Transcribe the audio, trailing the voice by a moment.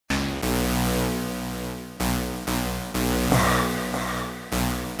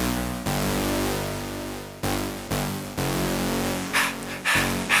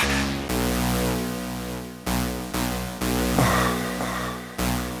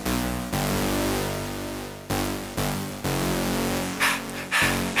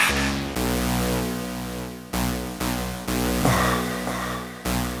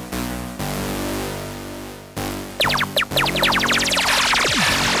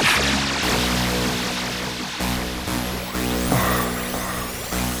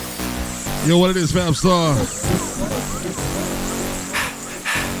Yo, what it is, Fabstars.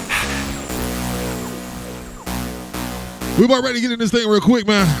 We about ready to get in this thing real quick,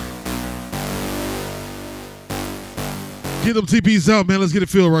 man. Get them TPs out, man. Let's get it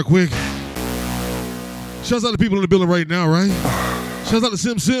filled right quick. Shouts out to people in the building right now, right? Shouts out to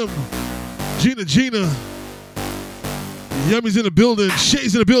Sim, Gina. Yummy's in the building.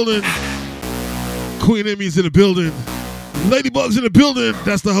 Shay's in the building. Queen Emmy's in the building. Ladybug's in the building.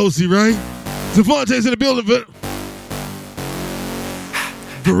 That's the hostie, right? Devontae's in the building, but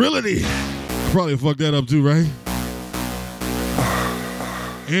Virility. Probably fucked that up too, right?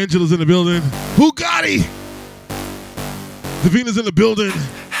 Angela's in the building. Bugatti. Davina's in the building.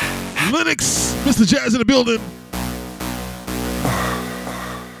 Lennox, Mr. Jazz in the building.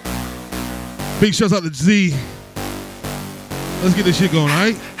 Big shouts out to Z. Let's get this shit going, all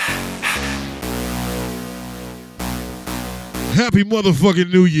right? Happy motherfucking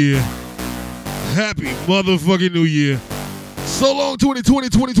New Year. Happy motherfucking New Year. So long 2020,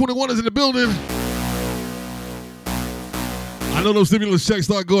 2021 is in the building. I know those stimulus checks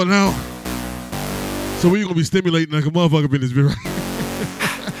start going out. So we're going to be stimulating like a motherfucker in this bit, right?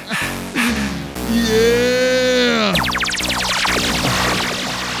 Yeah.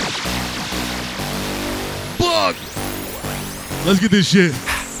 Fuck. Let's get this shit.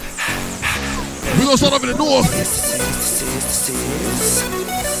 We're going to start off in the north.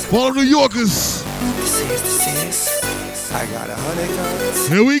 For all New Yorkers. I got 100 guns.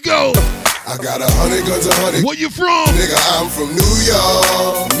 Here we go. I got 100 guns, 100. Where you from? Nigga, I'm from New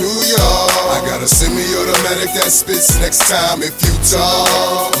York, New York. I got a semi-automatic that spits next time if you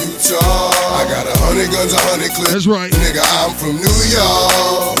talk, you talk. I got 100 guns, 100 clips. That's right. Nigga, I'm from New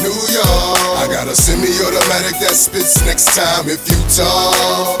York, New York. I got a semi-automatic that spits next time if you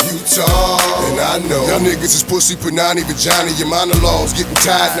talk, you talk. And I know y'all niggas is pussy, punani, vagina. Your monologues getting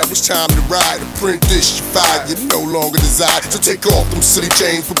tired. Now it's time to ride. To print this, you fired. You no longer desire. So take off them city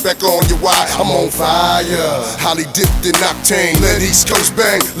chains, put back on your wire. I'm on fire, highly dipped in octane. Let East Coast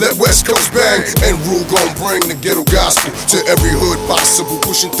bang, let West Coast bang. And Rule gon' bring the ghetto gospel to every hood possible.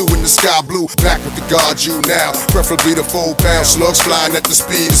 Pushing through in the sky blue, back with the guard you now. Preferably the 4-pound slugs flying at the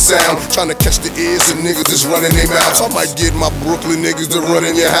speed of sound. Trying to catch the ears of niggas just running their mouths. I might get my Brooklyn niggas to run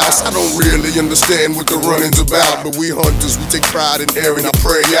in your house. I don't really understand what the running's about, but we hunters, we take pride in airing our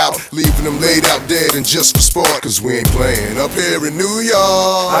prey out, leaving them laid out dead and just for sport. Cause we ain't playing up here in New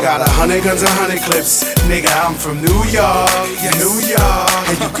York. I got 100 guns, 100 clips. Nigga, I'm from New York, New York.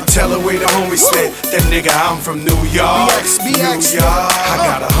 And you can tell the way the homies spit. That nigga, I'm from New York, New York. I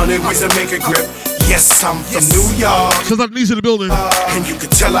got 100 ways to make a grip. Yes, I'm from New York. Shout out to Niece in the building. And you can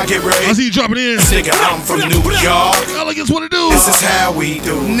tell I get ready. I see you dropping in. Nigga, I'm from New York. Elegance, what it do? This is how we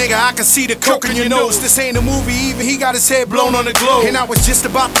do. Nigga, I can see the coke in your nose. This ain't a movie, even he got his head blown on the globe. And I was just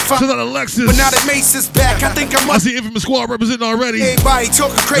about to fuck. Shout out to Alexis. But now that Mace is back, I think I must. I see Infamous Squad representing already. Everybody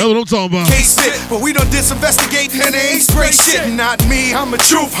talking crazy. That's what I'm talking about. Case fit, but we done disinvestigate and they ain't spray shit. Not me, I'm a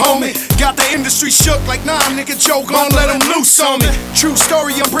truth homie. Got the industry shook like nah, nigga, Joe gon' let him loose on me. True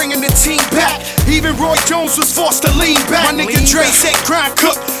story, I'm bringing the team back. Even Roy Jones was forced to lean back. My nigga Dre said grind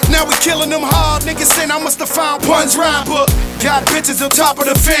cook. Now we killing them hard. Niggas saying I must have found puns rhyme book. Got bitches on top of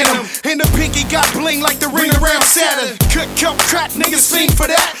the Phantom. And the pinky got bling like the ring around Saturn. Cook, kill, crack, niggas fiend for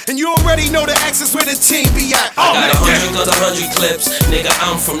that. And you already know the X is where the team be at. I got 100 guns, 100 clips. Nigga,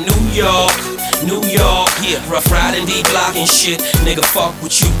 I'm from New York, New York. Yeah, rough riding, D-block and shit. Nigga, fuck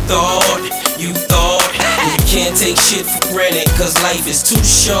what you thought. You thought. You can't take shit for granted, cause life is too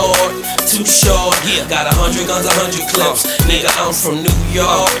short, too short. Yeah, got 100 guns, 100 clips. Nigga, I'm from New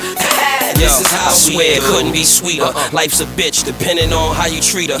York. This is how I swear it couldn't be sweeter. Life's a bitch, depending on how you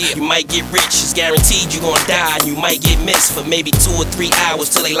treat her. You might get rich, it's guaranteed you gon' die. And you might get missed for maybe 2 or 3 hours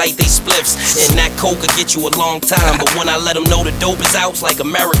till they light they spliffs. And that coke could get you a long time. But when I let them know the dope is out, it's like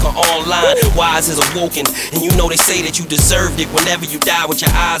America Online. Wise is awoken, and you know they say that you deserved it whenever you die with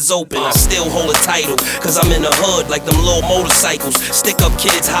your eyes open. I still hold a title, cause I'm in the hood like them little motorcycles. Stick up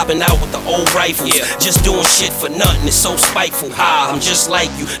kids hopping out with the old rifles. Just doing shit for nothing, it's so spiteful. Ha, I'm just like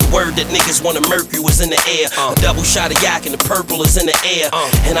you. The word that niggas wanna murk you is in the air. A double shot of yak and the purple is in the air.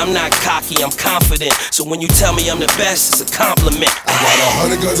 And I'm not cocky, I'm confident. So when you tell me I'm the best, it's a compliment. I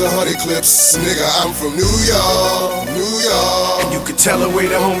got 100 guns, 100 clips. Nigga, I'm from New York, New York. And you can tell the way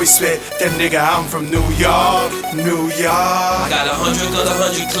the homies spit. That nigga, I'm from New York, New York. I got 100 guns,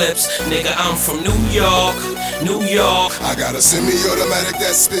 100 clips. Nigga, I'm from New York, New York. I got a semi-automatic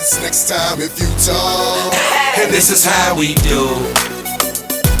that spits next time if you talk. And this is how we do.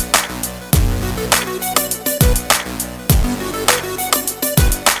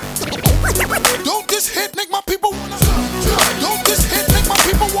 Don't this hit make my people wanna? Don't this hit make my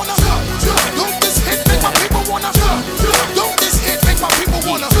people wanna?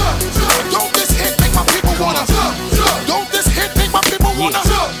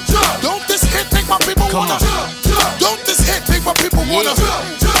 my people wanna? Don't this hit make my people wanna?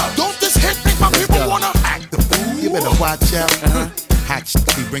 Don't this hit make my people wanna? Act the fool. You better watch out. Hot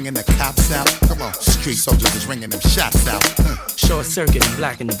be bringing the cops out. Come on, street soldiers is ringing them shots out. Short circuit and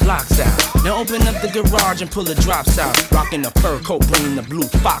blacking the blocks out. Now open up the garage and pull the drops out. Rocking the fur coat, bringing the blue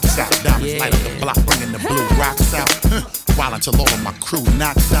fox out. Diamonds light up the block, bringing the blue rocks out. While until all of my crew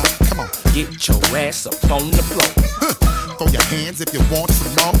knocks out. Come on, get your ass up on the floor. Throw your hands if you want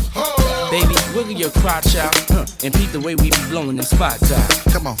some more. Baby, wiggle your crotch out, and peep the way we be blowing them spots out.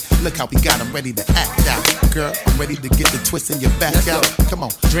 Come on, look how we got them ready to act out. Girl, I'm ready to get the twist in your back out. Come on,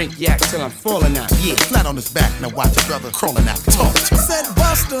 drink yak till I'm falling out. Yeah, flat on his back, now watch your brother crawling out. Talk to him. Said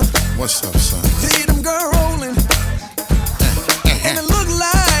Buster, what's up, son? See them girl rolling, and it look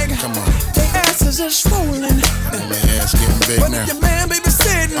like, come on, they asses are swollen. And their ass getting big but now. if your man baby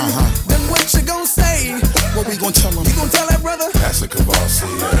sitting, then what you gon' say? What we gon' tell him? You gon' tell that brother? That's a Cavassier.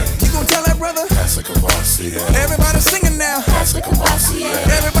 You gon' tell that brother? That's a Cavassier. Everybody singing now. That's a Cavassier.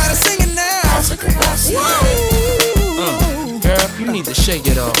 Everybody singing now. That's a Cavassier. girl, you need to shake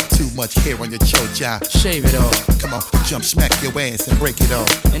it off. Too much hair on your chocha. Shave it off. Come on, jump, smack your ass and break it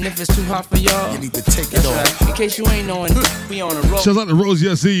off. And if it's too hot for y'all, You need to take it that's off. right. In case you ain't knowing, we on a roll. Shouts out to Rose,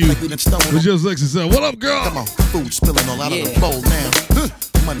 yeah, I see you. Like we done stumbled With on- just Lexus said, what up, girl? Come on, food spilling all out of the Yeah. bowl now.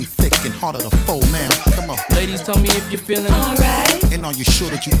 Money thick and harder to fold now. Come on, Ladies, tell me if you're feeling Alright, and are you sure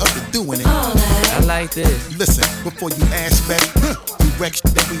that you up to doing it? I like this. Listen, before you ask back, we wreck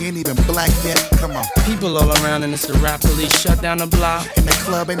shit that we ain't even black yet. Come on, People all around and it's the rap police shut down the block. and the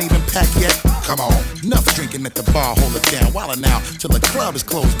club ain't even packed yet. Come on, enough drinking at the bar, hold it down. While now, till the club is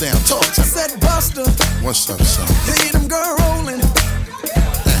closed down. Talk to me. Said Buster, What's up, son? see them girl rolling,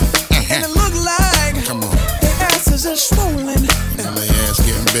 and it look like, Come on, they asses are swollen. and their ass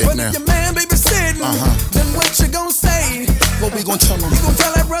getting big But now. if your man baby sitting, then what you gon' say? What we gon' tell them? You gon'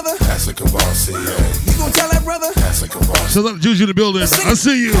 tell that brother? That's a Cavassier. You gon' tell that brother? That's a Cavassier. Shouts out to Juju in the building. I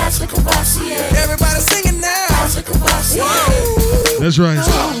see you. That's a Cavassier. Everybody singing now. That's a Cavassier. That's right.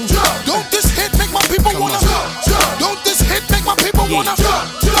 Don't this hit make my people wanna? Don't this hit make my people wanna?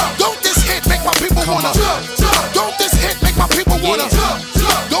 Don't this hit make my people wanna? Don't this hit make my people wanna?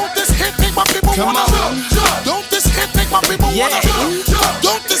 Don't this hit make my people wanna? Don't this hit make my people wanna?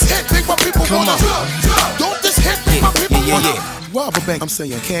 Don't this hit make my people wanna? Don't this hit make my people wanna? Rob a bank, I'm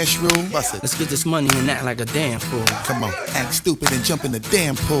saying cash rule. Bust it. Let's get this money and act like a damn fool. Come on, act stupid and jump in the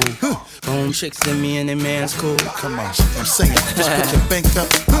damn pool. Home chicks and me and that man's cool. Come on, I'm saying, just put your bank up.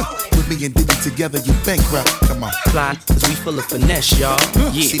 With me and Diddy together, you bankrupt. Come on. Fly, cause we full of finesse, y'all.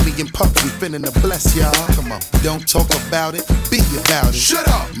 See Yeah. me and Puff, we finna to bless y'all. Come on, don't talk about it, be about it. Shut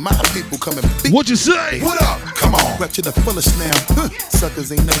up. My people coming big. What you say? What up? Come on. Rep to the fullest now.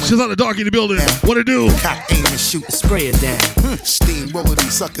 Suckers ain't knowing. Shouts out to Dark in the building. What it do? Cock, aim, and shoot. Spray it down. Steam roller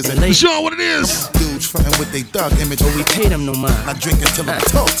these suckers and Lay- Sean, what it is? dudes frontin' with they thug image. But we pay them no mind. I drink until I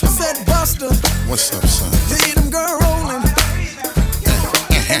talk to me. Said Buster, What's up, son? see them girl rolling,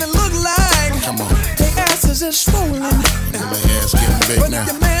 and it look like, Come on, they asses are swollen. and my ass getting big But now.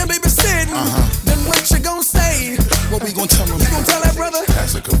 if your man baby sitting, then what you gon' say? What we gon' tell them? You gon' tell that brother?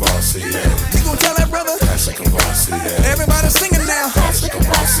 That's a Cavassier. You gon' tell that brother? That's a Cavassier. Everybody singing now. That's a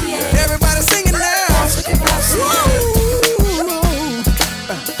Cavassier. Everybody singing now. That's a Cavassier.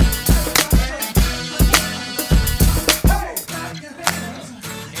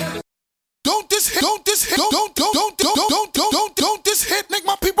 Don't this hit, don't this hit, don't this hit make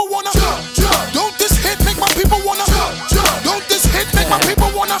my people wanna? Don't this hit make my people wanna? Don't this hit make my people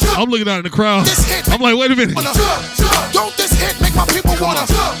wanna? I'm looking out in the crowd. I'm like, wait a minute. Don't this hit make my people wanna?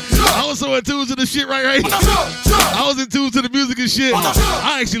 I was so in tune to the shit right. I was in tune to the music and shit.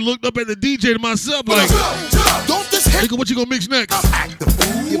 I actually looked up at the DJ to myself like, Don't this hit nigga, what you gonna mix next? act the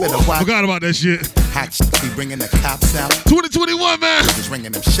fool. You better watch. Forgot about that shit. Hot be bringing the cops out. 2021, man. Just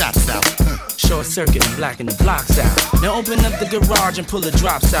ringing them shots out. Short circuit and blacking the blocks out. Now open up the garage and pull the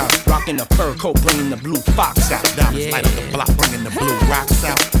drops out. Rocking the fur coat, bringing the blue fox out. Diamonds Yeah. light up the block, bringing the blue rocks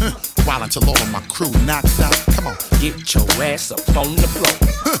out. While until all of my crew knocks out. Come on, Get your ass up on the floor.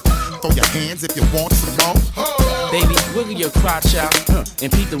 throw your hands if you want some more. Baby, wiggle your crotch out,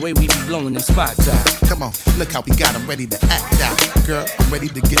 and peep the way we be blowing them spots out. Come on, look how we got them ready to act out. Girl, I'm ready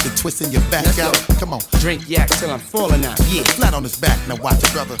to get the twist in your back Let's out. go. Come on, Drink yak till I'm falling out. Yeah. flat on his back, now watch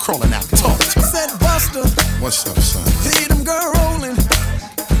your brother crawling out. Talk to me. Said Buster, What's up, son? see them girl rolling,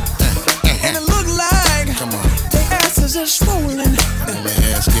 and it look like, Come on, they asses are swollen. and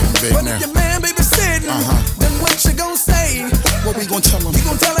their ass getting big But now. if your man baby sitting, then what you gon' say? What we gon' tell them? You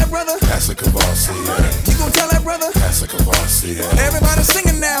gon' tell that brother? That's a Cavassier. You gon' tell that brother? That's a Cavassier. Everybody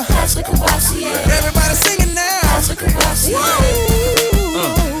singing now. That's a Cavassier. Everybody singing now. That's a Cavassier.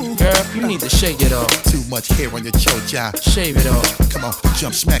 Girl, You need to shake it off. Too much hair on your chocha. Shave it off. Come on,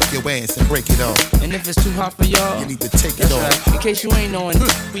 jump, smack your ass and break it off. And if it's too hot for y'all, You need to take it that's off. right. In case you ain't knowing,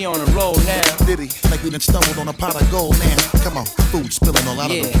 we on a roll now. Diddy, like we done stumbled on a pot of gold now. Come on, food spilling all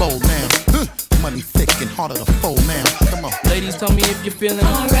out of the bowl now. Money thick and harder to fold now. Come on. Ladies, tell me if you're feeling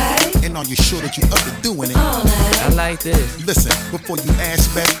Alright. And are you sure that you up to doing it? I like this. Listen, before you ask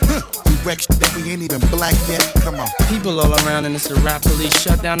back, we wreck shit that we ain't even black yet. Come on. People all around and it's a rap police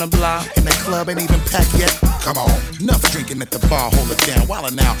shut down the block. And the club ain't even packed yet. Come on. Enough drinking at the bar, hold it down.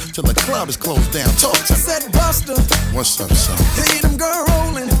 Wildin' now till the club is closed down. Talk to me. Said Buster, What's up, son? see them girl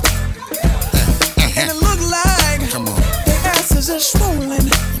rolling, and it look like Come on. their asses are swollen.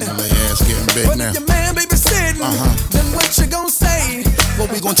 Now their ass getting big But now. if your man baby sitting, then what you gon' say? What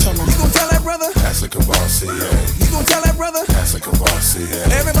we gonna tell them? You gon' tell that brother? That's a Cavassier. You gon' tell that brother? That's a Cavassier.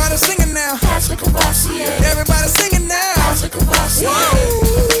 Everybody singing now. That's a Cavassier. Everybody singing now. That's a Cavassier.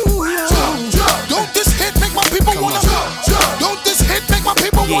 Woo, yo. Don't this hit make my people wanna? Don't this hit make my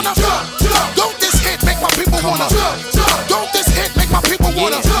people wanna? Don't this hit make my people wanna? Don't this hit make my people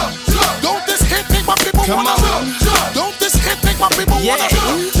wanna? Don't this hit make my people wanna? Don't this hit make my people wanna?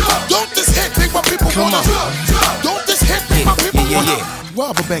 Don't this hit make my people wanna? Don't this hit make my people wanna?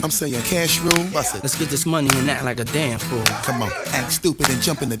 Rob a bank, I'm saying cash rule. Bust it. Let's get this money and act like a damn fool. Come on, act stupid and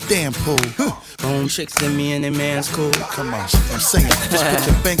jump in the damn pool. Bone chicks and me and that man's cool. Come on, I'm saying, just put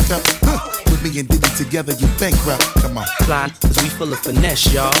your bank up. With me and Diddy together, you bankrupt. Come on. Fly, cause we full of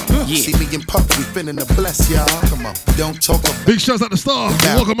finesse, y'all. See Yeah. me and Puff, we finna to bless y'all. Come on, don't talk about Big shouts out to Star.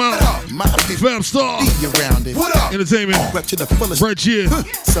 Welcome out. my people. Fabstars. Be around it. What up? Entertainment. Rep to the fullest. Right here.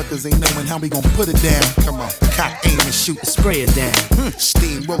 Suckers ain't knowing how we gon' put it down. Come on, cock, aim, and shoot. Spray it down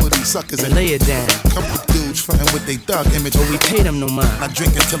Steam roller these suckers and and lay it down. couple dudes frontin' with they thug image. We pay them no mind. Not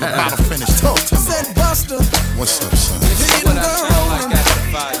drinking till the bottle finish. Talk to me. Said Buster, What's up, son? see them girl rolling,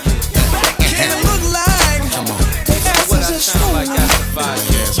 and it look like Come on. their asses are swollen.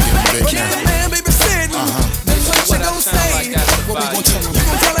 Yes, getting big But if now. your man baby sitting, then what you gon' say? What we gon' tell them? You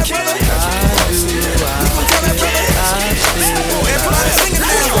gon' tell that brother? You gon' tell that brother? Everybody singing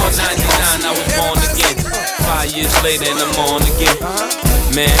now. On 99, I was born again. 5 years later, and I'm on again.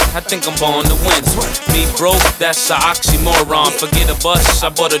 Man, I think I'm born to win. Me broke, that's an oxymoron. Forget a bus, I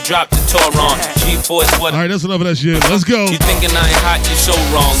bought a drop to Toron. G4 is what. All right, that's enough of that shit. Let's go. You thinking I ain't hot, you're so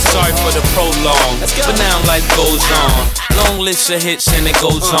wrong. Sorry for the prolong, but now life goes on. Long list of hits and it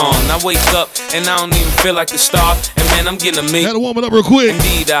goes on. I wake up and I don't even feel like a star. And man, I'm getting a Had million. to warm it up real quick.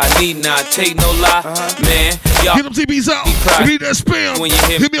 Indeed, I need not take no lie. Man, y'all Get them TVs out. cry. If you need that spam, When you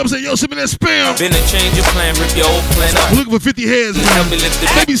hit- hit me up and say, yo, send me that spam. been a change of plan, rip your old plan up. I'm looking for 50 heads, Help man. me lift it.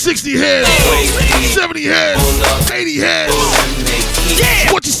 Maybe 60 heads, 70 heads, 80 heads.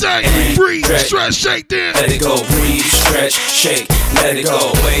 What you say? Breathe, stretch, shake, dance. Let it go, breathe, stretch, shake, let it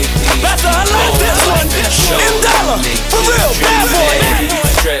go. Wait, Better, I like this one. M Dollar, for real, bad boy.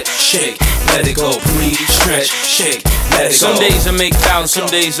 Stretch, shake, let it go, breathe, stretch, shake, let it go. Some days I make thousands, some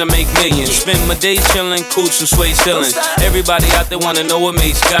days I make millions. Spend my day chilling, cooch and sway ceilings. Everybody out there wanna know what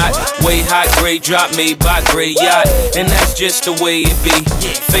Mace got. Way hot, great drop made by great yacht. And that's just the way it be.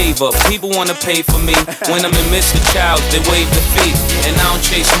 Favor, people wanna pay for me. When I'm in Mr. Childs, they wave the fee. And I don't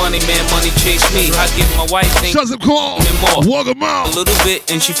chase money, man, money chase me. I give my wife things. Shut up, call. Walk them A out. little bit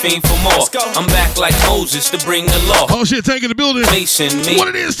and she fiend for more. I'm back like Moses to bring the law. Oh shit, Tank in the building. Mason, me. What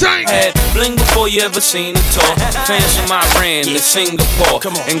it is, Tank? Had bling before you ever seen a talk. Fans from Iran to Singapore.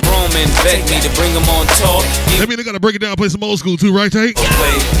 And grown men begged me to bring them on tour. That mean they gotta break it down, play some old school too, right, Tank?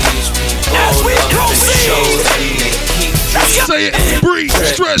 As we proceed. Say it. Breathe,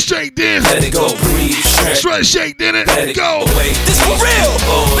 stretch, shake, dance. Let it go, breathe, stretch, Stretch, shake, dance. let it Go. This for real.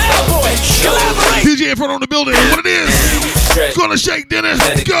 Bad boy. Collaborate. DJ in front on the building. What it is? Stretch, Gonna shake, dance.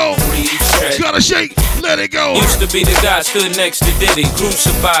 let it Go. breathe, stretch. Gotta shake, let it go. Used to be the guy stood next to Diddy,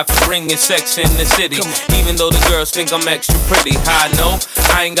 crucified for bringing sex in the city. Even though the girls think I'm extra pretty, how I know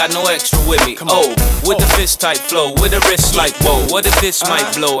I ain't got no extra with me. Oh, with the fist type flow, with a wrist like whoa. What if this might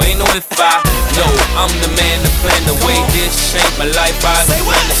blow? Ain't no if I know. I'm the man to plan the way. This ain't my life. I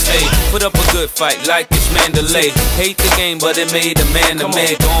plan to stay. Put up a good fight like it's Mandalay. Hate the game, but it made a man to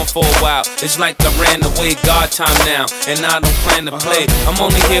man. Gone for a while. It's like I ran away. God time now, and I don't plan to play. I'm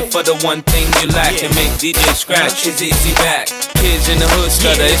only here for the one thing you lack and make DJ scratch his easy back. Kids in the hood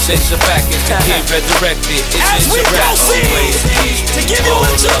stutter, it's a fact. It's the kid resurrected. As we proceed to give you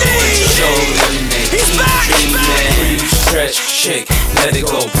what you need. He's back. Stretch, shake, let it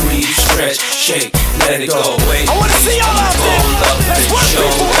go. Breathe, stretch, shake, let it go. Wait, I wanna see y'all out there. Let's work,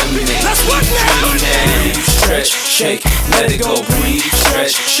 people. Let's work now. stretch, shake, let it go. Breathe,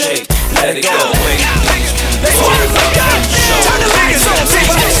 stretch, shake, let it go. Wait, Let's turn it up. Turn the lights on,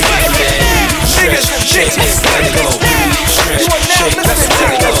 people.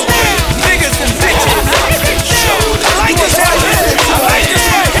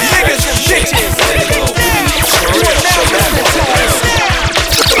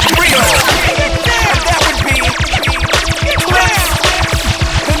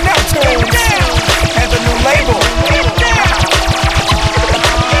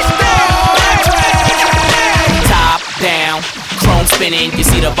 spinning. You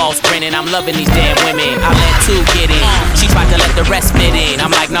see the boss grinning, I'm loving these damn women. I let two get in, she tried to let the rest fit in.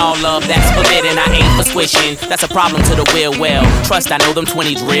 I'm like, no love, that's forbidden. I ain't for squishing, that's a problem to the wheel well. Trust, I know them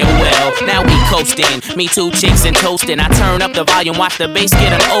 20s real well. Now we coasting, me two chicks and toasting. I turn up the volume, watch the bass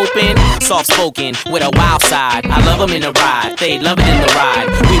get them open. Soft spoken, with a wild side. I love them in the ride, they love it in the ride.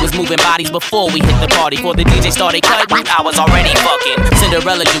 We was moving bodies before we hit the party. Before the DJ started cutting, I was already fucking.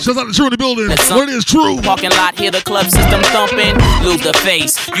 Cinderella, you shout out to True in the building. Where it is True. Parking lot, hear the club system thumping. Lose the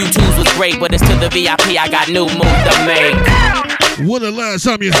face, U2's was great, but it's to the VIP, I got new moves to make. When the last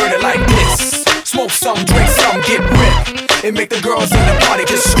time you heard it like this? Smoke some, drink some, get ripped. It make the girls in the party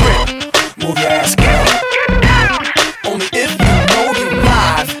just strip. Move your ass, girl. Only if you know you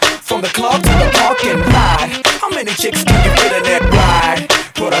live. From the club to the parking lot. How many chicks can you fit in that ride?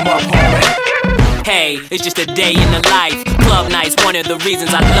 Put them up, homie. Hey, it's just a day in the life. Club nights, one of the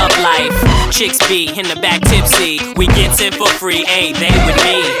reasons I love life. Chicks be in the back tipsy. We get tip for free, ayy, they with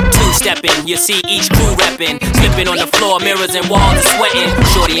me. Two-stepping, you see each crew reppin'. Slipping on the floor, mirrors and walls are sweating.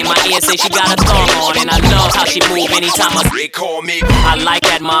 Shorty in my ear say she got a thong on. And I love how she move anytime they call me. I like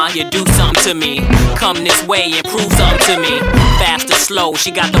that, ma, you do something to me. Come this way and prove something to me. Fast or slow, she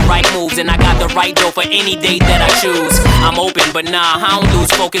got the right moves. And I got the right dough for any date that I choose. I'm open, but nah, I don't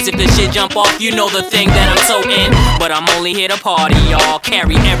lose focus. If the shit jump off, you know the thing that I'm so in. But I'm only here to party, y'all.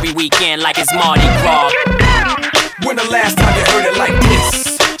 Carry every weekend like it's Mardi Gras. When the last time you heard it like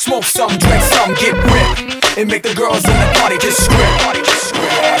this? Smoke some, drink some, get ripped. And make the girls in the party just strip.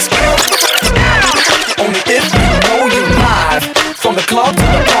 Only if you know you live. From the club to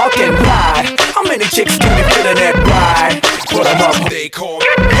the parking lot. How many chicks can you fit in that ride? Put them up, they call me.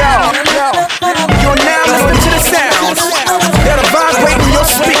 Yo, you're now listening to the sounds that are vibrating your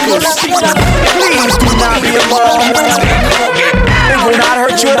speakers. Please do not be alarmed. It will not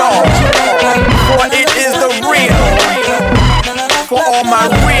hurt you at all. For it is the real. For all my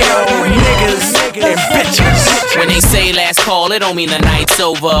real niggas and bitches. When they say last call, it don't mean the night's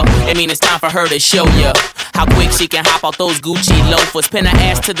over. It mean it's time for her to show ya how quick she can hop out those Gucci loafers. Pin her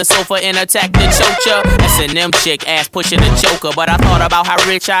ass to the sofa and attack the chocha. S&M chick, ass pushing the choker. But I thought about how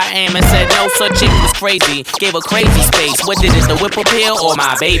rich I am and said no, such chick was crazy. Gave her crazy space. What did it, the whip appeal or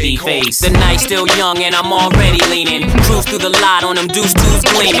my baby face? The night's still young and I'm already leaning. Cruise through the lot on them deuce twos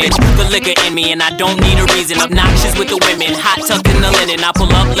gleaming. The liquor in me and I don't need a reason. Obnoxious with the women, hot tucked in the linen. I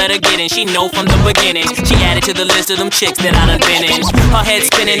pull up, let her get in, she know from the beginning. She added to the list of them chicks that I done been in. Her head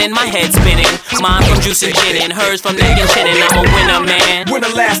spinning and my head spinning. Mine from juice and gin and hers from neck and chin. And I'm a winner, man. When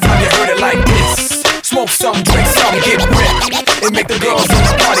the last time you heard it like this? Smoke some, drink some, get ripped. And make the girls in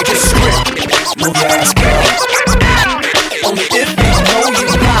the party just strip. Move your ass, girl. Only if you know you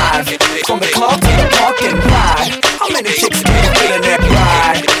live. From the club to the parking lot. How many chicks can you fit in that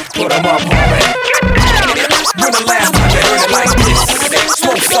ride? Put them up, homie. When the last time you heard it like this?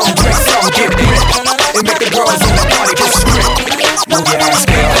 Smoke some, drink some, get ripped. And make the girls in the party just strip. Move your ass,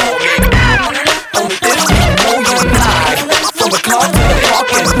 girl. Only if you know you live. From the club to the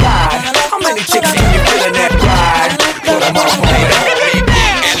parking lot. How many chicks can you fit in that ride? Put them up, homie.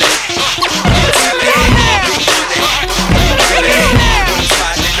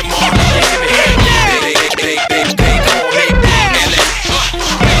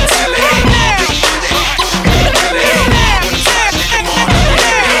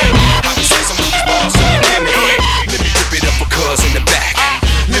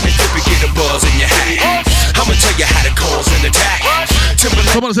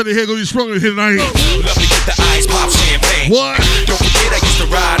 Somebody said the hair gonna be stronger here tonight. Love to get the ice pop champagne. What? Don't forget I used to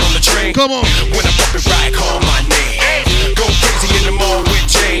ride on the train. Come on. When I'm up and ride, call my name. Go crazy in the mall with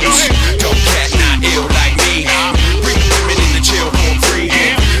James. Don't cat not ill like me. Bring the women in the chill for free.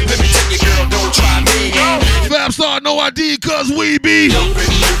 Let me tell you, girl, don't try me. Fabstar, no ID, cause we be. Up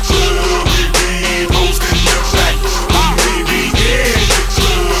in the club, we be posting the back. We be in the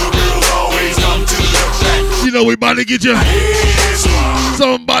club, girls always come to the back. You know we about to get you.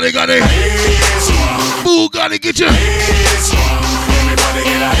 Somebody got it. Boo gotta get you. Everybody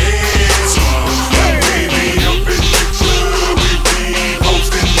get a head swung. We be up in the club, we be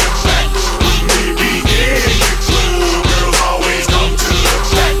posting the back. We be in the club, girls always come to the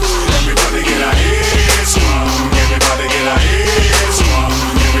back. Everybody get a head swung. Everybody get a head swung.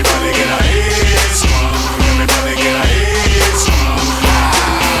 Everybody get a head swung. Everybody get a head swung.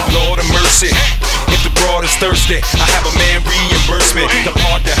 Lord of mercy. If the broad is thirsty, I have a man reimburse me. The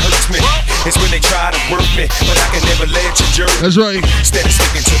part that hurts me is when they try to work me, but I can never let you jerk. That's right. Instead of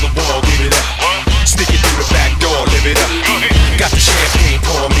sticking to the wall, give it up. Sneaking through the back door, live it up. Got the champagne,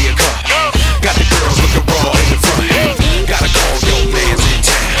 pour me a cup. Got the girls looking raw in the front. Gotta call your mans in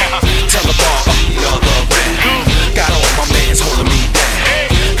town. Tell the bar up the other round. Got all my mans holding me down.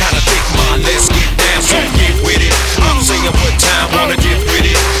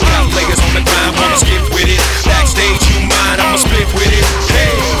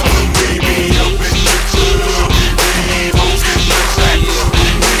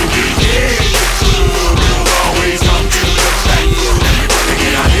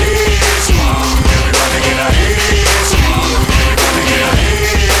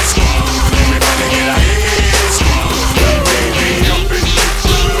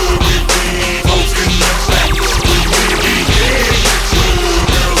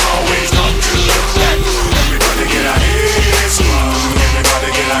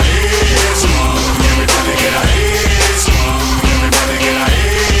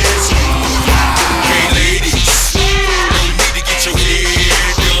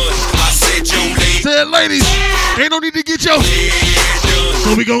 ladies. Ain't no need to get yo.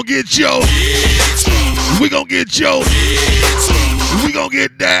 So we gon' get yo. We gon' get yo. We gon'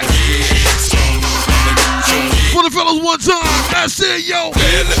 get that. For the fellas one time. That's it, yo.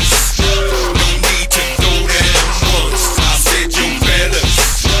 Fellas, no need to go down once. I said you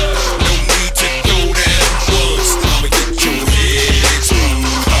fellas, no need to go down once. I'ma get your heads wrong.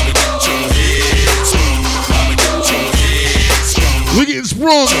 I'ma get your heads wrong. I'ma get your heads wrong. We getting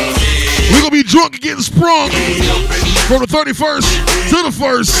sprung. We gonna be drunk and getting sprung. From the 31st to the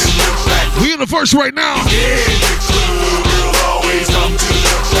 1st. We in the 1st right now.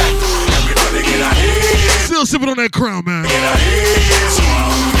 Still sipping on that crown, man.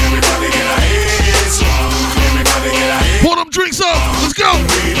 Pour them drinks up. Let's go.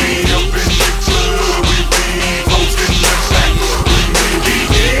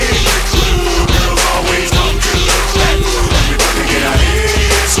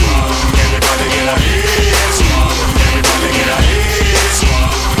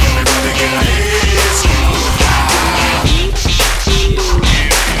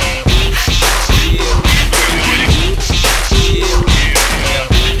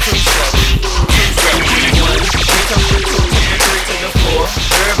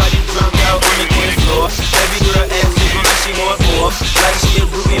 Like she a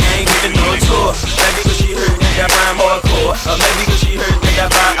groupie and ain't giving no tour. Maybe cause she heard that I rhyme hardcore. Or maybe cause she heard that I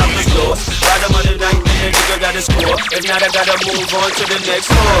buy out the store. By the mother night, then the nigga gotta score. If not, I gotta move on to the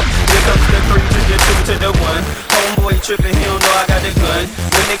next floor. Here comes the 3 to the 2 to the 1. Homeboy tripping, he don't know I got a gun.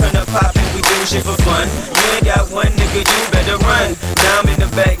 When they come to poppin', we do shit for fun. You ain't got one nigga, you better run. Now I'm in the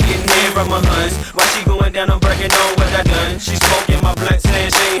back getting in from my huns. While she going down, I'm bragging on what I done. She smoking my blunt,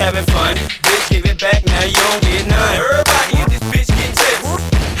 saying she ain't having fun. Bitch, give it back, now you don't get none. Everybody in this bitch get tips.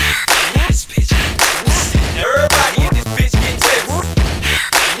 This bitch get tips. Everybody in this bitch get tips.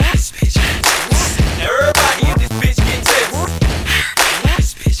 This bitch get tips. Everybody in this bitch get tips.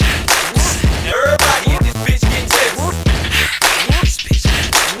 This bitch get tips. Everybody in this bitch get tips. This bitch get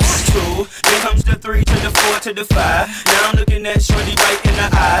tips. 2, then comes the 3 to the 4 to the 5. Now I'm looking at shorty right in the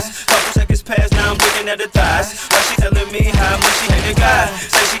eyes. Couple seconds pass, now I'm looking at the thighs. Why she telling me how much she hate the guy?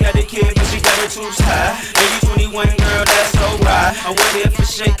 Say she got a kid, but she got her tubes high. And you 21, girl, that's so right. I wonder if a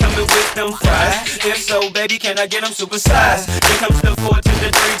shake coming with them fries. If so, baby, can I get them supersized? Then comes the 4 to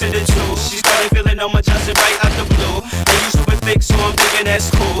the 3 to the 2. She started feeling on my Johnson right out the blue. And you super thick, so I'm thinking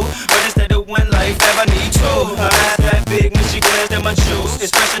that's cool. But instead of one life, I need 2. Her eyes that big when she glanced at my shoes.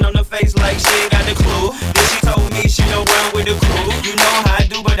 Expression on her face like she ain't got the clue. Then she told me she don't run with the crew. You know how I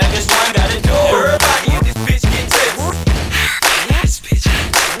do, but I just one gotta do. Everybody in this bitch get tips. This bitch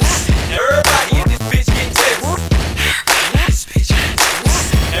get tips. Everybody in this bitch get tips. This bitch get tips.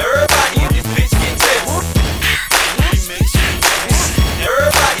 Everybody in this bitch get tips.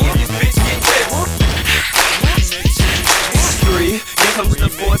 Everybody in this bitch get tips. 3, here comes the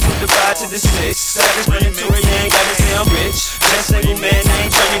 4 to the 5 to the 6. Savage running to her, you ain't gotta say I'm rich. Just single man, I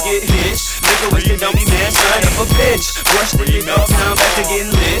ain't tryna get hitched. Nigga wish they don't be man, son of a bitch. Brush the dick off, now I'm back to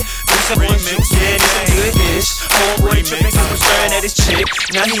getting lit. Do some one shoot, yeah, it's a good-ish. Homeboy tripping, cause I'm staring at his chick.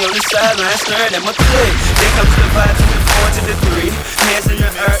 Now he on the sideline, staring at my clip. Then comes the 5 to the 4 to the 3. Hands in the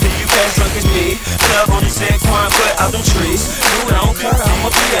earth, if you can't drunk as me. Club on the set, Quan, put out them trees. Dude, I don't care, I'm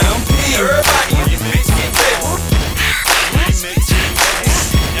a PMP. Everybody in this bitch get tips.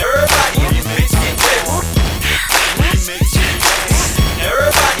 Everybody in this bitch get tips.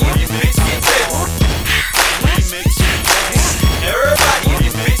 Everybody in this bitch get tips. Everybody in this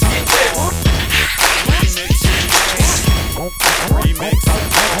bitch get tips. Remix.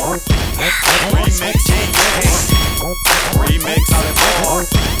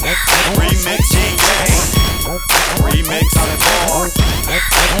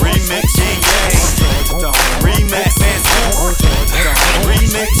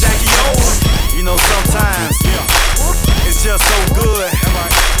 Jackie O. You know, sometimes it's just so good.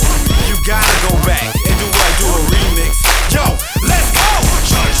 You gotta go back and do what? Do a remix. Yo, let's go.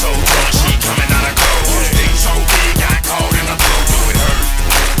 Shorty so drunk, she coming out of clothes. Things so big, got caught in the throat. Do it hurt?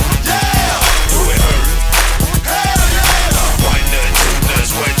 Yeah. Do it hurt? Hell yeah. 1 to 2,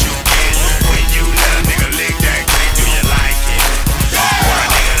 that's what you get when you let a nigga lick that click. Do you like it? Want a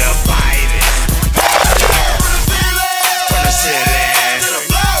nigga to bite it? From the ceiling to the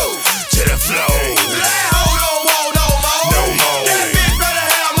floor. To the floor. No more. That bitch better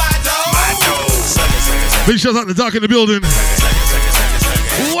have my dough. My dough. Big shout out to Doc in the building.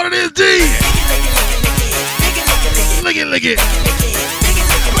 What it is, D? Lick it, lick it. Let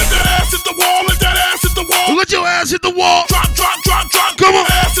that ass hit the wall, let that ass hit the wall. Let your ass hit the wall. Drop, drop, drop, drop. Come on.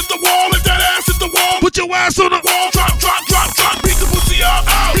 Ass hit the wall, let that ass hit the wall. Put your ass on the Wall, drop, drop, drop, drop. Beat the pussy up,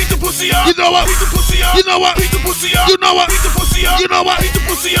 beat the pussy up. You know what? Beat the pussy up. You know what? Beat the pussy up. You know what? Beat the pussy up. You know what? Beat the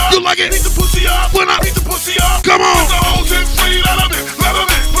pussy up. You like it? Beat the pussy up. When I beat the pussy up. Come on. Put the hoes in free, let 'em in. Let 'em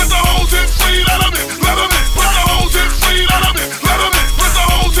in. Put the hoes in free, let 'em in. Let 'em in. Put the hoes in free, let 'em in. Let 'em in. Put the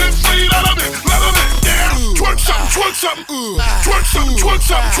hoes in free, let 'em in. Let 'em in. Damn. Twerk something, twerk something. Twerk something, twerk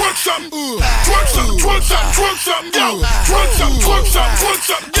something, twerk something. Twerk something, twerk something, twerk something. Yo. Twerk something, twerk something, twerk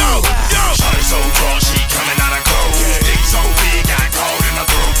something. Yo. Yo. Shawty so drunk, she coming out of cold. Dick so big, got cold in her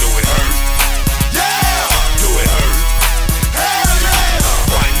throat. Do it hurt? Yeah. Do it hurt? Hell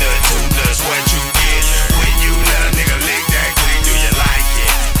yeah. One nut, two nuts, what you get when you let a nigga lick that click? Do you like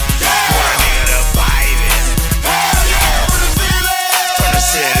it? Yeah. Want a nigga to bite it? Hell yeah. From the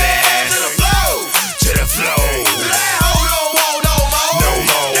ceiling to the floor, to the floor. No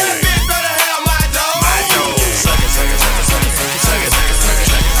more. That bitch better have my dough. My dough. Suck it, suck it, suck it, suck it, suck it, suck it, suck it, suck it,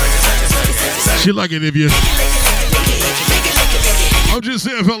 suck it, suck it, suck it, suck it. She like it if you. I'm just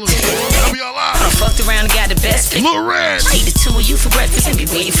saying, fellas. I'll be all I out. fucked around and got the best pick. Little Red. Eat the two of you for breakfast and be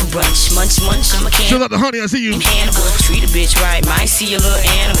waiting for brunch. Munch, munch, I'm a can. Shout out to Honey, I see you. Hannibal, treat a bitch right, might see a little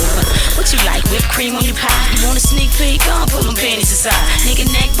animal. What you like, whipped cream on your pie? You want a sneak peek? Go and pull them panties aside. Nigga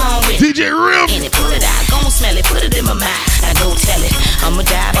neck bone with DJ Rim. in it, pull it out, go and smell it, put it in my mouth. Now go tell it, I'ma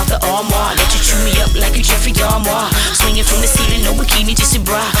dive off the armoire. Let you chew me up like you Jeffrey Dahmer. Swinging from the ceiling, no bikini, just a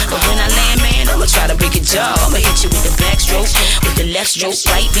bra. But when I land, man, I'ma try to break a jaw. I'ma hit you with the back stroke, with the left stroke,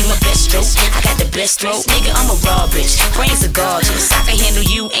 right be my best stroke. I got the best throat, nigga, I'm a raw bitch. Brains are gorgeous, I can handle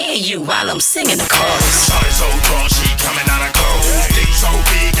you and you while I'm singing the chorus. Shawty so drunk, she coming out of cold. Dick so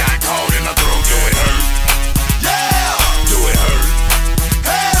big, got cold in her throat. Do it hurt? Yeah. Do it hurt?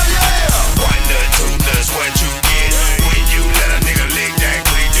 Hell yeah. One nut, two nuts, what you get when you let a nigga lick that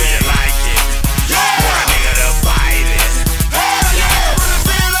click? Do you like it? Yeah. Want a nigga to bite it? Hell yeah.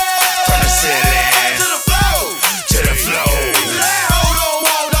 From the ceiling to the floor, to the floor.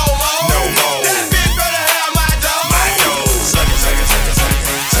 No more. That bitch better have my dough. My dough. Suck it, suck it, suck it, suck it,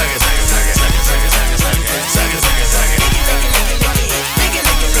 suck it, suck it, suck it, suck it, suck it, suck it, suck it, suck it, suck it, suck it.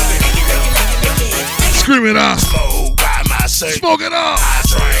 Scream it out. Smoke by myself. Smoke it up. I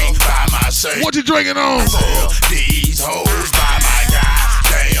drink by myself. What you drinking on? These hoes by my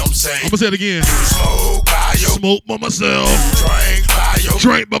goddamn self. I'm gonna say it again. Smoke by your Smoke by myself. drink by your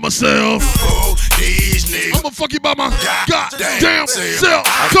Drink by myself. these niggas. I'ma fuck you by my goddamn self. self.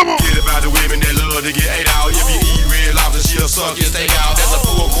 Come on. Get about the women that love to get ate out. If you eat real lobster, she'll suck your steak out. That's a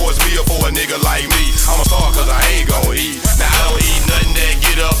full course meal for a nigga like me. I'm a star cause I ain't gon' eat. Now I don't eat nothing that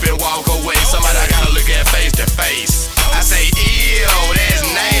get up and walk away. Somebody I gotta look at face to face. I say, ew, that's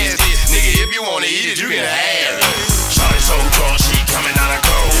nasty. Nigga, if you wanna eat it, you can have it. Shawty so drunk, she coming out of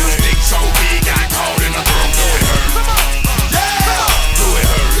cold. Dick so big, got cold in her throat. Do it hurt? Yeah. Do it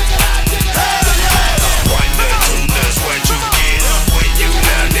hurt? Hell yeah. One nut, two nuts, what you get when you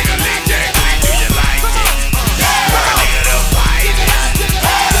let a nigga lick that click? Do you like it? Yeah. Want a nigga to bite it?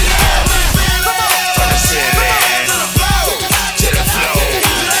 Hell yeah. From the ceiling to the floor, to the floor.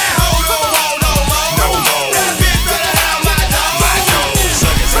 No more. That bitch better have my dough. My dough.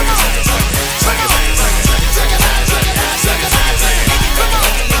 Suck it, suck it, suck it, suck it, suck it, suck it, suck it, suck it, suck it, suck it, suck it, suck it, suck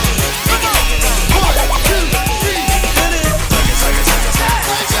it.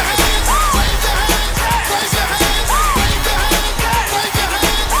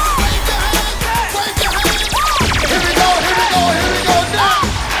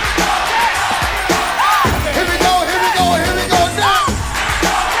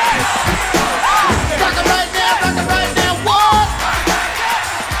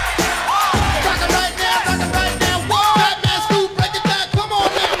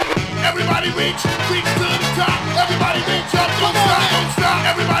 Everybody reach to the top. Everybody reach up, don't stop, don't stop.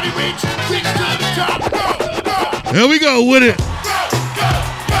 Everybody reach to the top. Go, go. Here we go with it.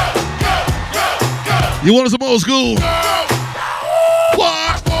 You want some old school?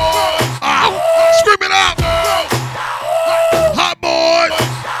 What? Ah, scream it out. Hot boys.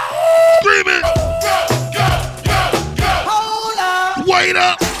 Scream it. Wait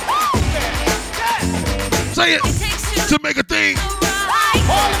up. Say it. To make a thing.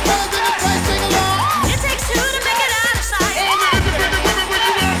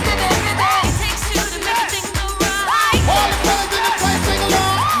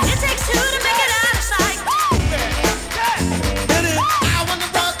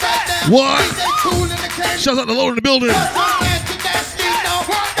 What? Shouts out to Lord in the building.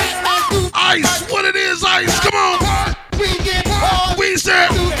 Ice, what it is, Ice, come on. We said,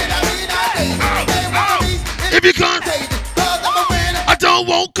 if you can't, I don't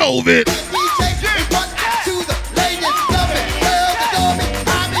want COVID.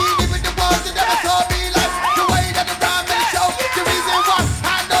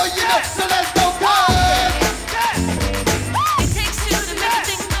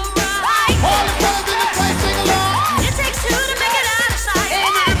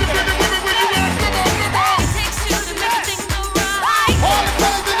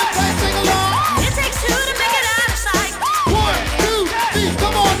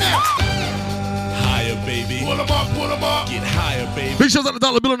 out to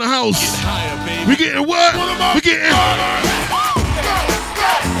Dollar Bill in the house. We getting what? We getting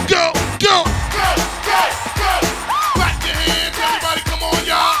go. Clap your hands, everybody, come on,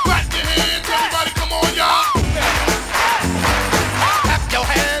 y'all. Clap your hands, everybody, come on, y'all. Clap your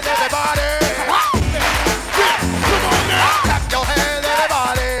hands, everybody. Come on now. Clap your hands,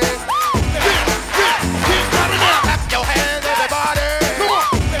 everybody. Keep clapping now. Clap your hands, everybody. Come on.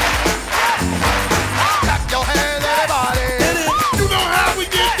 Clap your hands, everybody. You know how we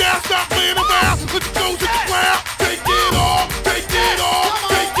get down, stop playing around. Put your toes in the ground. Take it off, take it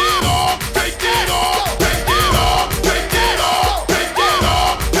off, take it off, take it off, take it off, take it off, take it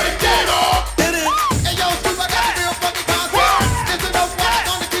off, take it off. Hey yo, Steve, I got a real fucking concept. There's enough fire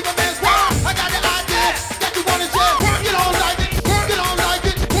on to keep a man's warm. I got the idea that you wanna share. You don't like it, you don't like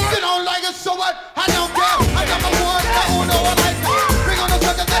it, you don't like it, so what? I don't care. I got my one, I don't know I like it. Bring on the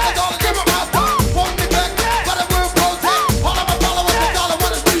sucker, that's all in my mouth. Won't neglect, but I will protect. All of my followers, that's all I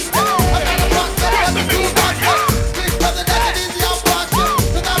wanna respect. I got a rock, that's what the food box is. Big brother, that's an easy out box shit.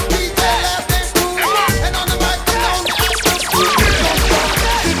 Cause I'm DJ, last name Cool. And on the mic, I'm known to act so cool. Don't stop,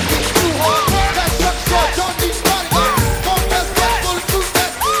 this beat's too hard. That's shut short, don't need started. Don't mess with, full of truth,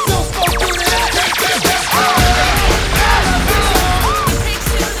 that's still spoke through the air. All the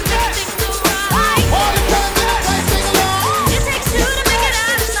fellas in the place, sing along.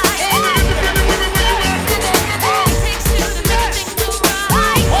 All the independent women, where you at? All the fellas in the place, sing along.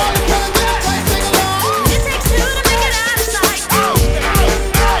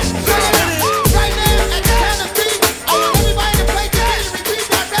 Right now, at the count of three, I want everybody to play together and repeat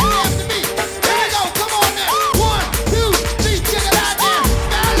that back after me. Here we go, come on now. 1, 2, 3, check it out now.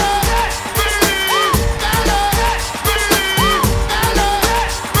 Bella, come on, Mr.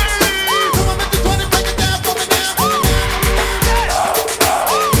 20, break it down for me now.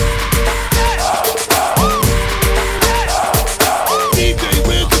 DJ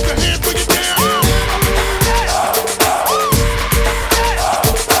Wiz, put your hands, bring it down.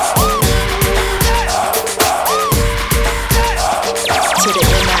 To the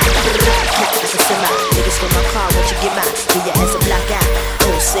MI, it's a semi. Niggas from my car, won't you get mine? Give your ass a black eye.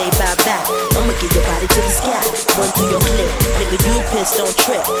 Don't say bye bye. I'ma give your body to the sky. Run through your clip. Nigga, you pissed, don't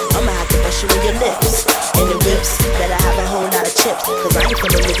trip. I'ma have to bust you in your lips. And the whips, better have a whole lot of chips. Cause I ain't from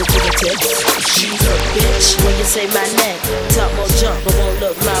the nigga with the tips. She's a bitch when you say my name. Talk more jump, but won't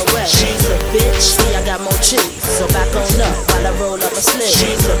look my way. She's a bitch, see I got more cheese. So back on up while I roll up my sleeve.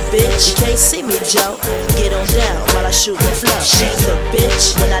 She's a bitch, you can't see me, Joe. Get on down while I shoot the flow. She's a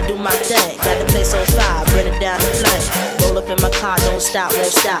bitch when I do my thing. Got the place on fire, burn it down the flame. Roll up in my car, don't stop,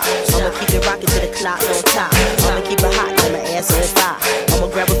 won't stop. I'ma keep it rocking to the clock on top. I'ma keep it hot, and my ass on fire. I'ma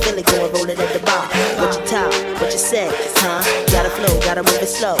grab a Philly, go and roll it at the bar. What you talk, what you say, huh? Gotta flow, gotta move it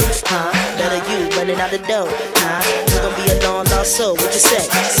slow, huh? Better you running out the door, huh? You gon' be a long lost soul, what you say?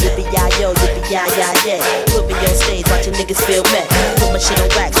 Yippee ya yo, yippee ya ya yeah. Put me on stage, watching niggas feel mad. Put my shit on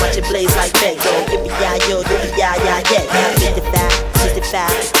wax, watch it blaze like Meg. Yo, yippee ya yo, yippee ya ya yeah. 55, 65,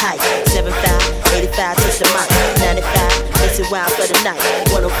 height, 75, 85, touch the mic, 95, makes it wild for the night.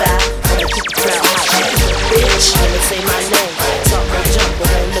 105, I'ma keep the crowd hot. Bitch, when they say my name, talk more jump, but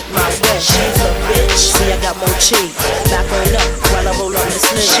won't look my way. She's a bitch, see I got more cheese. Back on up while I roll on the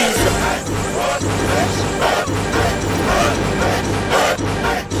sling. She's a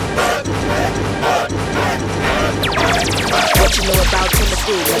what you know about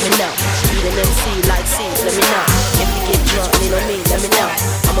Timothy, let me know. Eat an MC like C's, let me know. If you get drunk, lean on me, let me know.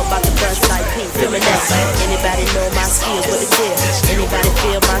 I'm about to burst like P, feel me now. Anybody know my skills, what it is? Anybody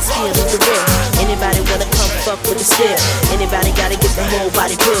feel my skills, what's the real? Anybody wanna come fuck with the steel? Anybody gotta get the whole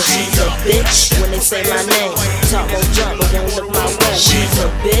body good? She's a bitch when they say my name. Talk more jump, but won't look my way. She's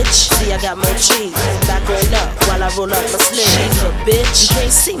a bitch, see I got more cheese. Back on up while I roll up my sleeve. She's a bitch, you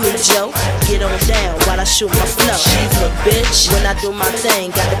can't see me, Joe. Get on down while I shoot my flow. She's a bitch when I do my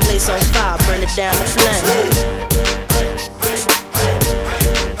thing. Got the place on fire, burn it down the flame.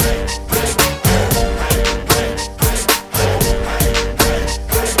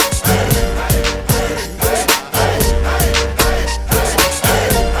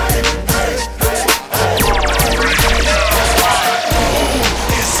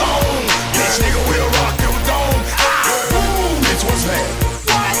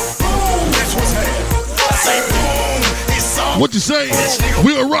 What you say?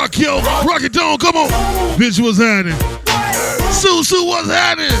 We'll rock, yo. Rock it down, come on. Bitch, what's happening? Sue, what's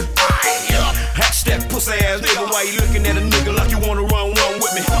happening? Hatch that pussy ass nigga. Why you looking at a nigga like you wanna run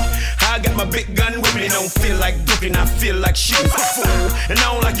with me? I got my big gun with me. Don't feel like duking, I feel like shooting. And I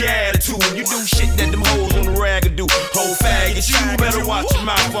don't like your attitude. You do shit that them hoes on the rag do. Whole faggot niggas, you better watch your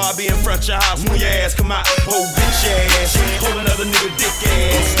mouth while I be in front of your house when your ass come out. Oh, bitch ass, hold another nigga dick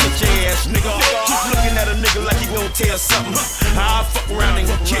ass, bitch ass, nigga. Keep looking at a nigga like he gon' tell something. I'll fuck around and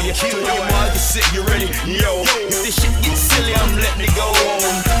kill you. So your mother get sick, you ready? Yo, if this shit gets silly, I'm letting it go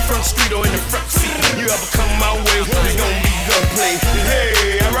on. Front street or in the front seat. You ever come my way, it's gon' be gunplay.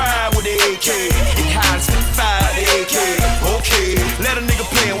 Hey, I ride with the AK. Get high and spit fire the AK. Okay, let a nigga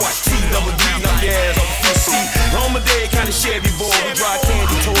play and watch T-double-D knock your ass off the seat. On my day, kinda Chevy boy. We drive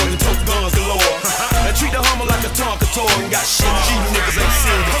candy toys and tote guns galore. And treat the Hummer like a Tonka toy. And got shit you niggas ain't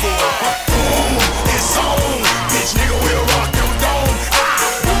seen before. Boom, it's on. Bitch nigga, we'll rock your dome.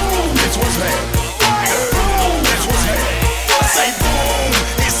 Boom, bitch, what's that? Boom, bitch, what's that? I say boom,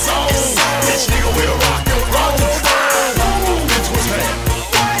 it's on. Bitch nigga, we'll rock your dome. Boom, bitch, what's that?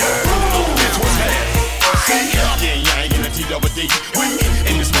 Boom, bitch, what's that? Yeah, I ain't in a T-double-D. We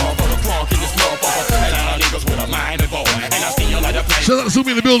in this motherfucker, crunk in this motherfucker. And all niggas with a mind and ball. And I still like a play. Shout out to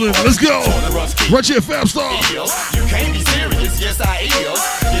Sumi in the building. Let's go. Right here, Fabstars. You can't be serious, yes I is.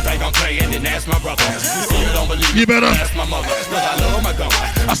 You think I'm playing, then that's my brother. You still don't believe You better. That's my mother. Cause I love my gun.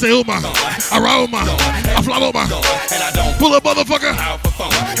 I say oh my. I ride oh my. I fly oh my. And I don't pull up, motherfucker. out for fun.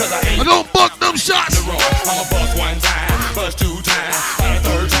 Cause I I don't buck them shots. I'm a bust one time, bust two times, by the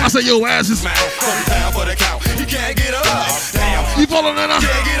third time. I say your ass is. Put it down for the count. You can't get up. Damn. You falling in Can't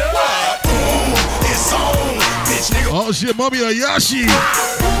get up. Boom. It's on. Bitch nigga. Oh shit, mommy Ayashi.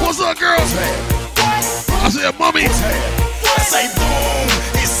 What's up, girl? I said, mommy. I say boom,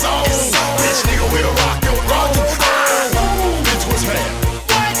 it's on. Bitch nigga, we'll rock your rock. Bitch, what's that?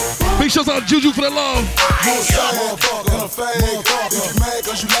 Big shout out to Juju for that love. Motherfucker, I'm a fag. If you mad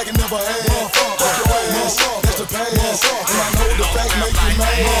cause you like it, never had. Fuck your ass, that's the past. And I know the fact make you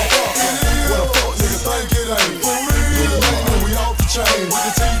mad. What a fuck nigga think it ain't. We off the chain. With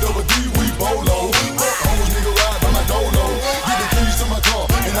the T-double-D, we bolo. Homies nigga ride by my dolo. Get the keys to my car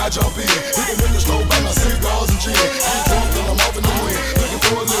and I jump in. Hit the liquor store, buy my cigars and gin. Get drunk till I'm off in the wind. Looking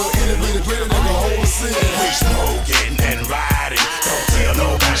for a little itty-bitty gritty that can hold a sin. We smoking and riding. Don't tell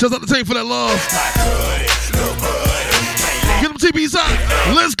nobody. Shout out to Tank for that love. Get them TPs out.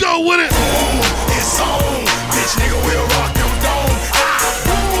 Let's go with it. It's on. Bitch nigga, we'll rock your dome.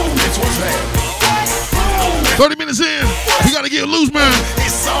 Bitch, what's that? 30 minutes in. We gotta get loose, man.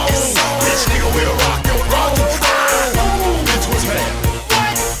 It's on. Bitch nigga, we'll rock your dome. Bitch, what's that?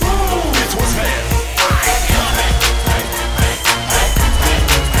 Bitch, what's that?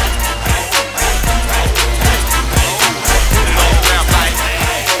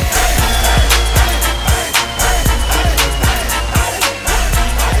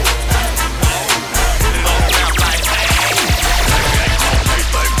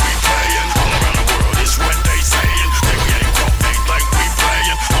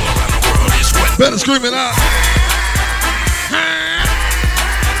 Better scream it out.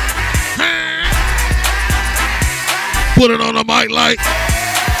 Put it on the mic like.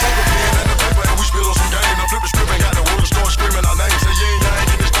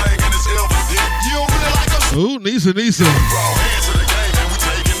 Ooh, Nisa.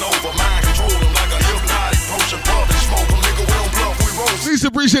 Nisa,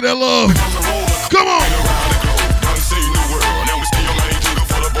 appreciate that love. Come on.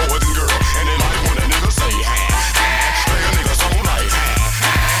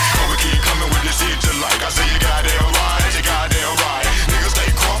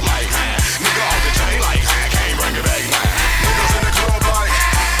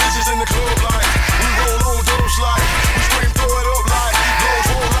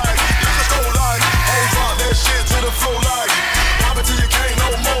 Flow like, pop it till you can't no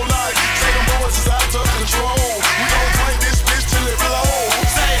more like. Say them boys is out of control.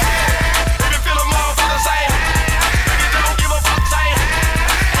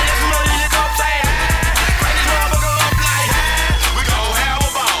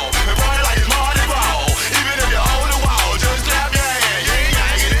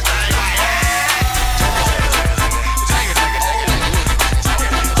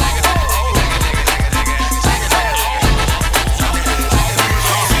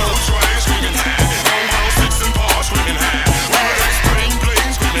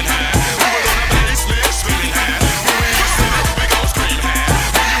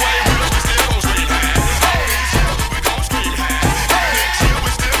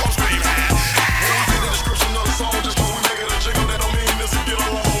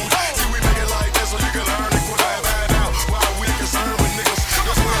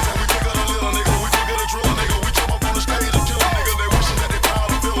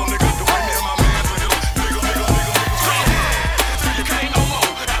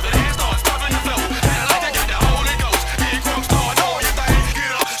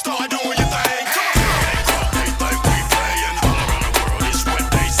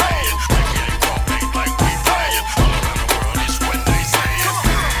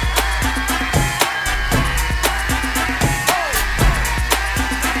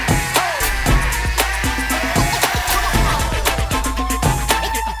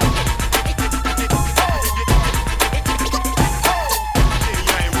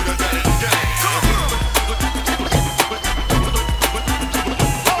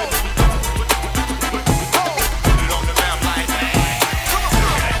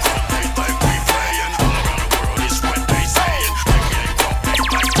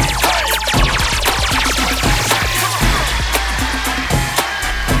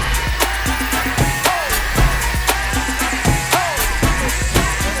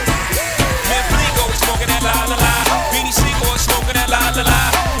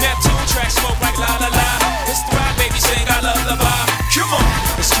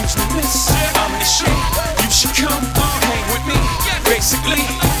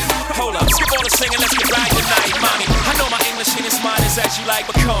 basically. Hold up, skip all the singing, let's get right tonight, mommy. I know my English in this mind is as you like,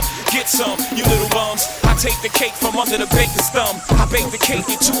 but come, get some, you little bums. I take the cake from under the baker's thumb. I bake the cake,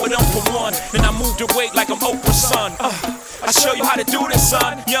 get two of them for one. Then I move the weight like I'm Oprah's son. I show you how to do this,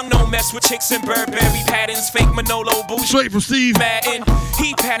 son. Young, no mess with chicks and Burberry patterns. Fake Manolo boots. Straight from Steve Madden.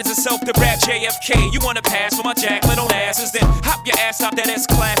 He patterns himself to rap JFK. You wanna pass for my Jacqueline on asses? Then hop your ass out that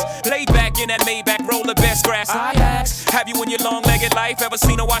S-Class. Lay back in that Maybach, roll the best grass. I ask, have you in your long-legged life ever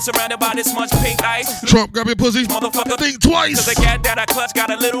seen a watch surrounded by this much pink ice? Trump, grab your pussy. Motherfucker, think twice. Cause the gat that I clutch got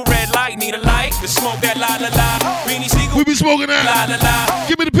a little red light. Need a light to smoke that la-la-la. Beanie Siegel. We be smoking that. La-la-la.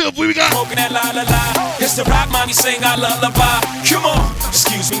 Give me the pill, we got. Smoking that la-la-la. It's the rock mommy sing I lullaby. Come on,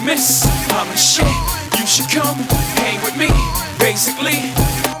 excuse me miss, I'm the shit. You should come, hang with me, basically.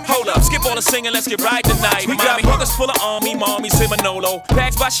 Hold up, skip all the singing, let's get right tonight. We got buckets full of army, mommies in Manolo.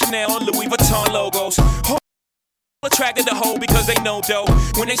 Bags by Chanel, Louis Vuitton logos. Attracted to hoe because they know dough.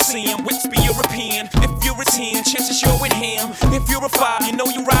 When they see him, whips be European. If you're a 10, chances you're with him. If you're a 5, you know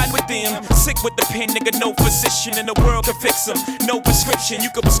you ride with them. Sick with the pen, nigga, no physician in the world can fix him. No prescription,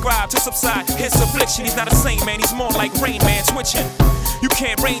 you can prescribe to subside his affliction. He's not a saint, man, he's more like Rain Man switching. You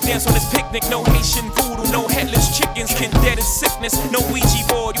can't rain dance on this picnic. No Haitian voodoo, no headless chickens. Can dead in sickness, no Ouija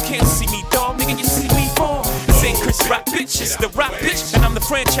board. You can't see me, dog, nigga, you see me fall. This ain't Chris Rock, bitch, it's the Rock, bitch. And I'm the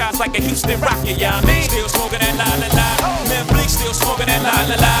franchise like a Houston Rocket, yeah, I mean. Still smoking that la-la-la. Man, Blink still smoking that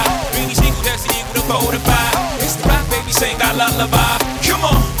la-la-la. Beanie Siegel, that's the equal to 45. It's the Rock, baby, sing our lullaby. Come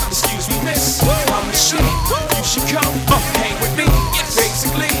on, excuse me, miss, I'm the shit. You should come, hang with me,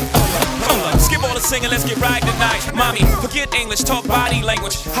 basically. Skip all the singing, let's get right tonight. Mommy, forget English, talk body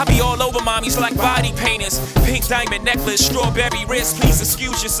language. I be all over mommies like body painters. Pink diamond necklace, strawberry wrist. Please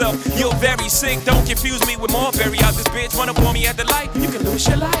excuse yourself, you're very sick. Don't confuse me with Marbury out this bitch. Run up on me at the light, you can lose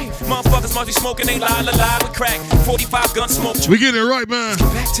your life. Motherfuckers must be smoking, they la-la-la with crack. 45 gun smoke. We get it right, man.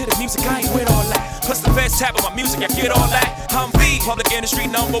 Get back to the music, I ain't with all that. Plus the feds tapping my music, I get all that. I'm the public industry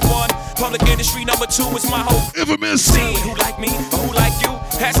 #1. Public industry #2 is my hope. Infamous. See who like me or who like you?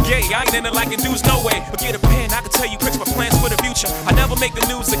 That's gay, I ain't into liking dudes, no way. But get a pen, I can tell you quick my plans for the future. I never make the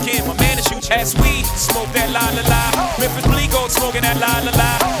news again, my man is huge. As we smoke that la-la-la. Memphis Bleak Gold smoking that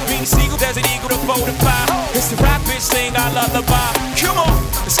la-la-la. Beanie Siegel, Desert Eagle to 45. It's the rap bitch thing, I lullaby. Come on,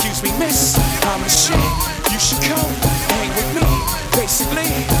 excuse me miss, I'm the shit. You should come, hang with me, basically.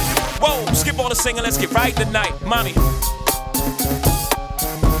 Whoa, skip all the singing, let's get right tonight, mommy.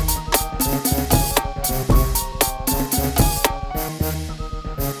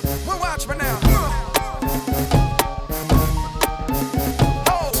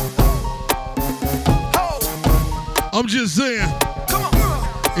 I'm just saying,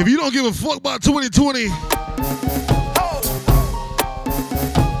 if you don't give a fuck about 2020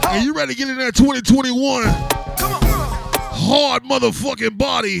 and you ready to get in that 2021 hard motherfucking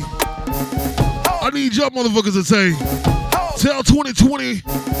body, I need y'all motherfuckers to say, tell 2020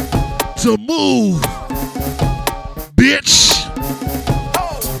 to move, bitch.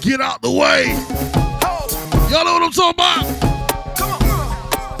 Get out the way. Y'all know what I'm talking about?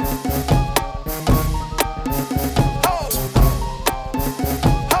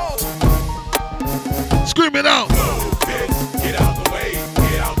 Scream it out. Move, bitch, get out the way.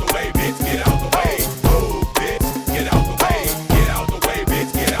 Get out the way, bitch, get out the way. Move, bitch, get out the way. Get out the way,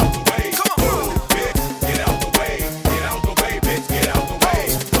 bitch, get out the way. Move, bitch, get out the way. Get out the way, bitch, get out the way.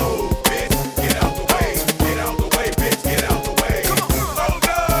 Move, bitch, get out the way. Get out the way, bitch, get out the way. Hold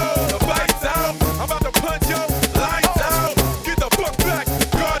up, the fight's out. I'm about to punch your lights out. Get the fuck back,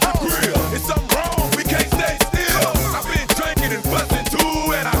 guard the grill. It's something wrong, we can't stay still. I've been drinking and busting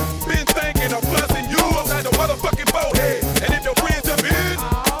too, and I've been thinking of busting you outside the motherfucking boathead. And if your friends have been,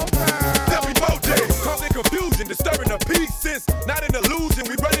 they'll be both dead. Causing confusion, disturbing the peace. Since not an illusion,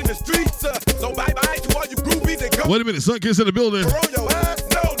 we running the streets. So bye-bye to all you groupies that go. Wait a minute, Sunkiss in the building. On your ass.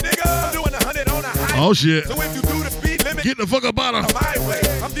 No, nigga, I'm doing 100 on a high. Oh shit. So if you do the speed limit, Get the fuck up out of my way.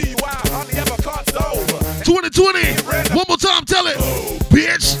 I'm DUI, hardly ever caught sober. 2020. One more time, tell it.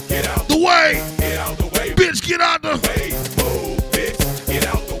 Bitch, Get out the way. Get out the way. Bitch, get out the way. Move, bitch. Get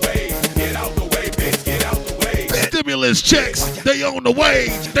out the way. Get out the way, bitch. Get out the way. Stimulus checks, they on the way.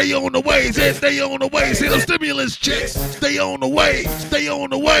 They on the way. They on the way. See the stimulus checks, they on the way. They on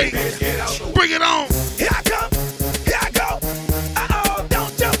the way. Bring it on. Here I come, here I go. Uh-oh,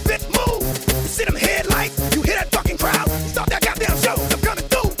 don't jump, bitch, move. You see them headlights, you hear that fucking crowd. Stop that goddamn show, I'm coming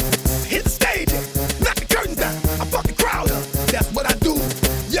through. Hit the stage, knock the curtains down. I fuck the crowd up, that's what I do.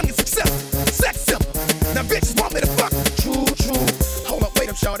 Young and successful, sex simple. Now bitches want me to fuck. True, true. Hold up, wait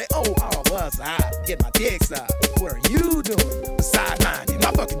up, shorty. Oh, was I? Get my dicks up. What are you doing? Besides minding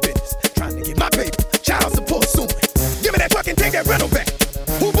my fucking business. Trying to get my paper, child support soon. Give me that fucking, take that rental back.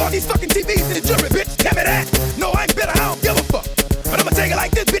 Who bought these fucking TVs in the jury, bitch? Tell me that. No, I ain't bitter, I don't give a fuck. But I'ma take it like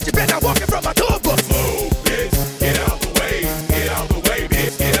this, bitch. You better not walk in front of my tour book. Move, bitch, get out the way. Get out the way,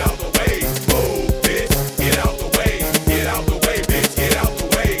 bitch, get out the way. Move, bitch, get out the way. Get out the way, bitch, get out the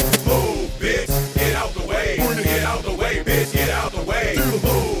way. Move, bitch, get out the way. Get out the way, bitch, get out the way.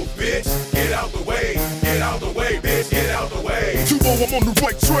 Move, bitch, get out the way. Get out the way, bitch, get out the way. 2-0, I'm on the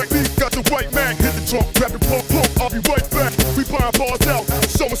right track. B got the right man. Hit the trunk, grab it, pump, pump. I'll be right back. We buying bars out,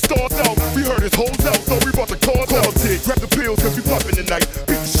 showing stars out. We heard his hoes out, so we brought the cars out. Grab the pills, cause we poppin' tonight.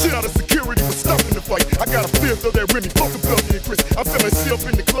 Beat the shit out of security for stopping the fight. I got a fifth of that Remy, fuck the Belgian and Chris. I'm feeling shit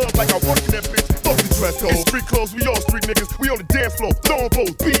in the club like I work in that bitch. Fuck the dress code. In street clothes, we all street niggas. We on the dance floor, throwing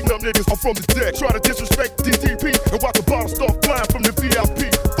bows, beating up niggas. I'm from the deck, try to disrespect DTP and watch the bottle start flying from the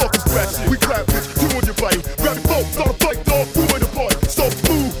VIP. Fuck this rap shit, we clap bitch, 200 body. Grab the boat, start a fight, dog, ruin the party. So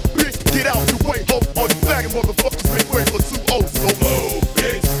move, bitch, get out the way. Hope all you flagging motherfuckers make way for 2-0. So move,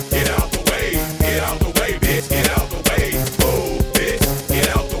 bitch, get out the way. Get out the way, bitch, get out the way. Move, bitch, get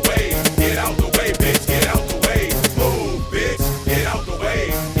out the way. Get out the way, bitch, get out the way. Move, bitch, get out the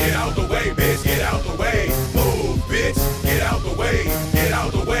way. Get out the way, bitch, get out the way. Move, bitch, get out the way. Get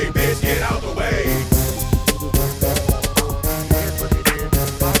out the way, bitch, get out the way.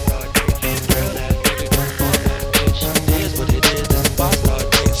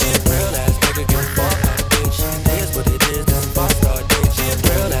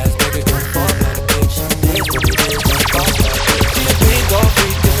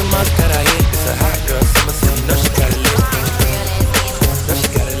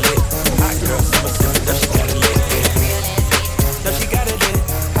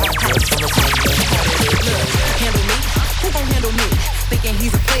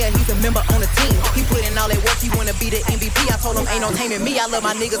 Ain't no taming me, I love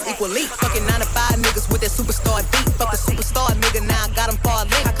my niggas equally. Fucking 9 to 5 niggas with that superstar beat. Fuck the superstar nigga, now I got him far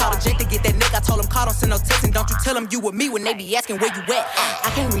link. I called a Jake to get that nigga, I told him call, don't send no text. And don't you tell him you with me when they be asking where you at.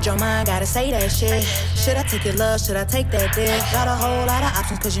 I can't read your mind, gotta say that shit. Should I take your love, should I take that dick? Got a whole lot of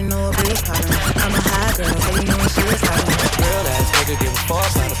options cause you know a bitch poppin'. I'm a high girl, so you know she is poppin'. Real ass nigga give a fuck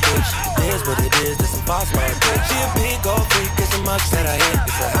about a bitch. It is what it is, this some boss right bitch. She a big old freak, it's a mug that I hit.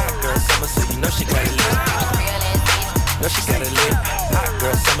 It's a hot girl summer, so you know she got it lit. No, she got it lit. Hot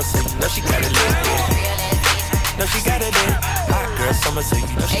girl summer, so you know she got it lit. No, she got it lit. Hot girl summer, so you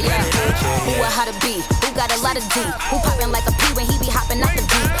know she got it lit. Who a how to be? Who got a lot of D? Who poppin' like a P when he be hopping out the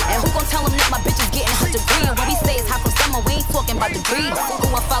beat? And who gon' tell him that my bitch is getting her degree? And when we say it's hot from summer, we ain't talking about degrees. Who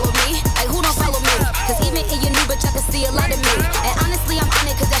gon' follow me? Like who don't follow me? Cause even in your new bitch, I can see a lot of me. And honestly, I'm on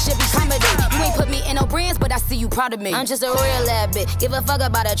it cause that shit be comedy. You ain't put me in no brands, but I see you proud of me. I'm just a real ass bitch. Give a fuck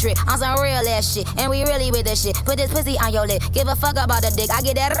about a trick. I'm some real ass shit. And we really with this shit. Put this pussy on your lip. Give a fuck about the dick. I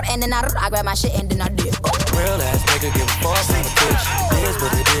get that and then I grab my shit and then I dip. Real ass nigga give a fuck about a bitch. It is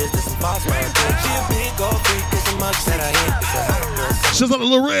what it is, this some boss right bitch. She a big old freak, it's a mug that I hit. It's a hot girl. Shouts out to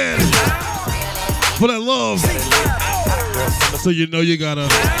Lorraine for that love. So you know you gotta.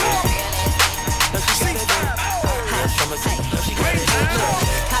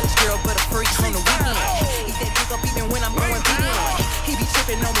 College girl, but a freak on the weekend. Eat that dick up even when I'm going vegan. He be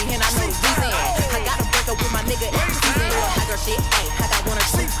tripping on me and I know the reason. I gotta break up with my nigga every season. Hot girl shit, ayy. I got one or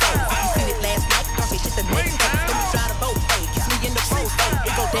two states. If you seen it last night, don't say shit the next day. Let me try the boat, ayy. Kiss me in the pros, ayy.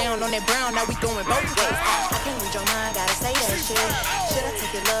 It go down on that brown, now we going both ways. I can't read your mind, gotta say that shit. Should I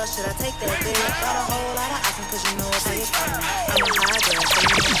take your love, should I take that dick? Got a whole lot of options cause you know a bitch poppin'. I'm a high girl, so you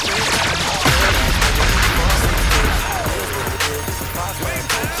know she is poppin'.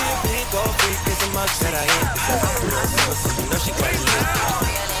 She a big old freak, it's a mug that I hit. It's a hot girl summer, so you know she got it lit.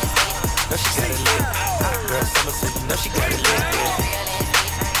 No, she got it lit. Hot girl summer, so you know she got it lit.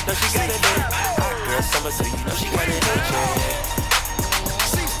 No, she got it lit. Hot girl summer, so you know she got it lit.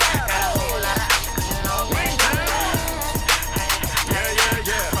 Got a whole lot of options, you know me.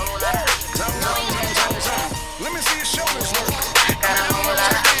 Let me see your shoulders work. Got a whole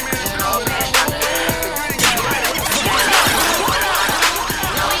lot of options, you know me.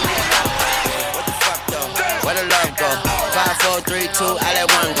 Where the love go? 5, 4, 3, 2, I let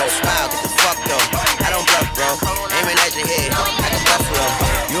one go. Smile, get the fuck though. I don't bluff, bro. Aiming at your head like a buffalo.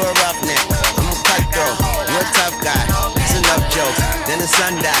 You a roughneck, I'm a cutthroat. You a tough guy. It's enough jokes. Then the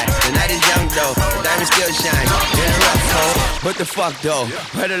sun died. The night is young though. The diamond still shine. In a rough hole. What the fuck though?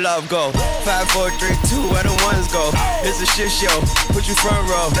 Where the love go? 5, 4, 3, 2, where the ones go? It's a shit show. Put you front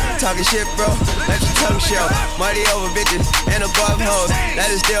row. Talking shit, bro. Let your tongue show. Money over bitches and above hoes.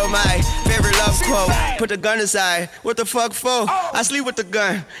 That is still my favorite love quote. Put the gun aside. What the fuck for? I sleep with the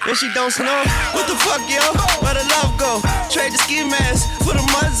gun. And she don't snow. What the fuck, yo? Where the love go? Trade the ski mask for the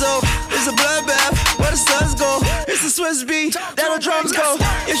muzzle. It's It's a bloodbath, where the suns go. It's the Swiss beat, that the drums go.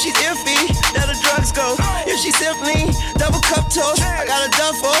 If she's iffy, that the drugs go. If she's simply double cup toast, I got a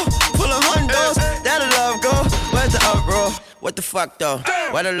duffel full of hundos, that the love go. Where's the uproar? What the fuck though?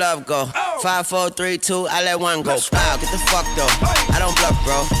 Where the love go? 5, 4, 3, 2, I let one go. Wow, get the fuck though. I don't bluff,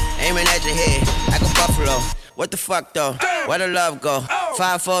 bro. Aiming at your head like a buffalo. What the fuck though? Where the love go?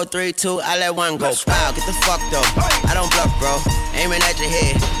 5, 4, 3, 2, I let one go. Wow, get the fuck though. I don't bluff, bro. Aiming at your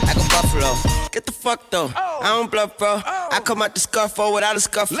head like a buffalo. Get the fuck though. I don't bluff, bro. I come out the scuffle without a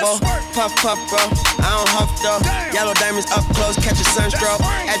scuffle. Puff, puff, bro. I don't huff though. Yellow diamonds up close, catch a sunstroke.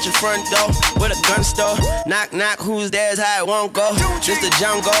 At your front door with a gun store. Knock, knock, who's there's how it won't go. Just the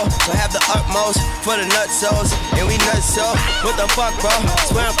jungle, so have the utmost for the nutsos. And we nuts so. What the fuck, bro?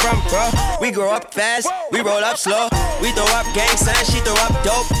 That's where I'm from, bro. We grow up fast, we roll up slow. We throw up gang signs, she throw up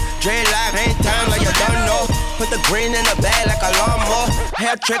dope. Dreadlock, ain't time like you don't know. Put the green in the bag like a lawnmower.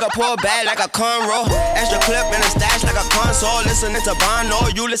 Hair trigger, pull back like a cornrow. Extra clip in a stash like a console. Listening to Bono,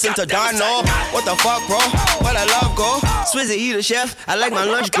 you listen to Dono. What the fuck, bro? Where the love go? Swizzy, he the chef. I like my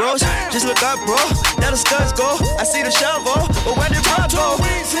lunch gross. Just look up, bro. There the scuds go. I see the shovel, but where did Bob go?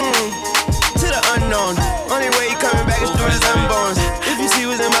 To the unknown. Only way he coming back is through his unborns. If you see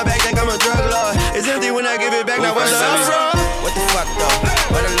what's in my bag, think I'm a drug lord. It's empty when I give it back. Now where's the love from? What the fuck though?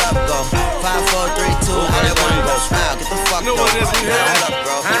 Where the love go? 5, 4, 3, 2, I let one go. Wow, get the fuck though. Hold up,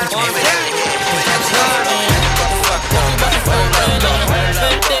 bro. Aim it at the head. What the fuck though?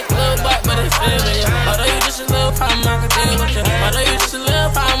 Thick little butt, but it's feeling. Although you just a little problem, I can deal with you. Although you just a little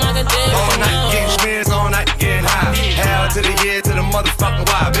problem, I can deal with you. All night getting spins, all night getting high. Hell to the year, to the motherfucking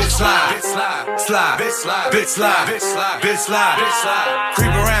wild. Bitch slide, bitch slide, slide, bitch slide, bitch slide, bitch slide, bitch slide, bitch slide.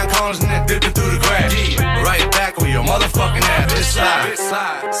 Creep around corners and then dipping through the grass. Right back with your motherfucking ass. Bitch slide, bitch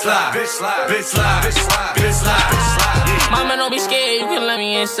slide, slide, bitch slide, bitch slide, bitch slide, bitch slide, bitch slide. Mama, don't be scared, you can let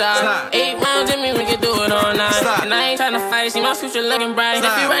me inside. 8 rounds in me, we can do it all night. And I ain't tryna fight, see my future looking bright.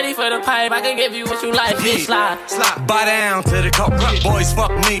 If you ready for the pipe, I can give you what you like. Bitch slide, slide, bow down to the cup. Boys,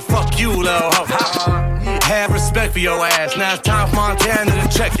 fuck me, fuck you, little hoe. Have respect for your ass. Now it's time for Montana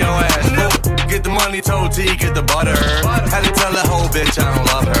to check your ass. Get the money, told T, get the butter. Had to tell that whole bitch I don't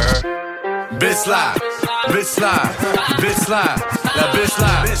love her. Bitch slide, bitch slide, bitch slide, that bitch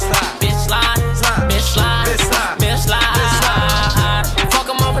slide, bitch slide, bitch slide, bitch slide, bitch slide, bitch slide. Fuck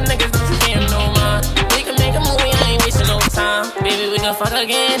them over niggas, don't you can't no mind. We can make a movie, I ain't wasting no time. Baby, we can fuck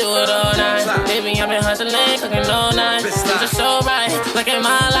again, do it all night. Baby, I've been hustling, cooking all night. You just so right, look at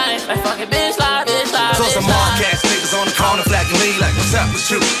my life. Like fuck it, bitch slide, bitch slide. So some mark-ass niggas on the corner flagging me like, what's up with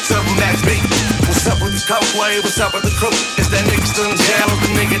you? Simple Max B. What's up with this coke wave? What's up with the crew? Is that nigga still in jail? What the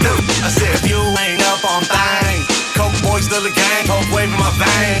nigga do? I said, if you ain't up on things, coke boy still a gang, coke wave in my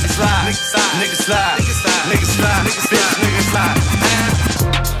veins. Slide, nigga slide, nigga slide, nigga slide, bitch, nigga slide.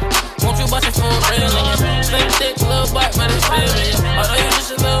 Won't you bust it for a real nigga? Slim, thick, little butt, but it's feeling. Although you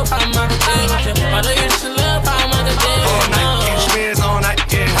just a little problem, I can deal with you. Although you just a little problem, I can deal with you. All night, getting spins, all night,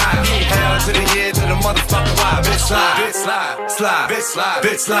 getting high. Hell to the year, to the motherfucking wild. Bitch slide, bitch slide, slide, bitch slide,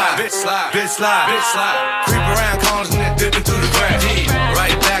 bitch slide, bitch slide, bitch slide, bitch slide. Creep around corners and then dipping through the grass.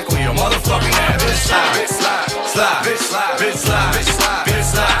 Right back with your motherfucking ass. Bitch slide, bitch slide, slide, bitch slide, bitch slide, bitch slide, bitch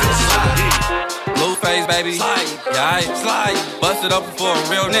slide, bitch slide. Blueface, baby. Slide. Yeah, I slide. Bust it open for a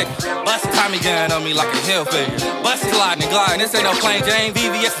real nigga. Bust it. Tommy gun on me like a hill figure. Bust it. Sliding and gliding. This ain't no plain Jane.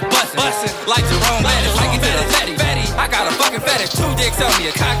 VVS is bustin'. Bustin'. Like Jerome Bettis. Like it to the Betty. I got a fucking fetish. 2 dicks on me,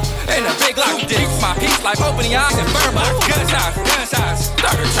 a cock and a big lock. Dicks my piece like opening eyes and burn box. Gunshots.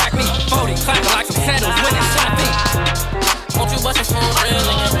 Starter track me. 40. Clapping like some sandals when it's shot me. Won't you bust it for a real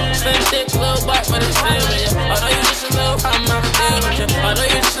nigga? Slim, thick, little butt, but it's feeling. Although you just a little problem, I can deal with you. Although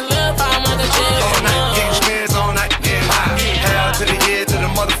you just a little problem, I can deal with you. All night, getting spins, all night, getting high. Hell to the year, to the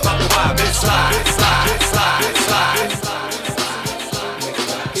motherfucking wild. Bitch slide, bitch slide, bitch slide, bitch slide, bitch slide.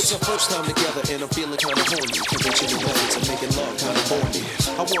 It's our first time together and I'm feeling kinda horny. Conventional methods of making love kinda horny.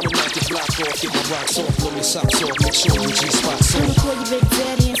 I wanna knock your block off, get my rocks off, blow your socks off, make sure your G-spot's on. I'ma call you Big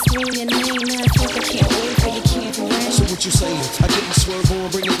Daddy and scream your name. Matter of fact, I can't wait for your can't rain. So what you saying? I get my swerve on,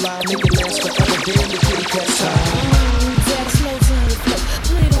 bring it live, make it last forever. Damn, the kitty cat's tired. Daddy, slow down your flow.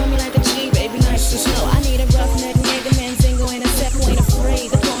 Put it on me like a G, baby, nice and slow. I need a roughneck nigga, man, single ain't a step, who ain't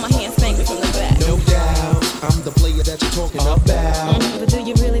afraid to pull my hand, spank me from the back. No doubt, I'm the player that you're talking about. But do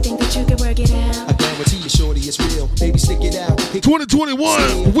you really think that you can work it out? I guarantee you, shorty, it's real. Baby, stick it out.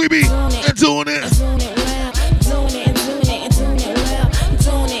 2021, we be doing it. Doing it well, doing it and doing it and doing it well,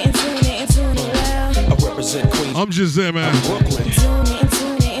 doing it and doing it and doing it well. I represent Queens. I'm just there, man. Brooklyn. Doing it and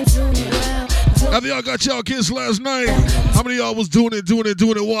doing it and doing it well. After y'all got y'all kids last night, how many of y'all was doing it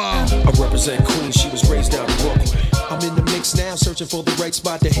wild? I represent Queens. She was raised out in Brooklyn. I'm in the mix now, searching for the right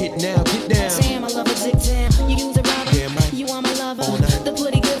spot to hit now. Get down. Damn, I love a dick down. You use a rubber. Damn right. You are my lover. All night. The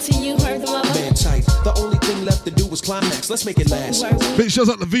pretty good to you, heard the rubber. Man tight. The only thing left to do was climax. Let's make it last. Big shouts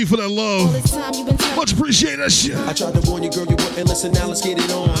out to V for that love. Much appreciate that shit. I tried to warn you, girl, you wouldn't listen. Now let's get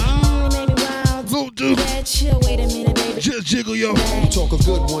it on. Go, dude. Chill, wait a minute, baby. Just jiggle, yo. You talk a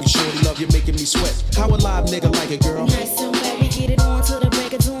good one, shorty. Love you, making me sweat. How a live nigga like it, girl? Nice and wet, we get it on to the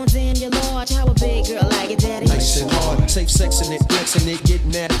break of dawn. Damn, you're large. How a big girl like it, daddy? Nice and hard. Safe sexing it, flexing it,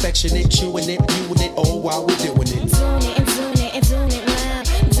 getting that affectionate, chewing it, viewing it, all while we're doing it. Doing it and doing it and doing it well.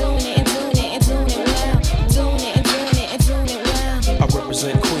 Doing it and doing it and doing it well. Doing it and doing it and doing it well. I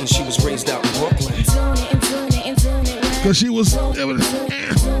represent Queens. She was raised out in Brooklyn. Doing it and doing it and doing it well. Cause she was.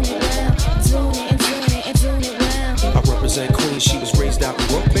 I represent Queens, she was raised out in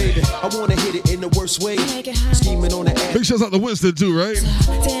Brooklyn. Baby, I wanna hit it in the worst way. Scheming on the ass. Big shouts out to Winston too, right?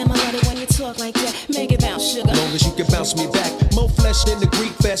 Damn, I love it when you talk like that. Make it bounce, sugar. Long as you can bounce me back. More flesh than the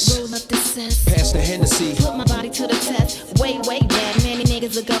Greek fest. Roll up the cess. Pass the Hennessy. Put my body to the test. Way back, many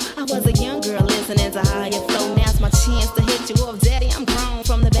niggas ago. I was a young girl listening to higher flow. Now's my chance to hit you off, daddy. I'm grown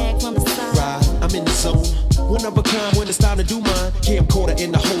from the back, from the side. Right, I'm in the zone. One of a kind when it's time to do mine. Camcorder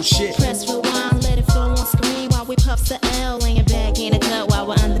in the whole shit. Press rewind, let it flow on screen while we puff the L. Laying back in the cut while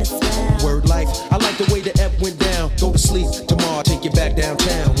we're under the spell. Word life, I like the way the F went down. Go to sleep, tomorrow take you back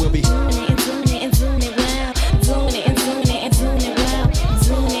downtown. We'll be doing it and doing it and doing it well. Doing it and doing it and doing it well.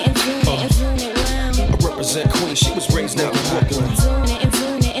 Doing it and doing it and doing it well. I represent Queens, she was raised out in Brooklyn. Doing it and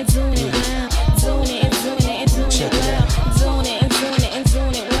doing it and doing it well. Doing it and doing it and doing it well. Doing it and doing it and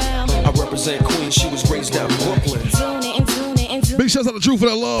doing it well. I represent Queens, she was raised out in Brooklyn. Doing it and doing it and doing it. Big shouts out to True for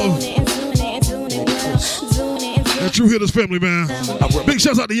that love. Doing it and doing it and doing it well. Doing it and doing That True Hitters family, man. Big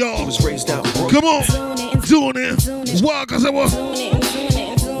shouts out to y'all. Was raised out in Come on. Doing it. Wow, cause I was.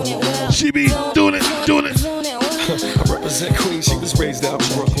 She be doing it, doing it. I represent Queens, she was raised out in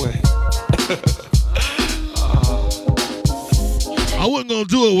Brooklyn. I wasn't gonna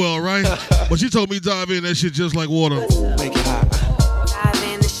do it well, right? But she told me dive in that shit just like water. Make it hot. Dive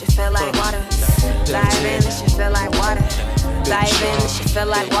in, this shit feel like water. Dive in, this shit feel like water. Dive in, this shit feel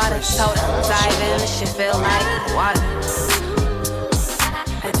like water. Told her, dive in, this shit feel like water.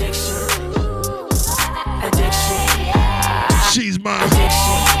 Addiction. She's mine.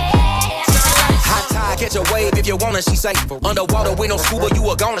 Hot tide, catch a wave if you wanna, she say. Underwater with no scuba, you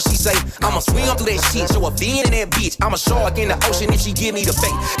a goner, she say. I'ma swim through that shit, show a fin in that bitch. I'm a shark in the ocean if she give me the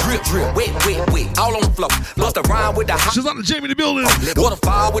bait. Drip, drip, wet, wet, wet, all on the floor. Bust a rhyme with the hot. She's on the Jamie in the building.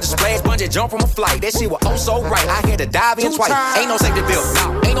 Waterfall with a splash, bungee jump from a flight. That shit was oh so right, I had to dive in twice. Ain't no safety belt,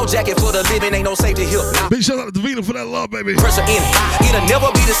 nah. Ain't no jacket for the living, ain't no safety hill, nah. Big shout out to Davina for that love, baby. Pressure in it, it'll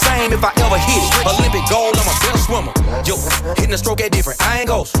never be the same if I ever hit it. Olympic gold, I'm a better swimmer. Yo, hitting the stroke at different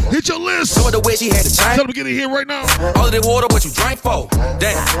angles. Hit your list. Some of the way she had to change. Tell them to get in here right now. All of the water, what you drank for?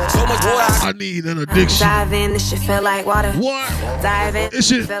 Damn, so much water. I need an addiction. Dive in, this shit feel like water. What? Dive in, This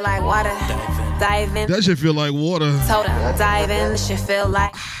shit feel like water. Dive in. That shit feel like water. Told her, dive in, this shit feel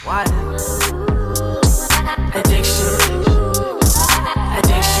like water. Addiction.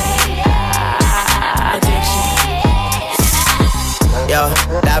 Yo,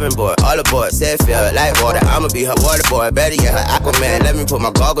 diving board, all aboard, said feel like water. I'ma be her water boy, better get her Aquaman. Let me put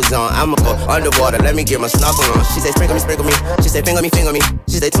my goggles on, I'ma go underwater. Let me get my snorkel on. She say sprinkle me, sprinkle me. She say finger me, finger me.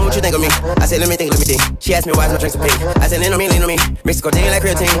 She say tell me what you think of me. I say let me think, let me think. She asked me why's my drink so pink. I say lean on me, lean on me. Mix codeine like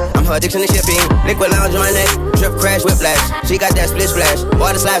creatine. I'm her addiction to shipping. Liquid lounge on my neck, drip crash, whiplash. She got that split splash,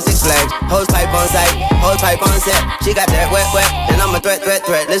 water slide, 6 flags. Hose pipe on sight, hose pipe on set. She got that wet, wet, and I'm a threat.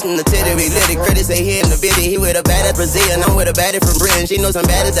 Listen to Titty, we lit it. Critics say he in the bitty. He with a baddest Brazilian, I'm with a baddie from Britain. She knows some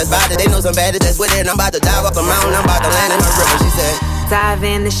baddies that's about it, they know some baddies that's with it. I'm about to dive up a mountain, I'm about to land in my river. She said, dive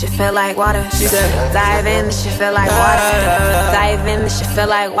in, this shit feel like water. She said, dive in, this shit feel like water. Dive in, this shit feel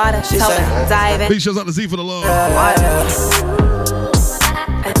like water. She said, dive in. Big shout out to Z for the love. Water.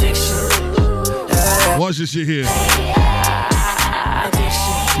 Addiction. Watch this shit here.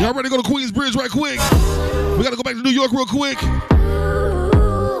 Y'all ready to go to Queensbridge right quick? We gotta go back to New York real quick.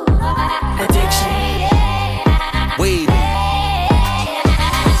 Addiction. Wait.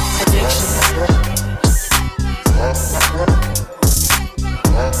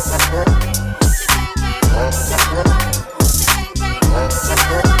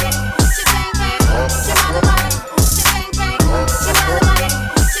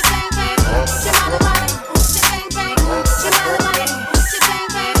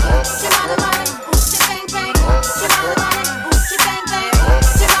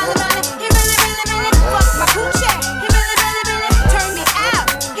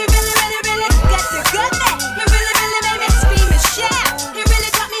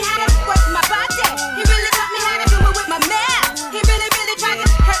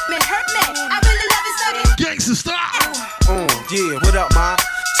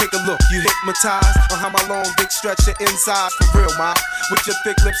 Take a look, you hypnotized on how my long dick stretch your insides for real, ma. With your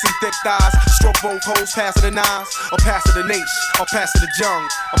thick lips and thick thighs, stroke both hoes, pass it the nines, or pass it the H, or pass it the Jung,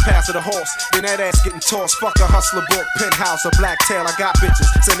 or pass it the horse. Then that ass getting tossed. Fuck a hustler book, penthouse, or black tail. I got bitches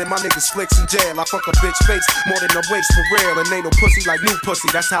sending my niggas flicks in jail. I fuck a bitch face more than a waist for real, and ain't no pussy like new pussy.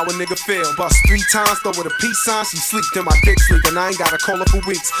 That's how a nigga feel. Bust 3 times, throw with a peace sign. She sleep, then my dick sleep, and I ain't gotta call her for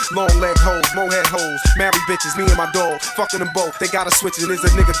weeks. Long leg hoes, mohead hoes, married bitches, me and my dog, fucking them both. They gotta switch it. Is a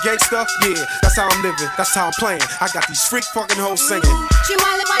nigga gangsta? Yeah, that's how I'm living. That's how I'm playing. I got these freak fucking hoes singing. She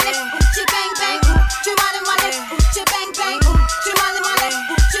wale wale, she bang bang. She wale wale, she bang bang. She wale wale,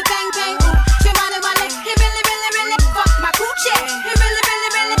 she bang bang. She wale wale, he really really really fuck my coochie. He really really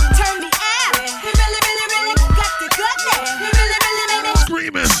really turn me out. He really really really got the goodness. He really really made me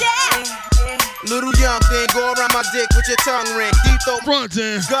screaming. Little young thing, go around my dick with your tongue ring. Deep throat, front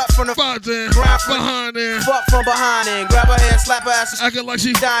end, gut from the front end, grind behind end, fuck from behind end. Grab her hand, slap her ass, acting like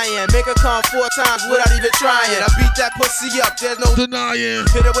she dying. Make her come 4 times without even trying. I beat that pussy up, there's no denying.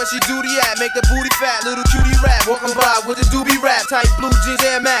 Hit her where she duty at, make the booty fat. Little cutie rap, walking by with the doobie rap. Tight blue jeans,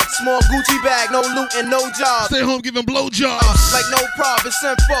 Air Max, small Gucci bag. No loot and no job. Stay home giving blowjobs. Like no problem, it's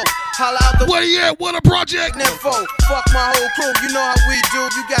info. Holla out the where you at? What a project? Info. Fuck my whole crew, you know how we do.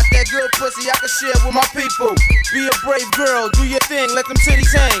 You got that good pussy I can share with my people. Be a brave girl, do your thing, let them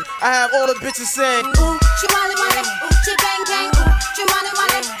titties hang. I have all the bitches saying, ooh, she wale wale, she bang bang. She wale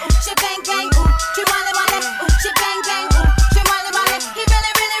wale, she bang bang. She wale wale, she bang bang. She wale wale, he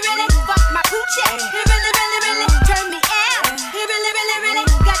really really really fuck my coochie. He really really really turn me out. He really really really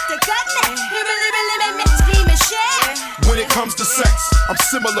got the goodness. He really really made me scream and shout. When it comes to sex, I'm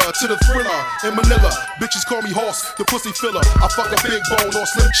similar to the Thriller in Manila. Bitches call me horse, the pussy filler. I fuck a big bone or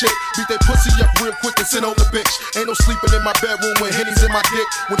slim chick. Beat that pussy up real quick and send on the bitch. Ain't no sleeping in my bedroom when Henny's in my dick.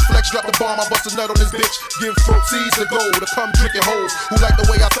 When Flex drop the bomb, I bust a nut on this bitch. Give throat seeds to go to come drinking hoes who like the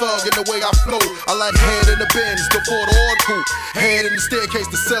way I thug and the way I flow. I like head in the Benz, the Ford or the coupe. Head in the staircase,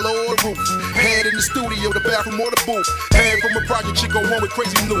 the cellar or the roof. Head in the studio, the bathroom or the booth. Head from a project chick on one with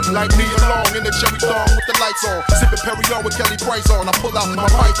crazy loot. Like me along in the cherry thong with the lights on. Sipping Perrier with Kelly Price on. I pull out my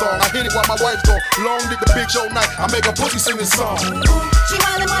python, I hit it while my wife's gone. Long dick the bitch all night, I make a pussy sing this song. She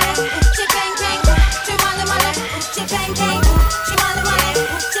wale wale, she bang bang. She wale wale, she bang bang. She wale wale,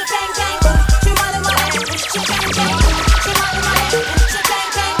 she bang bang. She wale wale, she bang bang. She wale wale, she bang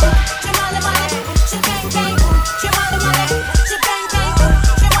bang. She wale wale, she bang bang. She wale wale, she bang bang.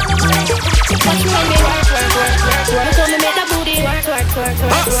 She wale wale, she bang bang. Watch me when me work. So me make the booty work.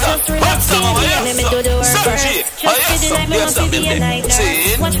 Just relax, baby, and let me do the work. Just for the night, me want to be a night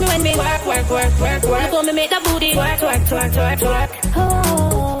nurse. Watch me when me work. So me make the booty work.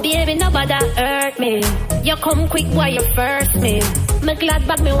 Oh, baby, nobody hurt me. You come quick while you first me. Me glad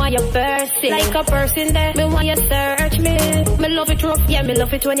back me while you burst it. Like a person there, me while you search me. Me love it rough, yeah, me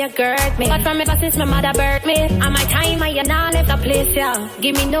love it when you girt me. But from ever since my mother birthed me, and my time and you not left the place, yeah.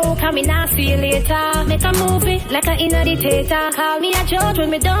 Give me no, come me not see you later. Make a movie like a inner dictator. Call me a judge when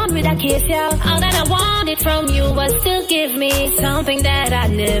me done with a case, yeah. All that I wanted from you was to give me something that I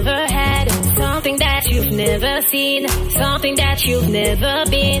never had, something that you've never seen, something that you've never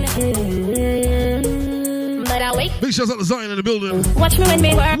been. But I wait. Big shouts out to Zion in the building. Watch me when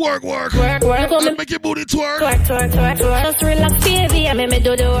me work. Let make your booty twerk. Just relax, baby, and let me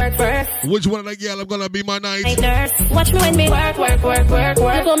do the work first. Which one of that girl I'm gonna be my night? Nurse. Watch me when me work. Let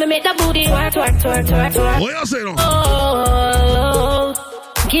me make the booty twerk. What y'all say though? Oh,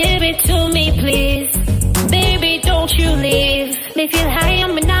 give it to me, please. Baby, don't you leave. Me feel high,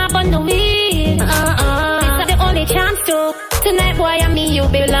 I'm not on the weed. This is the only chance to. Tonight, boy, and me you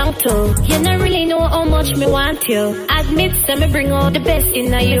belong to. You don't really know how much me want you. Admit that me bring all the best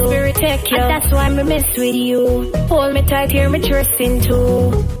in you. Spirit take you. And that's why me mess with you. Hold me tight, hear me trusting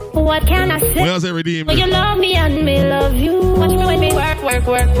too. What can I say? What else I redeem? Well, you love me and me love you. Watch me when me work. Look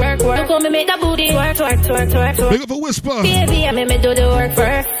how me make the booty twerk. Big up a whisper. Baby, I make me do the work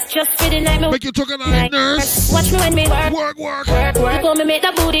first. Just for the night, me make you talk a night, nurse. Watch me when me work. Look how me make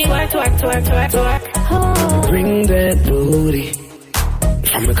the booty twerk. Oh. Bring that booty.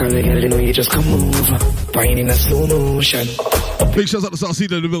 From a color, girl, you know you just come over. Wine in a slow motion. Big shouts out to South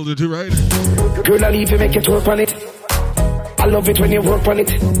Cedar in the building too, right? Girl, I leave you make you twerk on it. I love it when you work on it.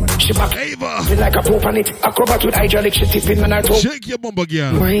 She back Ava. Feel like a poop on it. Acrobat with hydraulic, she tipping on her toe. Shake your bumper,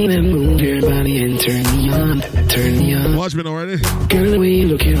 girl. Wine and move your body and turn me on. Watch me now, already. Girl, the way you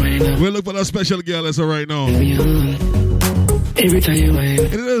looking right now. We'll look for that special girl that's right now. Turn me on. Every time you whine.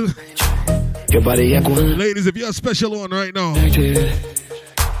 Your body, I go on. Ladies, if you're a special one right now,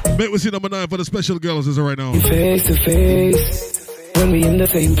 make we see number 9 for the special girls is right now. Face to face. when we in the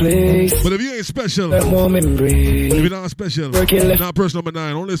same place. But if you ain't special, that warm embrace. If you're not special, not person number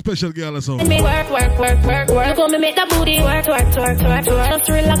 9, only special girl or something. Me work. Look how me make the booty work. Just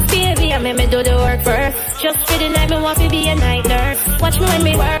relax, baby, and make me do the work first. Just for the night, me want to be a night nurse. Watch me when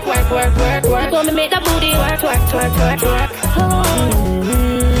me work. Look how me make the booty work.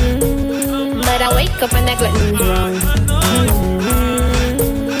 But I wake up and neglecting wrong.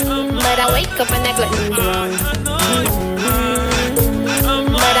 But I wake up and neglecting wrong.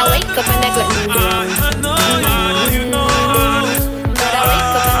 But I wake up and neglecting wrong. But I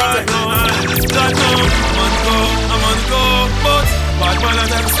wake up and neglecting wrong. I'm on go, but bad man I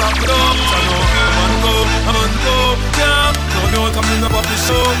never stop it up. I know I'm on go, yeah. Don't come in up the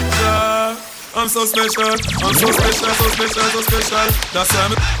show, yeah. I'm so special, so special. That's why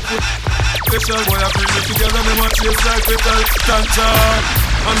I'm special. Boy, I bring me together, me want to taste like petal. Tanja.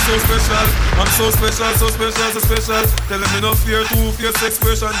 I'm so special. Telling me no fear, two-face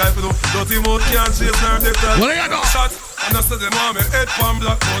expression. Life with no dirty mouth can't chase nor petal. What do you got? Shot. And I said them on me head pan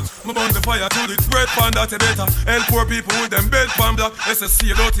black, but me burn the fire to the bread pan that better. Help poor people with them bed pan black.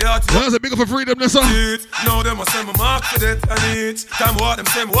 SSC dirty heart. Well, that's a big up for freedom, that's all. Now them a send me mark for that. And each time what them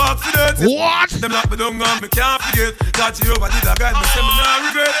say me walk for that. What? Them lock me down and me can't forget. God Jehovah did a guide me, say me not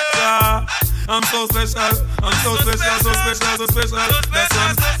regret. Yeah. I'm so special. That's why I'm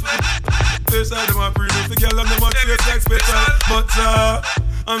special. Them a bring me together and them a taste like special. But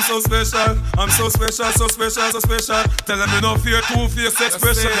I'm so special. Tell them you no fear, two-face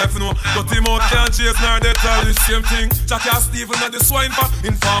expression. If you know, but him out can't chase nor they tell the same thing. Jackie and Stephen and the swine for.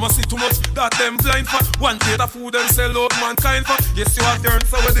 In pharmacy too much, that them blind for. One plate of food them sell out mankind for. Yes, you have turned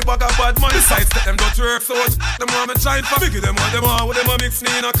so with the bag of bad money. Besides, let them don't work so what them want me shine for. Biggie them what them are, what them a mix me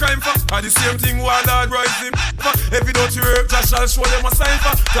in a crime for. And the same thing why Lord rise him for. If you don't work, Josh shall show them a sign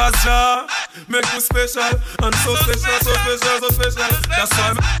for. Cause Jah make me special. I'm so special. That's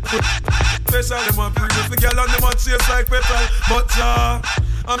why I'm special. Them want bring us together and them want chase like petal. But Jah,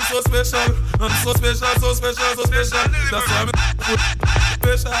 I'm so special. That's why I'm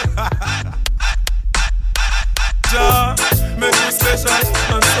special. Jah, make me special.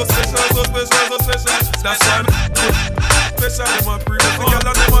 I'm so special. That's why I'm special. Them want bring us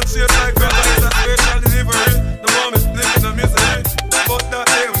together and them want chase like petal. It's a special delivery. The moment living the misery, but that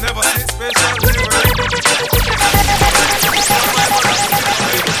day will never see special delivery.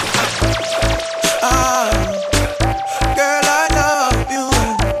 Girl, I love you.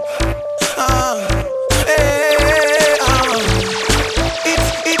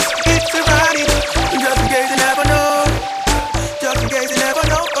 It's a ride. Just in case you never know.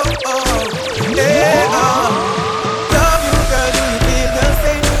 Yeah, love you, girl. Do you feel the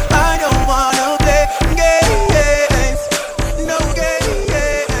same? I don't wanna play games. No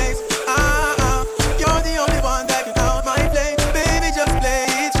games. You're the only one that can count my flame. Baby, just play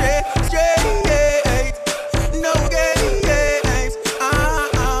it straight. No games.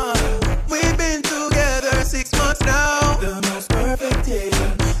 We've been together 6 months now. The most perfect day.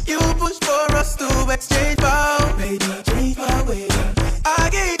 You pushed for us to exchange vows. Baby, change my way. I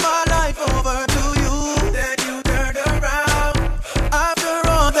gave my life over to you. Then you turned around. After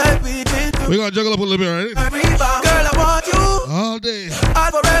all that we've been through. We're gonna juggle up a little bit, right? Girl, I want you. All day.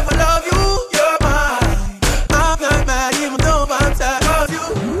 I'll forever love you. You're mine. I'm not mad even though I'm sad of you.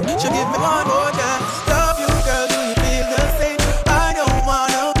 Should give me one more chance. Love you, girl. Do you feel the same? I don't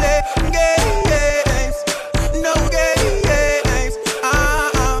wanna play games. No games.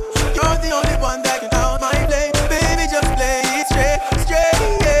 You're the only one that can count my flame. Baby, just play it straight.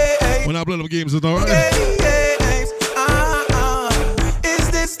 When I play them games, it's alright. Is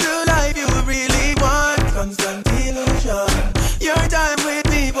this the life you really want? Constant illusion. Your time with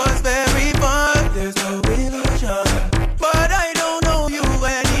me was very fun. There's no illusion. But I don't know you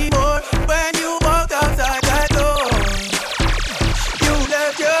anymore. When you walked outside that door, you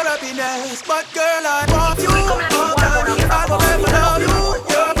left your happiness. But girl, I want you. I'll forever love you.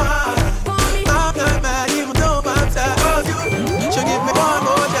 You're mine. I'm not mad even though I'm sad of you. So give me one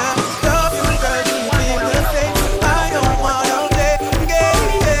more chance. Love you, girl. Do you feel the same? I don't wanna play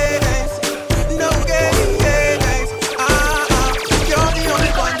games. No games. You're the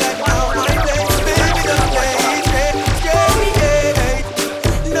only one that count my place. Baby, just play it straight.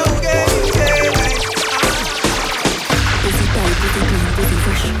 No games. Pussy tight, pussy clean, pussy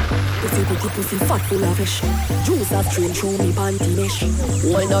fresh. Pussy good, pussy fat, full of fish. Juice of train through me panty mesh.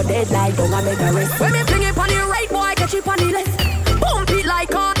 Hold no dead like don't I make a rest. When me fling it on the right, boy, catch it on the left. Pump it like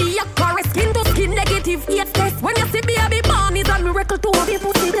cardiac arrest. Skin to skin, negative 8 test. When you see baby man, it's a miracle to have your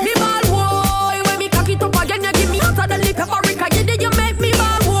pussy blessed. Me ball, boy, when me cock it up again, you give me hotter than liquor America. You make me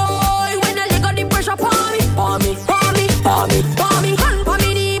ball, boy, when you leg on the pressure, palm me.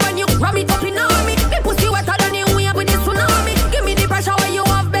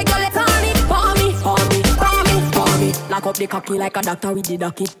 up the cocky like a doctor with the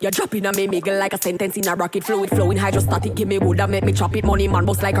docket. You're dropping a me miggle like a sentence in a rocket. Fluid flowing hydrostatic. Give me wood and make me chop it. Money man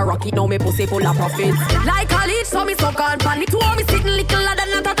bust like a rocket. Now me pussy full of profit. Like college, so me so can't panic. To all me sitting little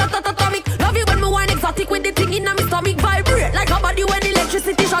than a atomic. Love you when me wine exotic with the thing in a me stomach. Vibrate like a body when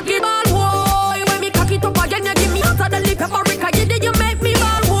electricity shock it. Ball boy, when me cock it up again, you give me hotter than the paprika. You did you make me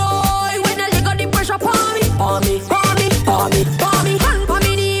ball boy. When I leg on the pressure, palm me, palm me, palm me, palm me, palm me. Hand palm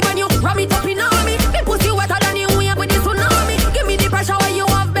me knee when you ram it up in army. Me pussy wetter than you wave with the tsunami. Give me the pressure when you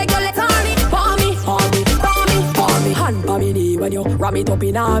have beg your let on me. Palm me, palm me, palm me, palm me. Hand palm me knee when you ram it up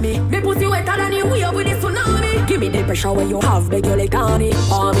in army. Me pussy wetter than you wave with the tsunami. Give me the pressure when you have beg your leg on me.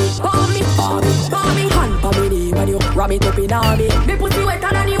 Palm me, palm me, palm me, palm me. Hand palm me knee when you ram it up in army. Me pussy wetter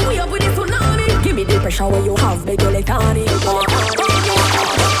than you wave with the tsunami. Give me the pressure when you have beg your leg on me.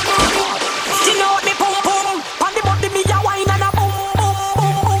 She know me pum pum, on the body me a wine and a boom boom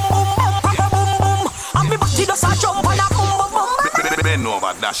boom boom boom boom boom boom. And me body does a jump and a boom boom boom. Bend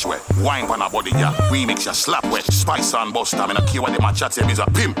over, dash wet, wine on a body, yeah. Remix ya slap wet, spice and bust time. And I care what them a chat say, me's a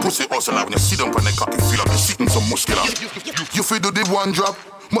pimp, pussy hustle. When you sit down on the cocky, feel like you're sitting some muscular. You feel do the one drop.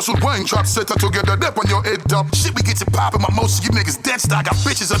 Muscle wine trap set her together, dip on your head top. Shit, we get you poppin', my most of you niggas dead stock. Got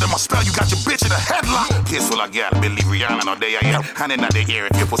bitches under my spell, you got your bitch in a headlock. Kiss full of gal, believe Rihanna, no day I am. Hand in the air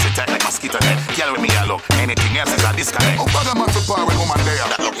if your pussy tight like mosquito head. Girl with me, I look, anything else is a disconnect. Oh, bugger my for power on my day,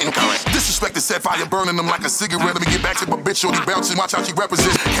 that look incorrect. Disrespect is set fire, burning them like a cigarette. Let me get back to my bitch, shorty bouncing, watch how she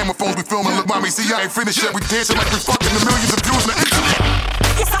represent. Camera phones we filming, look mommy, see I ain't finished yet. We dancing like we fucking the millions of views on the internet.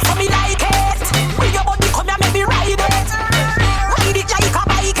 Yes, I saw me like it. Bring your body, come here, make me ride it. Ride it like a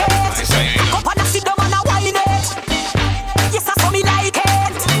bike it. Up and I sit down and I whine it. Yes, I saw me like it.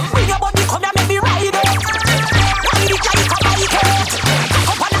 Bring your body, come here, make me ride it. Ride it like a bike it.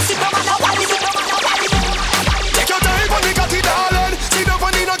 Up and I sit down and I whine it. Take your time on the cocky, darling. Sit down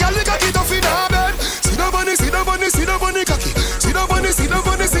on the no girl, the cocky tough in her bed. Sit down on the, sit down on the, sit down on the cocky. Sit down on the, sit down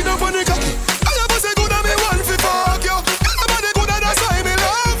on the, sit down on the cocky. I never say good at me one fi fuck you. Nobody good at that's why me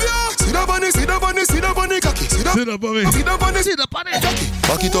love you. Sit down on the, sit down on the, sit down on the cocky. Sit down on me, sit down on the, sit down on the cocky.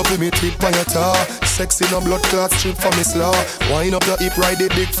 Back it up with me tweet by your tar. Sexy no blood clot strip for me slaw. Wind up your hip, ride the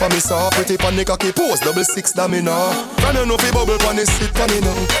dick for me saw. Pretty pan the cocky pose, 6 damn me now. Run on up bubble pan the sit for me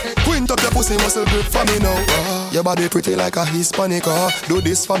now. Quint up your pussy muscle grip for me now. Your body pretty like a Hispanic. Do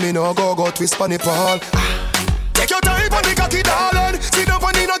this for me now, go twist for me pal. Take your time on the cocky, darling. Sit down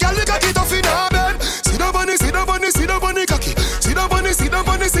on the no girl, the cocky tough in her bed. Sit down on the, sit down on the, sit down on the cocky. Sit down on the, sit down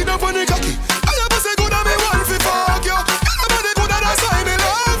on the, sit down on the cocky. I ever say good at me one fi fuck you. Nobody good at that's why me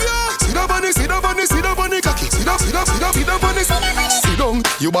love you. Sit down on the, sit down on the, sit down on the cocky. Sit down, sit down, sit down, sit down on the. Sit down,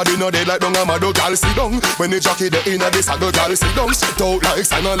 your body no dead like dung a mad girl. Sit down, when the jockey the inna the saddle, girl. Sit down, sit out like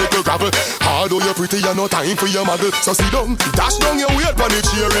sand a little gravel. Although you're pretty, you no time for your model. So sit down, dash down your weight on the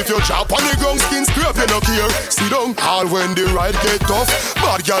chair. If you chop on the ground, skin scrape, you no care. Sit down, all when the ride get tough.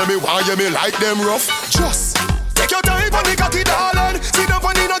 Bad girl, me want you, me like them rough. Just take your time on the cocky, darling. Sit down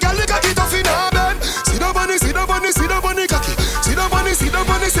on the no girl, the cocky tough in her bed. Sit down on the, sit down on the, sit down on the cocky. Sit down on the, sit down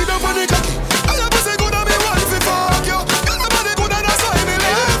on the, sit down on the cocky. I never say good at me one fi fuck you. Nobody good at that's why me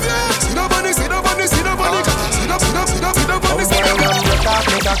love you. Sit down on the, sit down on the, sit down on the cocky. Sit down, sit down, sit down, sit down on the, sit down on the. Broke off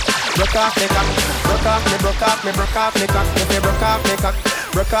me cock, broke off me cock, broke off me, broke off me cock. If you broke off me cock,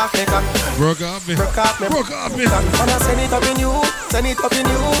 broke off me cock, broke off me, broke off me, broke off me. Wanna send it up in you, send it up in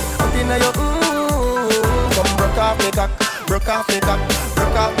you, up in your come broke off me cock, broke off me cock,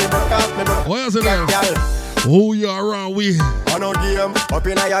 broke off me, broke off me, broke off me. What is it now? Who you around with? On a game, up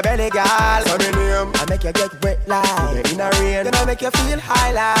in your belly, girl. So me name, I make you get wet like in a rain. Then I make you feel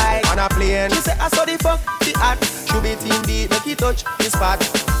high like on a plane. She say I saw the fuck, the act. Should be team beat, make you touch the spot.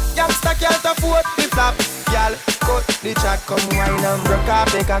 Youngster can't afford the flap. Girl, cut the chat, come wine and broke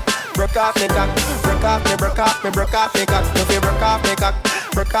off me cock, broke off me cock, broke off me, broke off me, broke off me cock. If you broke off me cock,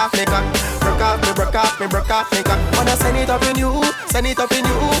 broke off me cock, broke off me, broke off me, broke off me cock. Wanna send it up in you, send it up in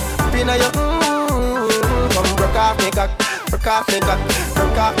you, up in your come broke off me cock, broke off me cock,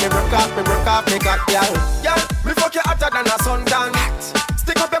 broke off me, broke off me, broke off me cock, yeah. Yeah, me fuck you hotter than a suntan.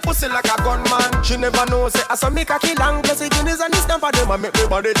 Stick up your pussy like a gunman. She never knows it. I saw me cocky long. Plus it is and this number them and make me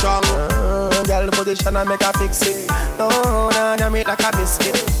body strong. Girl position and make her fix it. No, nah, make like a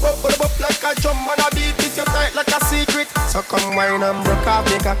biscuit. Bubble up like a drum and a beat it. You tight like a secret. So come wine and broke off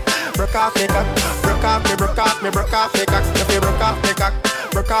me cock, broke off me cock, broke off me, broke off me, broke off me cock. If you broke off me cock,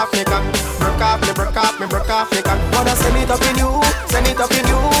 broke off me cock, broke off me, broke off me, broke off me cock. Wanna send it up in you, send it up in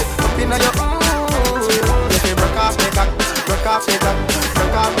you, up in your if you broke off me cock, broke off me cock,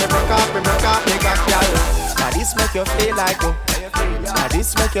 broke off me, broke off me, broke off me cock, girl. Now this make you feel like oh. Now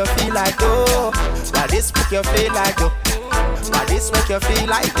this make you feel like oh. Now this make you feel like oh. Now this make you feel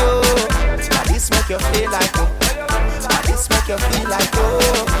like you. Now this make you feel like you. Now this make you feel like you.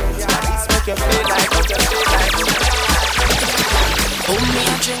 Now this make you feel like you. Oh, me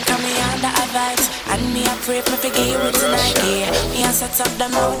a drink and me under a vibes. And me a pray for forgive me tonight, yeah. Me a set up the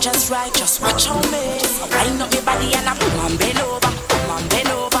mood just right. Just watch how me wind up me body and I boom and bend over. Boom and bend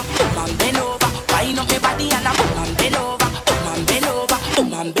over. Boom and bend over. Wind up me body and I boom and bend over. Boom and bend over.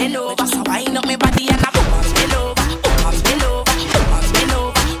 Boom and bend over. Just wind up me body and I boom and bend over. Boom and bend over. Boom and bend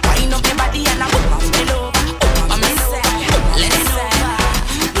over. Wind up me body and I boom and bend over. Boom and bend over. Let's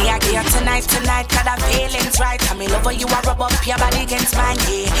we are here tonight, cause the feeling's right. And me love how you are rub up your body against mine,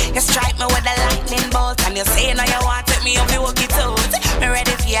 yeah. You strike me with a lightning bolt. And you say now you want to take me up, you walk it out. Me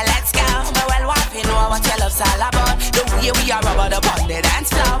ready for you, let's go. Me well want to know what your love's all about. The way we are rubber up on the dance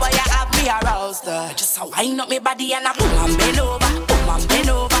floor. But you have me aroused, just a wind up me body and a boom and bend over. Boom and bend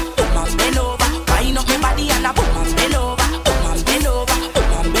over, boom and bend over. Wind up me body and a boom and bend over. Boom and bend over,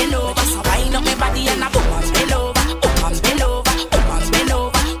 boom and bend over. Just a wind up me body and a boom and bend over. Boom and bend over, boom and bend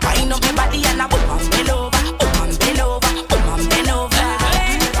over. Wind up me body and a boom and bend over. Boom and bend over, boom and bend over.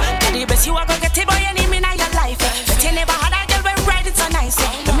 The best you ever get it, boy, you need me in your life. But you never had a girl when ride it so nice.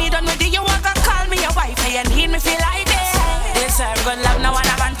 When me done with you, want to call me your wife. You need me feel like this. This good love, no one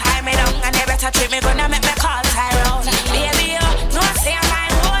have tie me down. And you better treat me good, now make me call Tyrone. Baby, you know I say I'm my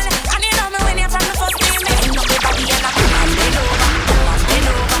own. And you know me when you're from the first day. Wind up me body and a boom and bend over. Boom and bend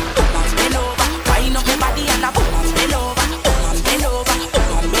over, boom and bend over. Wind up me body and a boom and bend over. Boom and bend over,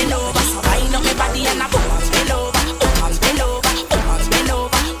 boom and bend over. Wind up me body and a boom and bend over. Boom and bend over, boom and bend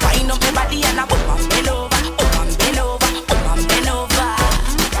over. Wind up me body and a boom and bend over. Boom and bend over, boom and bend over.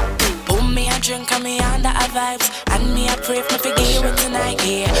 Boom, me a drink and me under a vibes. And me a pray for forgive it tonight,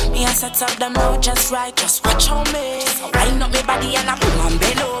 yeah. Me a set up the mood just right. Just watch how me wind up me body and a boom and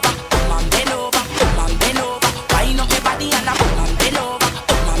bend over. Boom and bend over, boom and bend over. Wind up me body and a boom and bend over.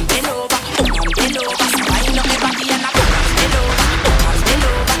 Boom and bend over, boom and bend over. Wind up me body and a boom and bend over. Boom and bend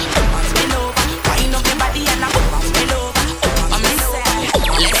over, boom and bend over. Wind up me body and a boom and bend over. Boom and bend over,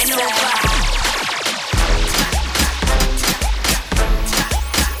 boom and bend over.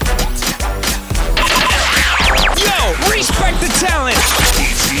 Respect the talent.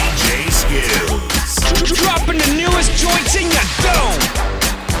 It's DJ Skills. Dropping the newest joints in your dome.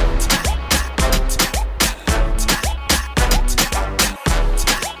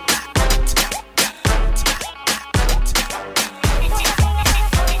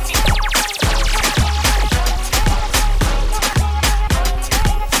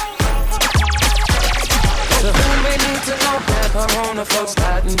 Corona folks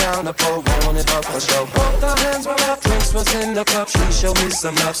sliding down the pole, wanted up for show. Both our hands were up, drinks was in the cup. She showed me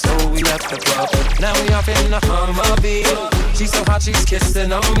some love, so we left the club. Now we off in the Humvee. She's so hot, she's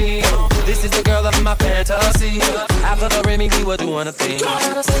kissing on me. This is the girl of my fantasy. After the Remy, we were doing a thing.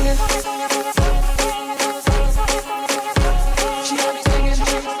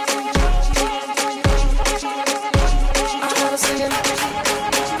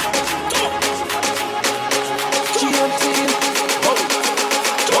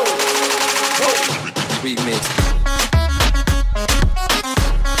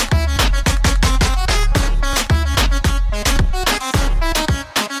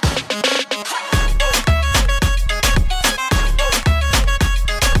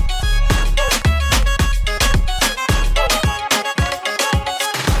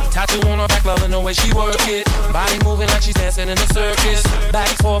 She work it, body moving like she's dancing in the circus. Back,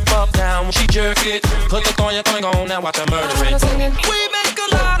 forth, up, down when she jerk it. Put the thing on, now watch her murder it. We make a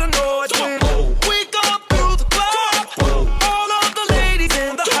lot of noise when we go through the club. All of the ladies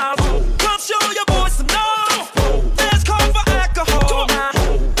in the house, come show your boys some love. Let's call for alcohol now.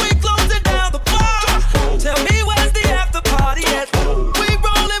 We closing down the bar. Tell me where's the after party at? We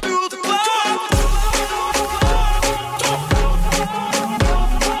rolling through the club.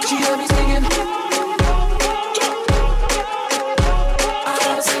 She heard me singing.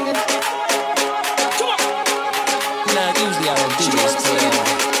 Usually I don't do this.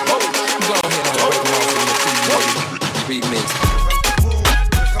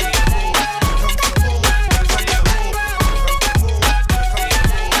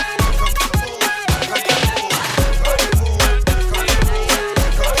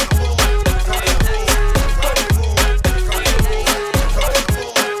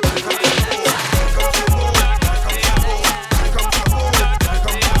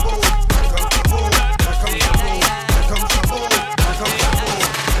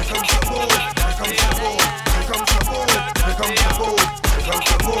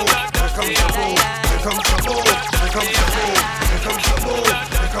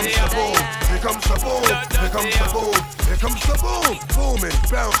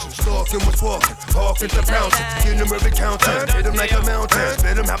 bouncing, bouncing. Stalking was walking, walking to bouncing. Getting them every counter, hit them like a mountain.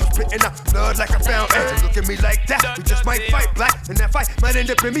 Spit them, have them spitting out blood like a fountain. Look at me like that, we just might fight black. And that fight might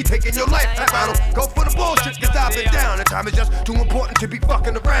end up in me taking your life. I don't go for the bullshit, cause I've been down. The time is just too important to be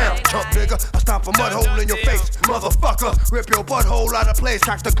fucking around. Chump nigga, I stomp a mud hole in your face. Motherfucker, rip your butthole out of place.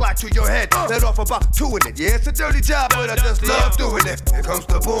 Cock the Glock to your head, let off about 2 in it. Yeah, it's a dirty job, but I just love doing it. Here comes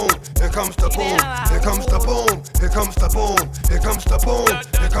the boom, here comes the boom, here comes the boom, here comes the boom, here comes the boom,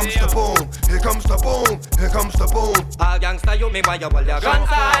 here comes the boom, here comes the boom, here comes the boom. All gangsta you me why you hold your gun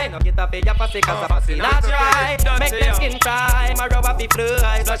side. No get a pay your pussy cause a pussy not try. Make them skin cry, my rubber be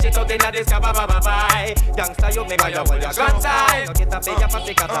fly. Flush it out inna this car, bye. Gangsta you me why you hold your gun side. No get a pay your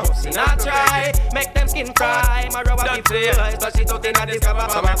pussy cause a pussy not try. Make them skin cry, my rubber be fly. Flush it out inna this car,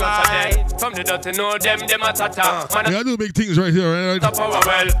 bye. From the dirty know them a tata. Yeah, I do big things right here, right?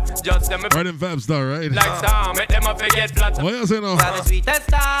 Just them right in Fabstar, right? like star, make them a forget flat. What you say now? The sweetest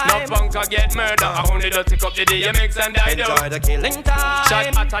time. No punker get murder. I only don't take up the DMX and I do. Enjoy the killing time.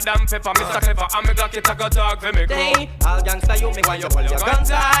 Shot hotter than pepper, Mr. Clever. I'm a Glock, it a go talk for me crew. All gangsta you me why you hold your gun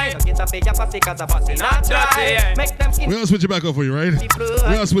side. No get a pay your pussy cause a pussy not try. Make them skin. We're gonna switch it back up for you, right? We're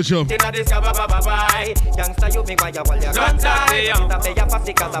gonna switch up. Inna this car, bye. Gangsta you me why you hold your gun side. No get a pay your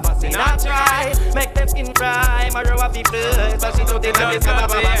pussy cause a pussy not try. Make them skin cry, my rubber be fly. Flush it out inna this car,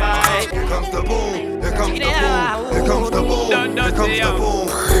 bye. Here comes the boom, here comes the boom, here comes the boom,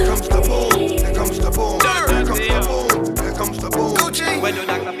 here comes the boom, here comes the boom, here comes the boom, here comes the boom, here comes the boom. When you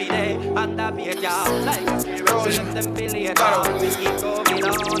like the fide, and the beer jar, like a zero, let them feel it down. We keep going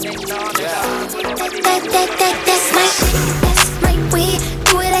on and on and on. That's my shit, that's my way.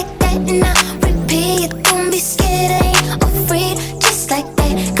 Do it like that and I repeat it. Don't be scared, I ain't afraid. Just like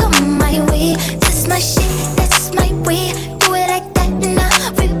that, come my way. That's my shit, that's my way. Do it like that and I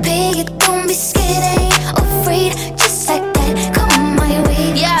repeat it. Don't be scared, I ain't afraid. Just like that, come my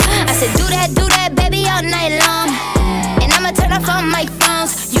way. Yeah, I said do that, baby, all night long. And I'ma turn off all my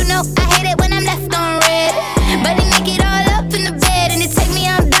phones. You know I hate it when I'm left on red. But they make it all up in the bed. And it take me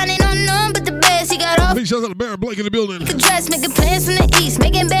out down and on none but the best. He got off. Big shout out to Baron Blake in the building. Make a dress, making plans from the east.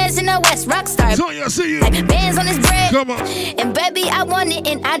 Making bands in the west, rockstar. Sonya, I see you. Like bands on his bread. Come on. And baby, I want it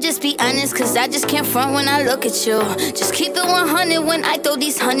and I just be honest. Cause I just can't front when I look at you. Just keep it 100 when I throw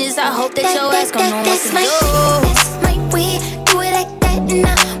these hundreds. I hope that your ass gon' know what to do. That's my way. Do it like that and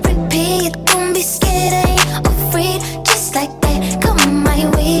I repeat it. Don't be scared, I ain't afraid. Just like that, come my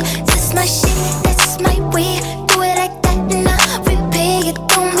way. That's my shit, that's my way. Do it like that and I repeat it.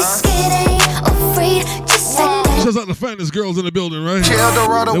 Don't be scared, I ain't afraid. Just like that. Shouts out to finest girls in the building, right?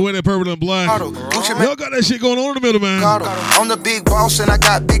 Eldorado. They wear that purple and black. Y'all got that shit going on in the middle, man. I'm the big boss and I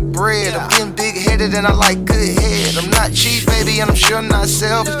got big bread. I'm getting big headed and I like good head. I'm not cheap, baby, and I'm sure not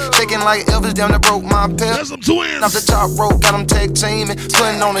selfish. Shaking like Elvis down that broke my pep. That's some twins. Off the top rope, got them tag teaming.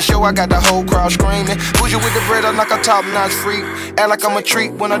 Putting on the show, I got the whole crowd screaming. Push you with the bread, I'm like a top notch freak. Act like I'm a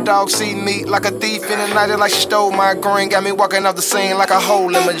treat when a dog see me. Like a thief in the night, like she stole my green. Got me walking off the scene like a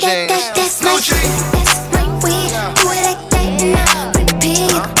hole in my jeans. That's my shit, that's my way. Do it like that and I repeat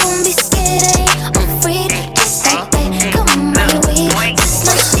it. Don't be scared, I ain't afraid. Just like that, come my way. That's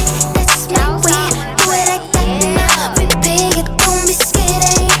my shit, that's my way. Do it like that and I repeat it. Don't be scared,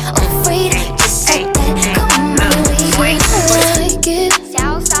 I ain't afraid. Just like that, come my way. I like it, I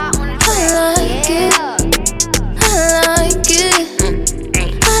like it, I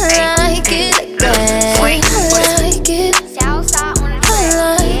like it, I like it like that.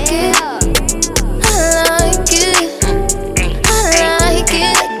 I like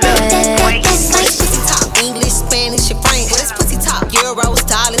it, I like it. English, Spanish, and French. What is pussy top? Euros,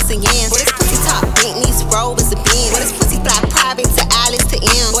 dollars, and yens. What is pussy top? Bentleys, Rovers, and Benz. What is pussy fly? Private to Alice to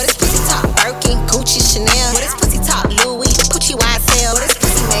M. What is pussy top? Birkin, Gucci, Chanel. What is pussy top? Louis, Gucci, YSL. What is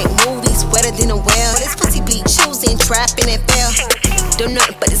pussy make movies wetter than a well? What is pussy be choosing, trapping, and fail? Don't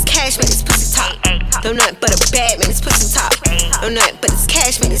nothing but this cash, man, it's pussy top. Don't nothing but a bad man, it's pussy top. Don't nothing but this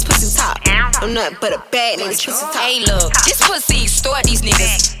cash, man, it's pussy top. Don't nothing but a bad man, it's pussy top. Hey, look, this pussy extort these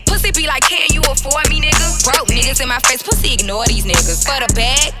niggas. Pussy be like, can you afford me, nigga? Broke niggas in my face, pussy ignore these niggas. For the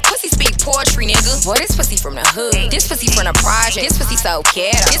bag, pussy speak poetry, nigga. Boy, this pussy from the hood. This pussy from the project. This pussy so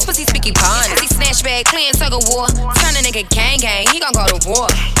ghetto. This pussy speaking pun. This pussy snatch bag, clean tug of war. Turn a nigga gang gang, he gon' go to war.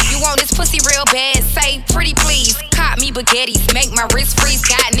 You want this pussy real bad? Say pretty please. Cop me baguettes, make my wrist freeze.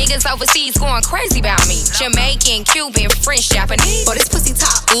 Got niggas overseas going crazy about me. Jamaican, Cuban, French, Japanese. Boy, this pussy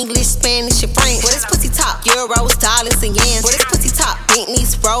top. English, Spanish, and French. Boy, this pussy top. Euros, dollars, and yens. Boy, this pussy top.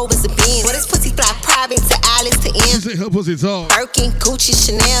 Bentleys, Rovers, and Benz. Boy, this pussy fly private to Alice to M. She say her pussy tall. Birkin, Gucci,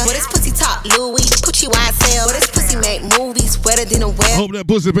 Chanel. Boy, this pussy top. Louis, Gucci, YSL. Boy, this pussy make movies wetter than a well. Hope that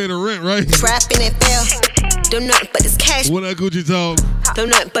pussy pay the rent, right? Trapping and fell. Don't nothing but this cash. When that Gucci talk. Don't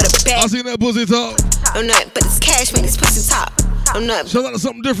nothing but a bag. I seen that pussy talk. Don't nothing but this cash, man, this pussy top. Don't nothing. Shout out to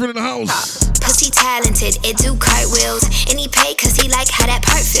something different in the house. Pussy talented, it do cartwheels. And he pay cause he like how that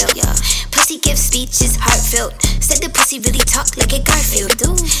part feel, yeah. Pussy give speeches, heartfelt. Said the pussy really talk like a Garfield.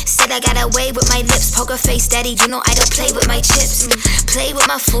 Said I got away with my lips. Poker face daddy, you know I don't play with my chips. Play with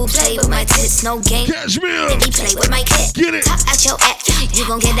my food, play with my tits. No game. Cashmere. Then he play with my cat. Get it. Talk out your act, you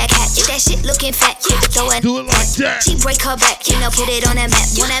gon' get that cat. If that shit looking fat, throw it. Do it like that. She break her back, you know, put it on that map.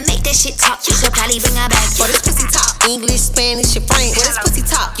 When I make that shit talk, you should probably bring her back. For this pussy talk, English, Spanish, and French. For this pussy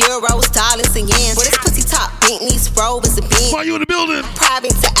talk, euros, dollars, and yens. For this pussy talk, Bentley's, Rovers, and Benz. Why you in the building?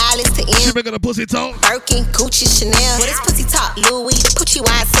 Private to Alice to She M. making a pussy talk. Birkin, Gucci, Chanel. For this pussy talk, Louis, Gucci,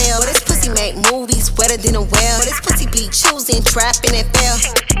 YSL. For this pussy make movies wetter than a whale. For this pussy be choosing, trapping, and fail.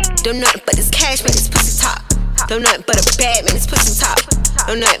 Don't nothing but this cash, man, this pussy talk. Don't nothing but a bad man, this pussy talk.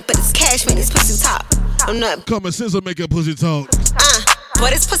 Don't nothing but this cash, man, this pussy talk. Don't nothing. Common sense will make a pussy talk. Boy,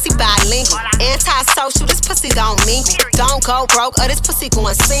 this pussy bilingual. Anti-social, this pussy gon' mingle. Don't go broke, or this pussy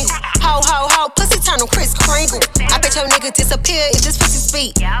going single. Ho, ho, ho, pussy turn on Kris Kringle. I bet your nigga disappear if this pussy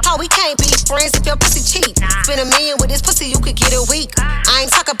speak. Ho, we can't be friends if your pussy cheap. Spend $1 million with this pussy, you could get a week. I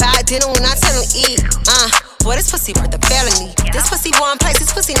ain't talk about dinner when I tell him eat. Boy, this pussy worth a felony. This pussy going places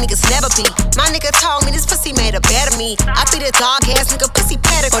pussy niggas never be. My nigga told me this pussy made a better me. I be the dog ass nigga pussy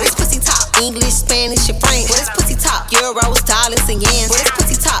pedigree. Boy, this pussy talk English, Spanish, and French. Boy, this pussy talk euros, dollars, and yens. Boy, this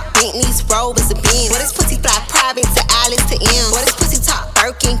pussy talk Bentley's, Rovers, and Benz. Boy, this pussy fly private to Alice to M. Boy, this pussy talk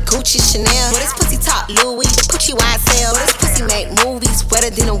Birkin, Gucci, Chanel. Boy, this pussy talk Louis, Gucci, YSL. Boy, this pussy make movies wetter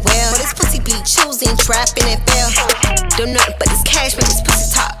than a whale. Boy, this pussy be choosing, trapping, and fail. Don't nothing but this cash, man, this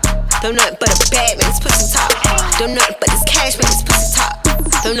pussy talk. Don't nothing but a bad man, this pussy talk. Don't nothing but this cash, man, this pussy talk.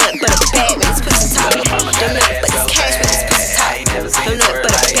 Don't nothing but a bad man, this pussy talk. Don't nothing but this cash, man, this pussy talk. Don't nothing but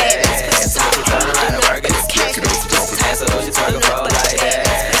a bad man, this pussy talk. Don't nothing but this cash, man, this pussy talk. Don't nothing but a bad man, this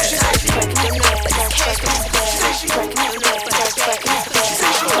pussy talk.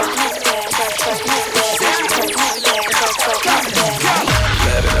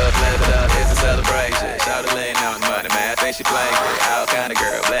 She playing with all kind of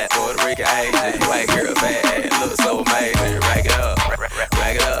girl, black, Puerto Rican, Asian, white girl, bad, look so amazing. Rack it up,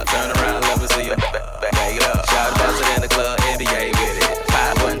 turn around, let me see you back it up. Shout it bouncing in the club, NBA with it.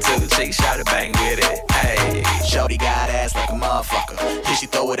 512, chick, shout it, bang with it. Hey, shorty got ass like a motherfucker. If she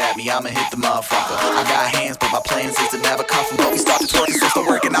throw it at me, I'ma hit the motherfucker. I got hands, but my plans is to never cuff them. But we start to twerking, so start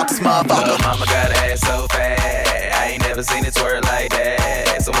working out this motherfucker. Little mama got ass so fat, I ain't never seen it twerk like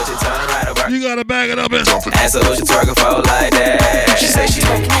that. So when she turn around, you gotta back it up and ask her who she twerking for like that. She say she's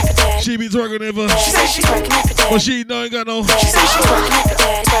twerking it for that. She be twerking it for. She say she's twerking it for that. But she ain't got no. She say she's twerking it for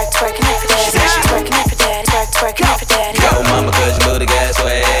that. Twerking it for that. She say she's twerking it for that. Twerking it for that. Yo, mama, cause you move the gas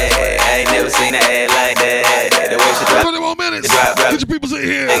way. I ain't never seen her head like that. The way she drop. 30 more minutes. Get your people in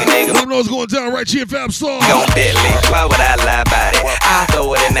here. Let them know what's going down right here in Fabstars. Gon' deadly. Why would I lie about it? I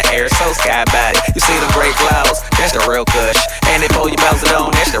throw it in the air, so sky about it. You see the great clouds? That's the real kush. And they pull you bounce it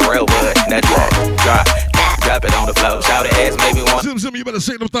on, that's the real wood. Now drop it on the floor. Shout it ass, maybe one. Sim, you better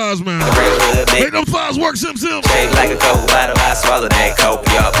shake them thighs, man. The real hood, make them thighs work, Sim. Shake like a coke bottle, I swallow that coke,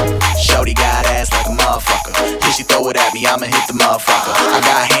 yup. Shorty got ass like a motherfucker. If she throw it at me, I'ma hit the motherfucker. I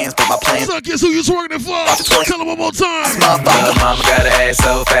got hands, but my plans. So guess who you twerking it for? Tell them one more time. Little mama got her ass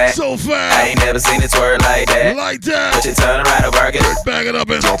so fat. So fat. I ain't never seen it twerk like that. Like that. But she turn around and work it. Back it up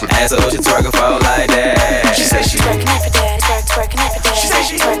and ask her who she twerking for like that. She say she's twerking it for that. Twerking it for that. She say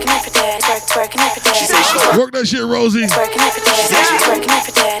she's twerking it for that. Twerking it for that. She say she's work that shit, Rosie. Twerking it for that. She say she's twerking it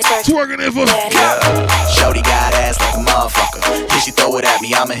for that. Twerking it for. Shorty got ass like a motherfucker. If she throw it at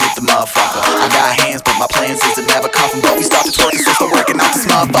me, I'ma hit the motherfucker. I got hands, but my plans is to never cuff them. But we start to twerking, so start working out this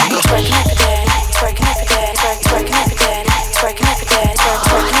motherfucker. Twerking it for that. Twerking it for that. Twerking it for that. Twerking it for that.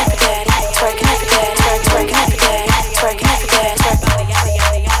 Twerking it for that. Twerking it for that. Twerking it for that. Twerking it for that.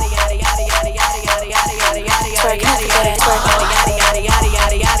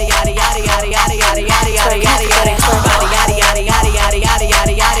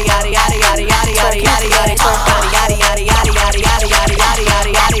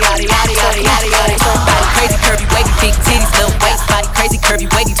 Crazy curvy, wavy, big titties, little waist body. Crazy curvy,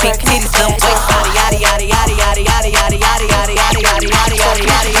 wavy, big titties, little waist body. Yada yada yada yada yada yada yada yada yada yada yada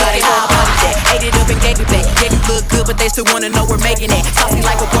yada yada yada. Ate it up and gave it back. Yeah, you look good, but they still wanna know we're making it. Saucy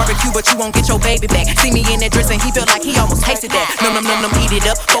like a barbecue, but you won't get your baby back. See me in that dress and he felt like he almost tasted that. Num, eat it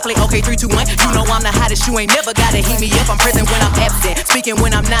up. Vocally, okay, 3, 2, 1. You know I'm the hottest. You ain't never gotta heat me up. I'm present when I'm absent, speaking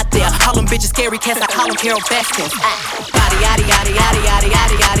when I'm not there. Call them bitches scary cats. I call them Carol Baskin. Body yada yada yada yada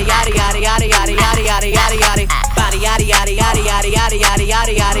yada yada yada yada yada yada yada yada yada yada. Body yada yada yada yada yada yada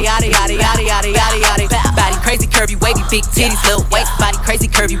yada yada yada yada yada yada yada yada. Body crazy, curvy, wavy, big titties, little waist. Body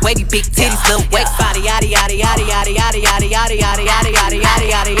crazy, curvy, wavy, big titties, little waist. Body yaddy yaddy yaddy yaddy yaddy yaddy yaddy yaddy yaddy yaddy yaddy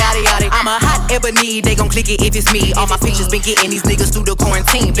yaddy yaddy yaddy. I'm a hot ebony, they gon' click it if it's me. All my pictures been getting these niggas through the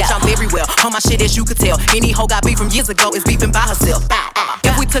quarantine. Bitch, I'm very well on my shit as you could tell. Any hoe got beef from years ago is beefing by herself.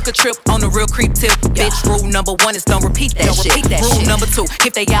 If we took a trip on the real creep tip, bitch, rule number 1 is don't repeat that shit. Rule number 2,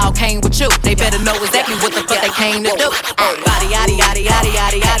 if they all came with you, they better know exactly what the fuck they came to do. Body yaddy yaddy yaddy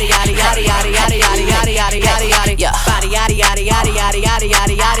yaddy yaddy yaddy yaddy yaddy yaddy yaddy yaddy yaddy yaddy yaddy. Body yaddy yaddy yaddy yaddy yaddy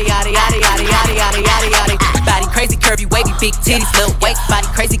yaddy yaddy yaddy yaddy yaddy yaddy yaddy yaddy yaddy. Body crazy, curvy, wavy, big titties, little waist. Body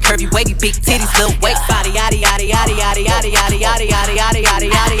crazy, curvy, wavy, big titties, little waist. Body yaddy yaddy yaddy yaddy yaddy yaddy yaddy yaddy yaddy yaddy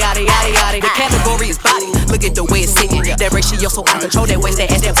yaddy yaddy yaddy yaddy. The category is body. Look at the way it's sitting. That ratio so I control that waist,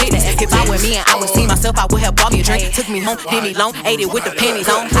 that ass, that titty. If I were me and I would see myself, I would have bought me a drink. Took me home, did me long, ate it with the pennies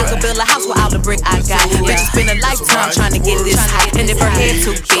on. I could build a house with all the brick I got. Bitches spend a lifetime trying to get this high. And if her head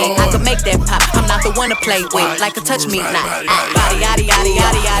too big, I could make that pop. I'm not the one to play with, like a touch me not. Body yaddy yaddy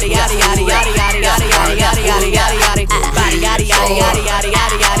yaddy yaddy yaddy yaddy yaddy yaddy yaddy yaddy yaddy yaddy yaddy. Body yaddy yaddy yaddy yaddy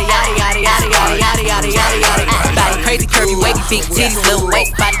yaddy yaddy yaddy yaddy yaddy yaddy yaddy yaddy yaddy. Body crazy, curvy, wavy, big titties, little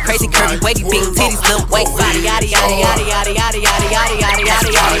waist. Body crazy, curvy, wavy, big titties, little waist. Body yaddy yaddy yaddy yaddy yaddy yaddy yaddy yaddy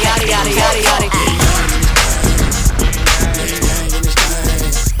yaddy yaddy yaddy yaddy yaddy yaddy.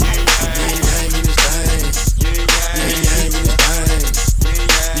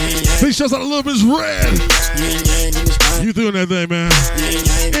 Big shouts out a little bit red. You doing that thing, man.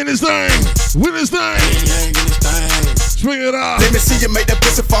 In this thing. Win this thing. Swing it out. Let me see you make that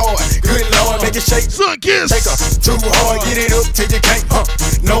pussy forward. Good Lord, make it shake. Sun kiss. Take her too hard, get it up till you can't,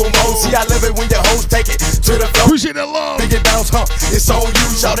 no more. See, I love it when your hoes take it to the floor. Appreciate that love. Make it bounce, It's on you,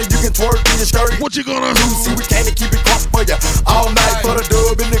 shout it, you can twerk in your skirt. What you gonna do? See, we came to keep it crunk for ya all night. For the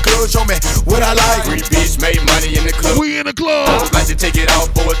dub in the club, show me what I like. Free bitch made money in the club. We in the club. I would like to take it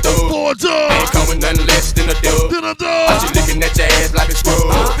off for a dub. For a dub. Ain't coming nothing less than a dub. Than a dub. You looking at your ass like a scrub.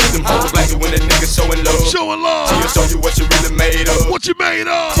 Them hoes like it when a nigga showing love. Showing love. She'll show you what you really made of. What you made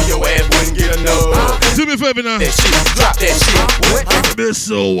of? Till your ass wouldn't get enough. Do me a favor now. That shit, drop that shit. What?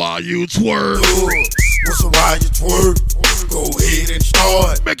 Missile while you twerk. What's a while you twerk? Go ahead and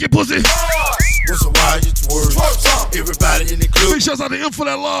start. Make it pussy. What's a while you twerk? Everybody in the club. Big shouts out to him for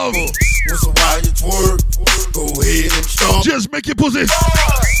that love. What's a while you twerk? Go ahead and start. Just make it pussy.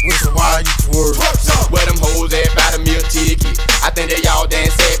 What's a while you twerk? Where them hoes at by the meal ticket? I think they all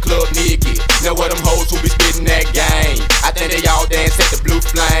dance at Club Nicky. Know where them hoes who be spitting that game? I think they all dance at the Blue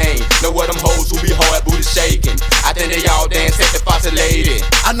Flame. Know where them hoes who be hard booty shaking? I think they all dance at the Fossil Lady.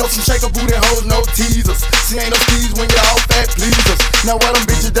 I know some shaker booty hoes, no teasers. See, ain't no tease when you're all fat pleasers. Now where them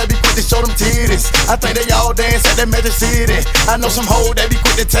bitches that be quick to show them titties? I think they all dance at that Magic City. I know some hoes that be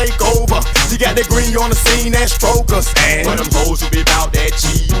quick to take over. You got that green on the scene, that strokers. And where them hoes who be bout that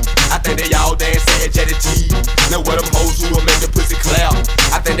cheese? I think they all dance at Jetty T. Now where them hoes who will make the pussy clap?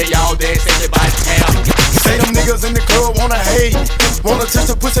 I think they all dance at their body tap. Say them niggas in the club wanna hate, wanna touch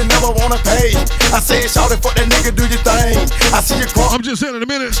the pussy, never wanna pay. I said, shout it, fuck that nigga, do your thing. I see you crunk. I'm just saying in a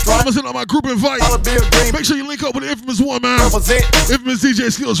minute. I'm gonna send out my group invite. Make sure you link up with the infamous one, man. Infamous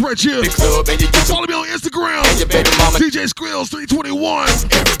DJ Skills right here. Follow me on Instagram. DJ Skills 321.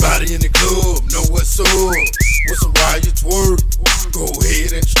 Everybody in the club know what's up. What's a riot twerk? Go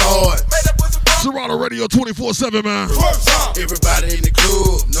ahead and start. Serrano Radio 24/7, man. Everybody in the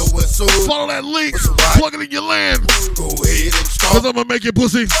club know what's up. Follow that link. Plug it in your land. Go ahead and start. Cause I'm gonna make it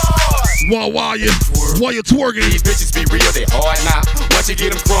pussy while you're twerking. These bitches be real, they hard now. Once you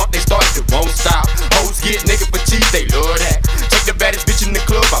get them crunk, they start to won't stop. Hoes get nigga for cheap, they love that. Take the baddest bitch in the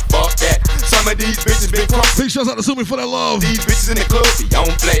club, I fuck that. Some of these bitches been crunk. Big shouts out to Sumi for that love. These bitches in the club be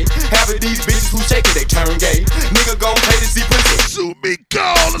on play. Half of these bitches who shake it, they turn gay. Nigga gon' pay to see pussy. Sumi, go,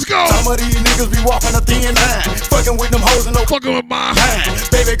 let's go. Some of these niggas be walking a thin line. Fucking with them hoes and no fucking with my time.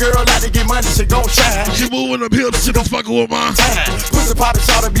 Baby girl like to get money, she gon' shine. She moving up hill, she gon' fucking with my time. Pussy poppin',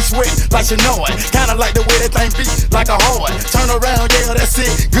 shout to be sweating like she know it. Kinda like the way that thing beat like a horn. Turn around, yeah, that's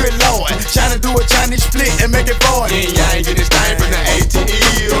it, good lord. Tryna do a Chinese split and make it forward. Yeah, I ain't get this thing from the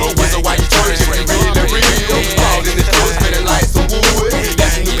ATL. What's the why you twerking, really real? All in this club, spinning like some wood.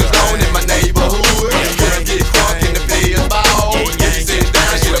 That's niggas gone in my neighborhood. Girl, get crunk in the players ball. If you sit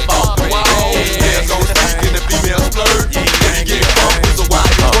down, shit up off the wall. Players gon' speak in the female flirt. If you get crunk, what's the why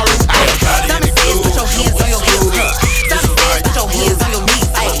you twerk? Simon says, put your hands on your hips. Simon says, put your hands on your knees.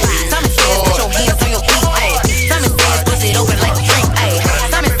 Simon says, put your hands on your feet. Simon says, push it open like a drink.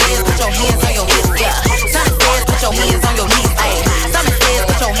 Simon says, put your hands on your hips. Simon says, put your hands on your knees. Simon says,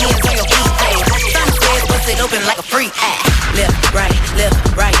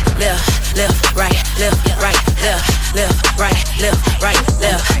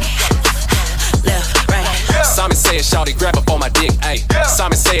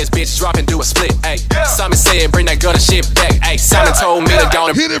 Simon says, bitch, drop and do a split. Ay, Simon said, bring that gutter shit back. Ay, Simon told me to go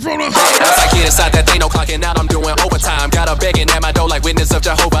and hit it from the. Once I get inside that thing, no clocking out, I'm doing overtime. Got her begging at my door like witness of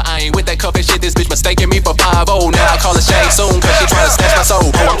Jehovah. I ain't with that cuffing shit, this bitch mistaking me for 5-0. Now I call her shade soon, cause she tryna snatch my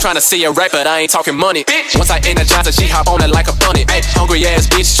soul. Oh, I'm tryna see her right, but I ain't talking money. Bitch. Once I energize her, she hop on it like a bunny. Ay, hungry ass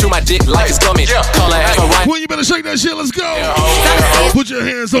bitch, chew my dick like it's gummy. Call her ever right. Well, you better shake that shit, let's go. Put your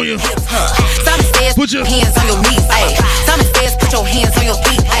hands on your hips. Put your hands on your knees. Ay. Simon says, put your hands on your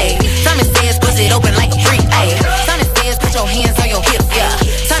feet. Ay. Simon says, bust it open like a freak. Ay. Simon says, put your hands on your hips. Yeah.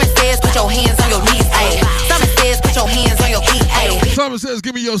 Simon says, put your hands on your knees. Ay. Simon says, put your hands on your feet. Ay. Simon says,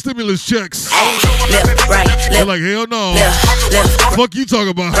 give me your stimulus checks. Ay. Left, right, left. They're like, hell no. Left. Fuck you talking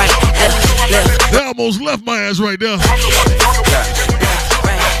about? Right, left. They almost left my ass right there.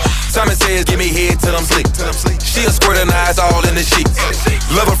 Simon says, give me head till I'm sleep. She a squirt and eyes all in the sheets.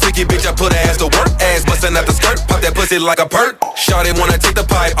 Love a freaky bitch, I put her ass to work. Ass bustin' out the skirt, pop that pussy like a perk. Shawty wanna take the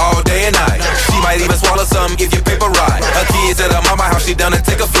pipe all day and night. She might even swallow some if you paper ride. Her kids at her mama house, she done to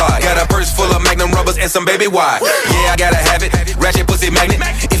take a fly. Got a purse full of Magnum rubbers and some baby wine. Yeah, I gotta have it, ratchet pussy magnet.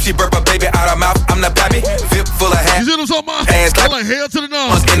 If she burp a baby out her mouth, I'm the pappy. Vip full of hat. You see what I'm talking about? Ass I'm like, hell to the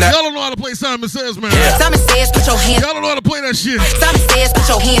no. Y'all don't know how to play Simon Says, man. Yeah. Simon says, put your hands. Y'all don't know how to play that shit. Simon says, put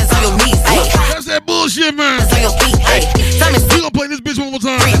your hands on your knees. Ay. That's that bullshit, man. On your feet. Ay. Simon, you gonna play this bitch one more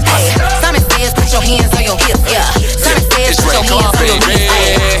time? Ay. Simon says, put your hands on your hips. Yeah. Simon says, put your hands on your knees.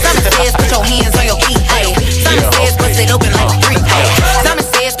 Ay. Simon says, put your hands on your feet. Ay. Simon says, bust it open like a freak. Ay. Simon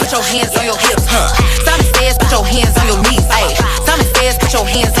says, put your hands on your hips. Simon says, put your hands on your knees. Ay. Simon says, put your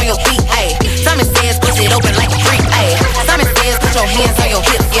hands on your feet. Ay. Simon says, bust it open like a freak. Ay. Simon says, put your hands on your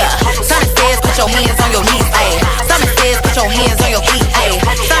hips. Yeah. Simon says, put your hands on your knees. Ay. Simon says, put your hands on your feet. Ay.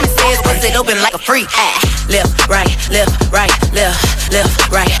 Simon says, bust it open like a freak. Ay. Left, right, left, right, left,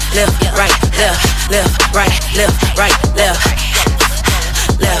 left, right, left, right, left, left, right, left, right, left,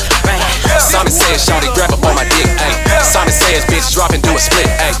 left, right. Simon says, shawty, grab up on my dick. Ay. Simon says, bitch, drop and do a split.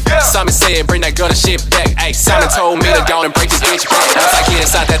 Ay. Simon said, bring that gutter shit back. Ay. Simon told me to go and break this bitch back. Once I get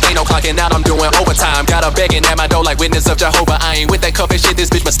inside that thing, no clocking out, I'm doing overtime. Got her begging at my door like witness of Jehovah. I ain't with that cuffing shit, this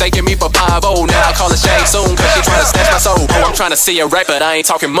bitch mistaking me for 5-0. Now I call her shade soon, cause she tryna snatch my soul. Oh, I'm tryna see her right, but I ain't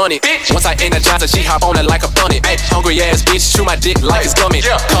talking money. Bitch. Once I energize her, she hop on it like a bunny. Ay. Hungry ass bitch, chew my dick like it's gummy.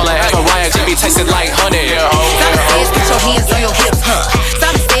 Call her ever Ryan, she be tasting like honey. Simon says, put your hands on your hips.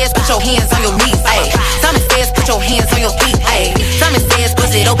 Simon says, put your hands on your knees. Ay. Simon says, put your hands on your feet. Ay. Simon says,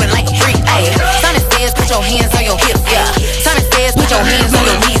 bust it open like a freak. Ay. Simon says, put your hands on your hips. Yeah. Simon says, put your hands on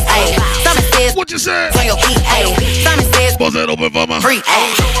your knees. Ay. Simon says, what you say? On your feet. Ay. Simon says, bust it open for my freak.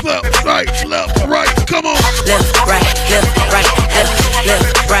 Ay. Left, right, come on. Left, right, left, right, left,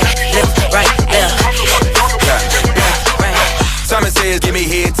 left, right, left, right, left. Simon says, give me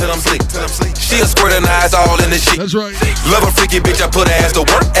head till I'm sleep. She a squirt and eyes all in the sheet. That's right. Love a freaky bitch, I put her ass to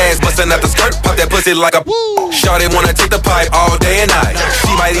work. Ass bustin' out the skirt, pop that pussy like a woo. Shawty wanna take the pipe all day and night.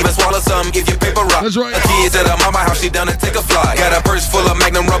 She might even swallow some if you paper rock. That's right. Her kids at her mama house, she done to take a fly. Got a purse full of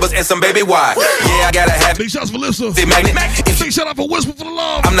Magnum rubbers and some baby wine. Yeah, I gotta have big shots for Lipsa. Magnet. Big shout out for Whisper for the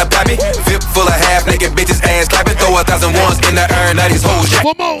law. I'm the pappy. Vip full of half naked bitches ass clapping. Throw 1,000 ones in the air, now these hoes.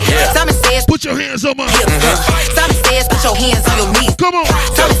 One more. Yeah. Simon says, put your hands on my hips. Simon says, put your hands on your knees. Come on.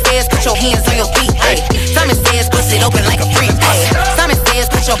 Simon says, put your hands on your feet. Ay. Simon says, bust it open like a freak. Ay. Simon says,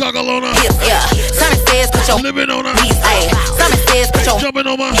 put your hips. Yeah. Simon says, put your living on her knees. Ay. Simon says, put your jumping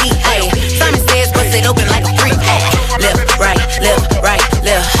on my feet. Ay. Simon says, bust it open like a freak. Ay. Left, right, left, right,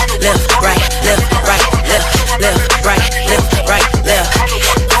 left, left, right, left, right, left, left, right, left, right, left,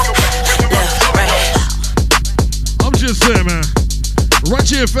 left, right. I'm just saying, man. Right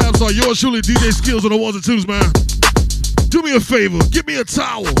here, Fabstars, yours truly, DJ Skills on the ones and twos, man. Do me a favor, get me a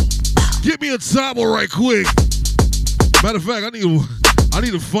towel. Get me a towel right quick. Matter of fact, I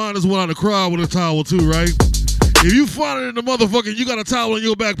need to find this one out of the crowd with a towel too, right? If you find it in the motherfucker, you got a towel in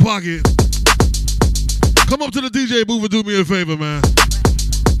your back pocket. Come up to the DJ booth and do me a favor, man.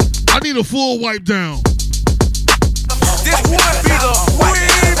 I need a full wipe down. This would be the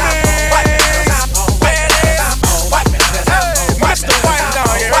Mr. White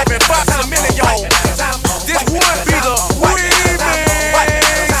down here, I've been boxing a minute, y'all. This would be the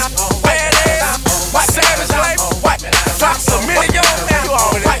Savage Life, box a minute, y'all. You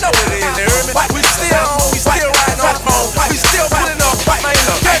already know what it is, you heard me? We still riding on the phone, we still putting up, man.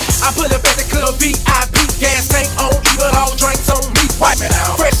 I put up at the club, VIP, gas tank on, even all drinks on me. Wipe me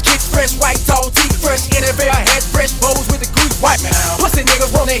down. Fresh kicks, fresh white tall teeth, fresh NFL hat, fresh bows with the grease. Wipe me down. Pussy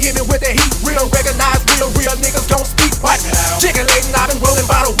niggas wanna hit me with the heat, real recognized, real niggas gon' speak. Wipe me down. Chicken laden, I've been rolling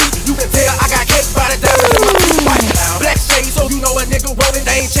about a week. You can tell I got cake by the diamonds in my feet. Wipe me down. Black shades, so you know a nigga rolling.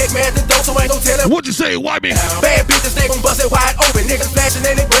 They ain't check man at the door, so ain't no telling. What you say, wipe me? Bad bitches, they gon' bust it wide open. Niggas flashing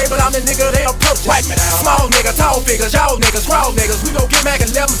in their brain, but I'm the nigga they approach. Wipe me down. Small niggas, tall figures, y'all niggas, raw niggas. We gon' get Mac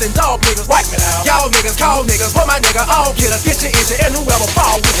 11s and dog niggas. Wipe me down. Y'all niggas, call niggas, for my nigga, all killers. Get your issue and whoever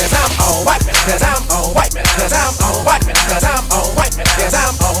fall with us. I'm on wipe me, cause I'm on wipe me, cause I'm on wipe me, cause I'm on wipe me, cause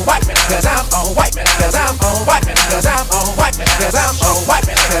I'm on wipe me, cause I'm on wipe me, cause I'm on wipe me, cause I'm on wipe me, cause I'm on wipe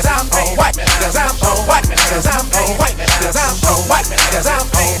me, cause I'm on wipe me, cause I'm on wipe me, cause I'm on wipe me, cause I'm on wipe me, cause I'm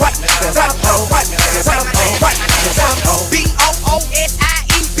on wipe me, cause I'm on wipe me, cause I'm on wipe me, cause I'm on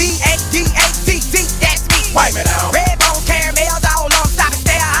BOOSIEBADATT, that's me. Wipe me down. Red bone caramels all on, stop and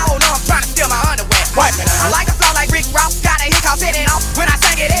stare. I don't know, I'm trying to steal my underwear. Wipe me down. I like a flow like Rick Ross, got a hiccup, set it off. When I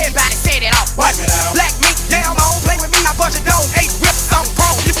sing it, everybody set it off. Wipe me down. Black meat, damn on, play with me, I bust your dough. 8 whips on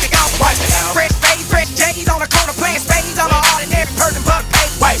chrome, you can go. Wipe me down. Fresh face, fresh J's on the corner playing spades. I'm an ordinary person, but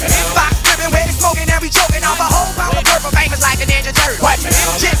pay. Wipe me down. Fox dripping, wet and smoking, and we choking off a whole pound of purple, famous like a Ninja Turtle. Wipe me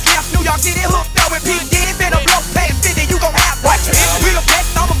down. Just left New York City, hooked up with P. Diddy, been a blow past 50, you gon' have. Wipe me down. We the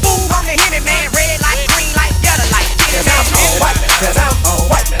best, I'm a fool, I'm the Hemi man. Red light, green light, yellow light. Cause I'm on white, cause I'm on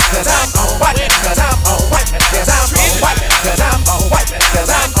white, cause I'm on white, cause I'm on white, cause I'm on white, cause I'm on white, cause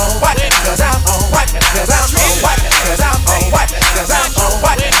I'm on white, cause I'm on white, cause I'm on white, cause I'm on white, cause I'm on white, cause I'm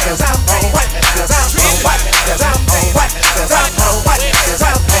on white, cause I'm on white, cause I'm on white, cause I'm on white, cause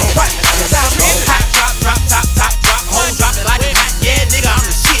I'm on white, cause I'm on hot drop, drop, top, top, drop, home drop it like a hot, yeah, nigga, I'm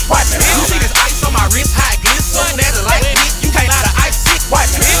the shit. You see this ice on my wrist, hot glitz, soon as a light hit, you can't lie to ice shit.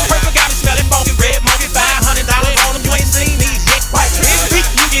 Purple got me smelling funky, red monkey, $500 on them, you ain't seen these yet.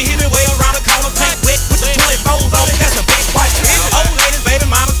 You can hit me way around the corner, paint wet, with the 24s on it, that's a big white. Old ladies, baby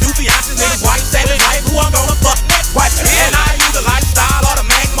mamas, do fiancés, niggas, white, savage, white, who I'm gonna fuck next. And I use the lifestyle, or the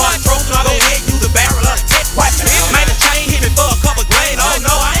magma, Trojan, or go ahead, use the barrel of the tech. Man, the chain hit me for a couple grand, oh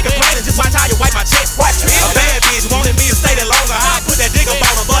no, I ain't complaining, just watch how you wipe my chest. A bad bitch wanted me to stay there longer, I put that dick up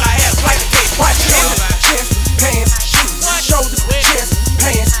on her, but I had a flight to catch. Shoulder, chest, pants, shoes, shoulder, chest,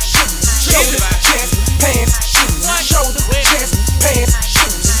 pants, shoes, shoulder, chest, pants, shoes, shoulder, chest, pants,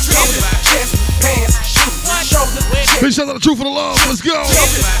 shoes, shoulder, chest, pants, shoes, shoulder, chest. Big shout out to Truth for the Love. Let's go.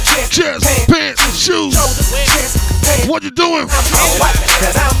 Chest, pants, shoes. What you doing? Cause I'm on white,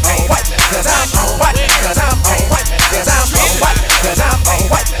 cause I'm on white, cause I'm on white, cause I'm on white, cause I'm on white, cause I'm on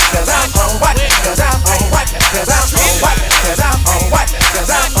white, cause I'm on white, cause I'm on white, cause I'm on white, cause I'm on white,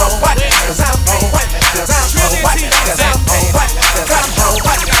 cause I'm on white, cause I'm on white, cause I'm on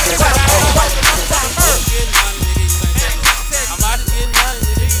white, cause I'm on white, cause I'm on white. I'm about to get money,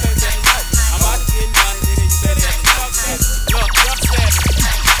 nigga, you can't tell me nothing. I'm about to get money, nigga, you better have me. Look,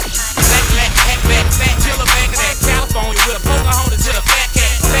 fat killer back of that California with a Pocahontas to the fat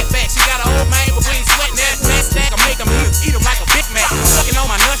cat. Fat back, she got a old man, but we ain't sweating that. Fat stack, I make them eat them like a Big Mac. Sucking on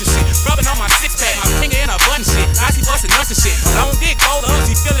my nuts and shit, rubbing on my six pack. My finger in her butt and shit, now she busting nuts and shit. Long dick, fold up,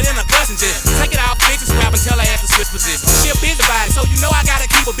 she feel it in her guts and just take it out, fix it, scrap and tell her ass to switch position. She a busy body, so you know I gotta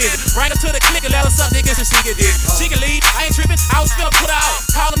keep her busy. Bring her to the click and let her suck dick and some sneaker dick. She can leave, I ain't tripping, I was finna put her out.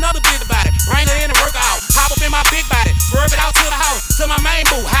 Call another bitch about it, bring her in and work her out. Hop up in my big body, swerve it out to the house, to my main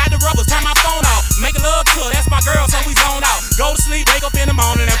boo, hide the rubbers, turn my phone off. Make a love to her, that's my girl, so we zone out. Go to sleep, wake up in the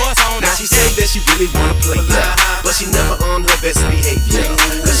morning and bust on. Now she say that she really wanna play, but she never on her best behavior.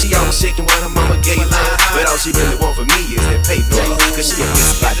 Cause she always shaking what her mama gave her. But all she really want from me is that paper. Cause she a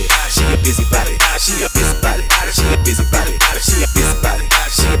busybody, she a busybody, she a busybody, she a busybody, she a busybody,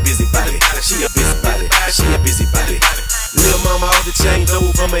 she a busybody, she a busybody, she a busybody. Lil' mama off the chain,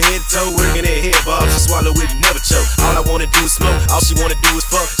 though, from her head to toe, working that head bob. She swallow it, never choke. All I wanna do is smoke, all she wanna do is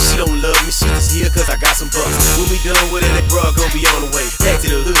fuck. She don't love me, she just here cause I got some bucks. When we done with it, that bra gon' be on the way. Back to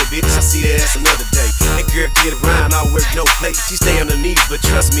the hood, bitch, I see that ass another day. That girl get around, I work no play. She stay on her knees, but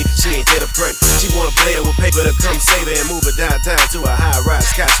trust me, she ain't there to pray. She wanna play her with paper to come save her and move her downtown to a high-rise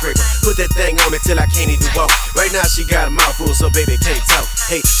skyscraper. Put that thing on me till I can't even walk. Right now she got a mouthful, so baby can't talk.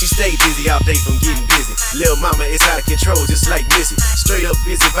 Hey, she stay busy all day from getting busy. Lil' mama is out of control, just like Missy. Straight up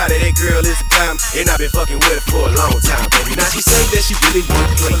busy body, that girl is a dime, and I've been fucking with her for a long time, baby. Now she say that she really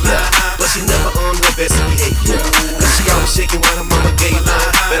wanna play, but she never on her best behavior. Cause she always shaking what her mama gave her.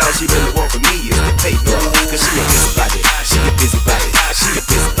 But all she really want from me is the paper. Cause she a busybody, she a busybody, she a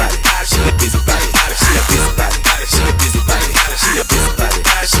busybody, she a busybody, she a busybody, she a busybody, she a busybody,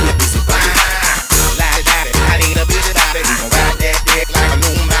 she a busybody. I need a busybody who gon' ride that dick like a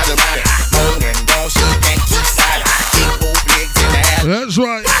new Maserati. Moan and don't she can't keep silent. Keep both legs in the air. That's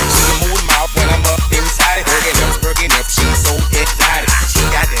right. She can move them off when I'm up inside. Working up, she's so excited. She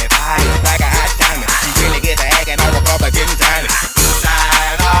got that fire like a hot diamond. She really get the acting all up getting tiny.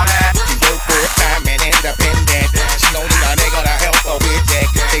 Inside all that.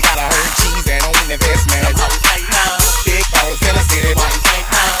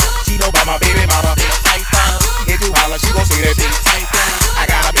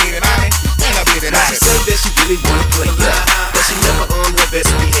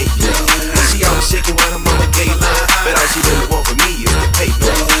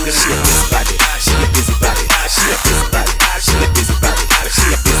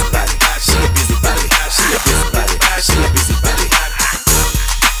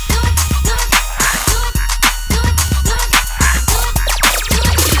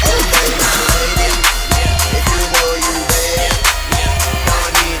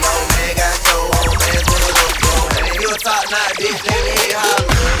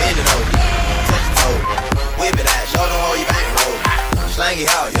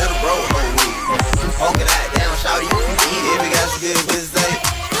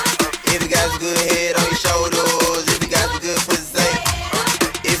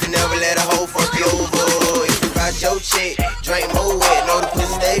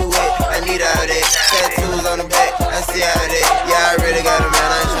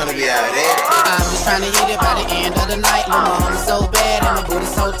 end of the night. When my arm is so bad and my booty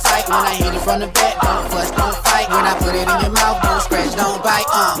so tight. When I hit it from the back, don't fuss, don't fight. When I put it in your mouth, don't scratch, don't bite.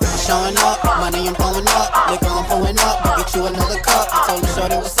 Showing up, money I'm pulling up, liquor I'm pulling up. Get you another cup. I told her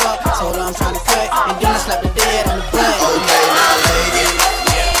shorty what's up. Told her I'm trying to cut, and then I slapped the dead on the butt. Okay, now lady,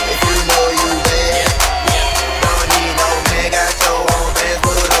 if you know you bad, don't need no man, got your own bands,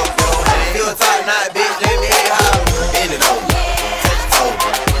 put up your hand. You a top knot, bitch, let me holler. Bend it over, touch your toe,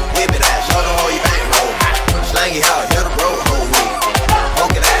 whip it out, show them how you bang roll. Slang it out, hit the road, whole week.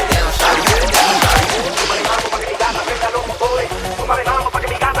 Poke it out, down, shot it, hit the deep.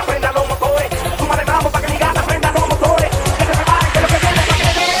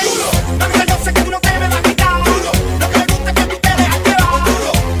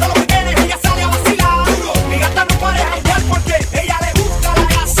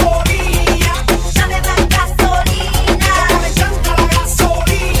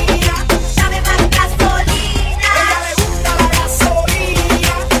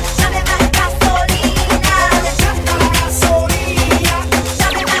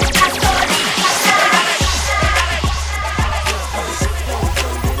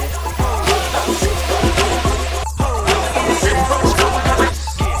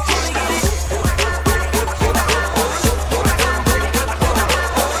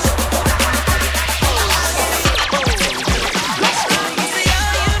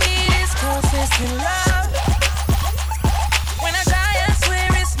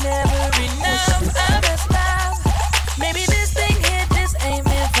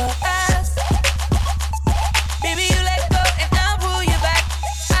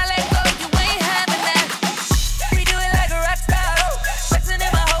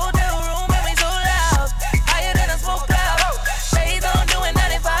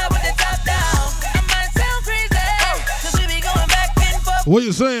 What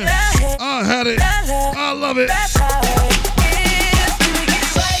you saying? I had it. I love it.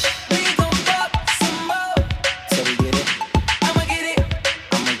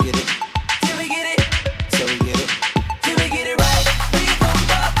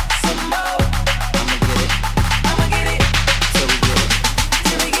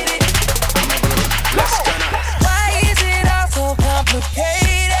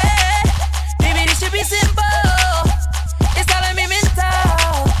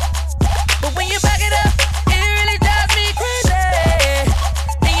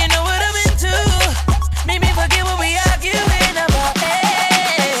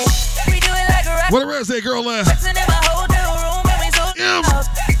 What a Rese girl at?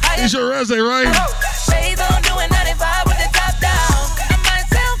 It's your Rese, right?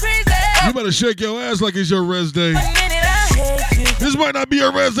 You better shake your ass like it's your Res Day. This might not be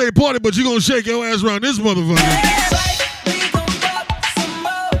your Res Day party, but you gonna shake your ass around this motherfucker.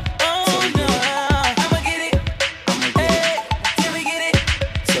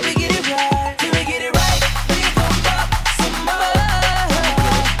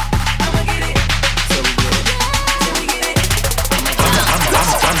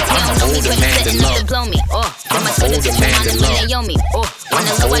 Blow me, then my Twitter bitch behind him and they owe me, on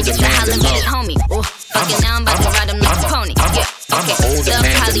the low I just got hollering at his homie, fucking now I'm about to ride him like a pony, yeah, okay, love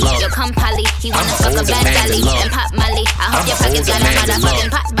Polly, yo come Polly, he wanna fuck a bad Sally, and pop Molly, I hope your pockets got a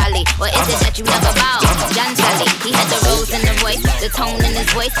motherfucking pot Molly, or is it that you never bow, John Sally, he had the rose in the voice, the tone in his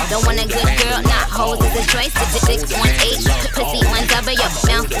voice, don't want a good girl, not hoes is his choice, 618, pussy one double, yo,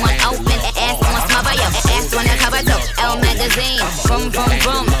 mouth one open, ass one smother, yo, ass one cover, so L magazine, vroom vroom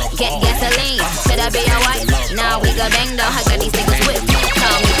vroom, get gasoline, could I be your wife? Now we go bang though, I got these niggas with me,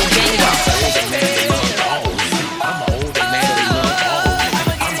 call me the Django.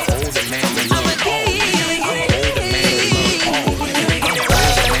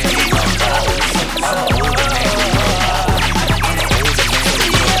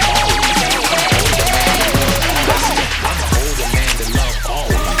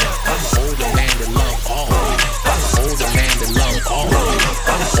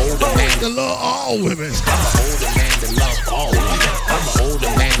 I love all women.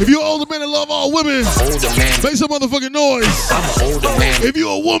 If you're an older man that love all women, make some motherfucking noise. If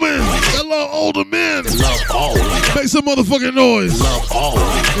you're a woman that love older men, make some motherfucking noise.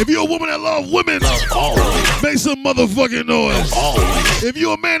 If you're a woman that love women, make some motherfucking noise. If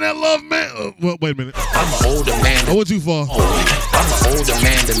you're a man that love men, well, wait a minute. I'm an older man. I went too far. I'm an older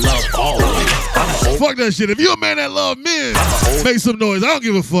man that love all. Fuck that shit. If you're a man that love men, make some noise. I don't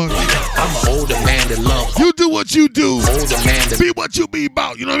give a fuck. I'm an older man that love. You do what you do. Be what you be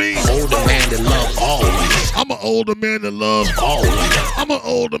about. You know what I mean? Older man that love all. I'm an older man that love all. I'm an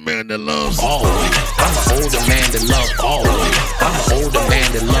older man that loves all. I'm an older man that love all. I'm an older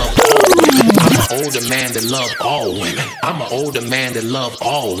man that love all. older man that love all women. I'm an older man that love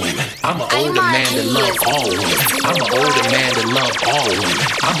all women. I'm an older man that love all women. I'm an older man that love all women.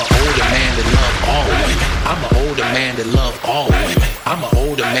 I'm an older man that love all women. I'm an older man that love all women. I'm an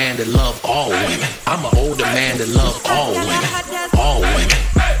older man that love all women. I'm an older man that love all women. All women.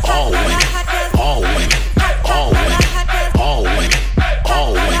 All women. All women. All women. All women.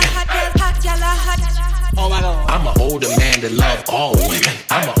 All women. I'm an older man that love all women.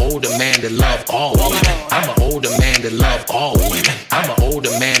 I'm an older man that love all women. I'm an older man that love all women. I'm an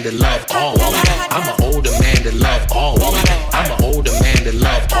older man that love all women. I'm an older man that love all women. I'm an older man that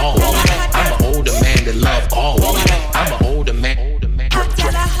love all women. I'm an older man that love all women. I'm an older man.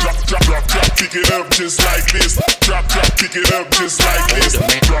 Drop, pick it up just like this. Drop, pick it up just like this.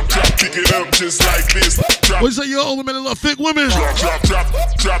 Drop, pick it up just like this. What you say, you older men that love thick women? Drop, pick it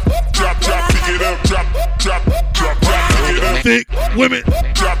up. Drop, pick it up. Thick women.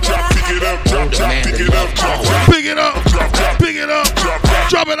 Drop, pick it up. Drop, pick it up. Pick it up. Pick it up.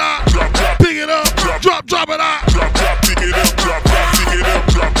 Drop it out. Pick it up. Drop it out. Drop, pick it up. Drop, pick it up.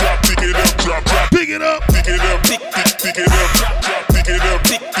 Drop, pick it up. Drop, pick it up. Pick it up. Pick it up. Drop, pick it up.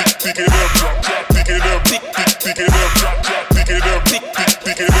 Pick it up. Drop, pick it up. Pick it up. Drop, pick it up.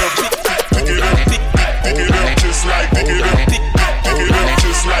 Pick it up. Pick it up. Pick it up just like pick it up. Pick it up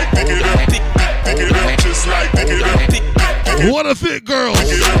just like pick it up. Pick it up just like pick it up. What a thick girls.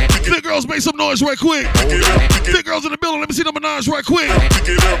 Thick girls, make some noise right quick. Thick girls in the building, let me see them menage right quick. Pick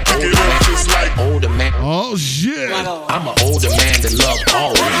it up just like older man. Oh shit. I'm an older man that love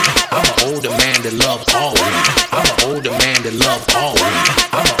all women. I'm an older man that love all women. I'm an older man that love all women.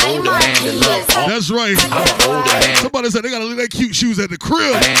 I'm an older man that love all. That's right. I'm an older man. Somebody said they gotta leave their cute shoes at the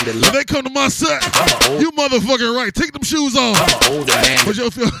crib. When they come to my set, you motherfucking right. Take them shoes off. I'm an older man. But your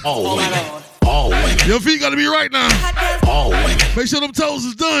feet, all women. All women. Your feet gotta be right now. All women. Make sure them toes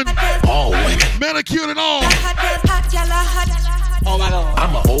is done. All women. Manicured and all. Oh my God.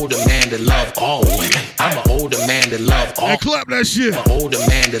 I'm an older man that love all women. I'm an older man that love all. And clap that shit. I'm an older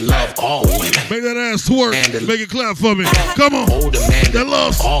man that love all women. Make that ass twerk. Make it clap for me. Come on. Older man that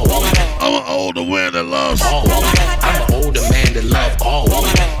loves all women. I'm an older man that loves all women. I'm an older man that love all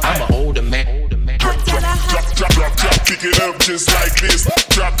women. I'm an older man. Drop, pick it up just like this.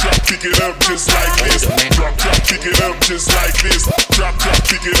 Drop, pick it up just like this. Drop, pick it up just like this. Drop,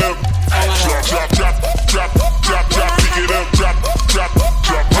 pick it up. Drop, pick it up. Drop, pick it up. Drop, pick it up. Drop,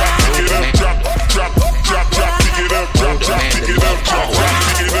 pick it up. Drop, pick it up. Drop, pick it up. Drop,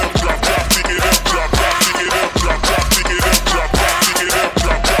 pick it up. Drop, pick it up. Drop, pick it up. Drop, pick it up. Drop, pick it up. Drop, pick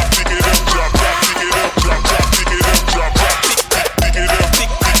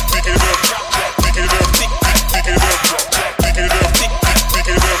it up. Drop, pick it up. Pick it up. Pick it up. Pick it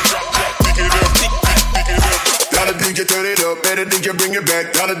up. Dollar DJ turn it up, better DJ bring it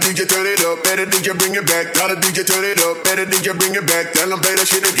back. Dollar DJ turn it up, better DJ bring it back. Dollar DJ turn it up, better DJ bring it back. Tell them play that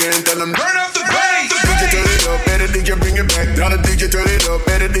shit again. Tell them turn up the bass. DJ turn it up, better DJ bring it back. Dollar DJ turn it up,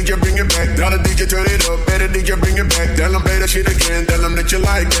 better DJ bring it back. Dollar DJ turn it up, better DJ bring it back. Tell them play that shit again. Tell them that you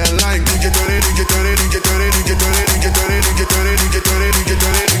like that, like DJ turn it, DJ turn it, DJ turn it, DJ turn it, DJ turn it, DJ turn it, DJ turn it, DJ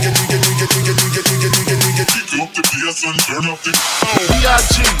turn it, DJ up the PS and turn up the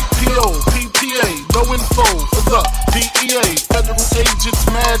B-I-G-P-O-P-P-A, no info for the DEA. Federal agents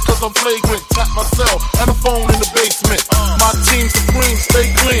mad cause I'm flagrant. Tap my cell and a phone in the basement. My team supreme,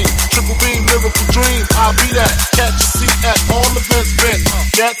 stay clean. Triple beam, lyrical dream. I'll be that. Catch a seat at all events bent.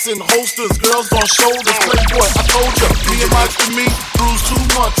 Gats and holsters, girls on shoulders. Playboy, I told ya, me and Mike and me bruise too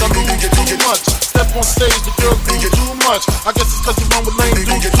much. I lose too much. Step on stage, the girl do too much. I guess it's cause you run with lame do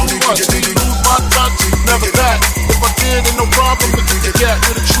too much. Lose my touch, never that. If I did, ain't no problem. But you get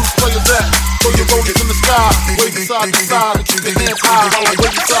where the true players at. Throw your rollers in the sky, wave side to side, and keep your hands high. While I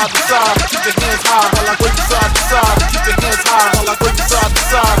wave side to side, and keep your hands high. While I wave side to side, and keep your hands high. While I wave side to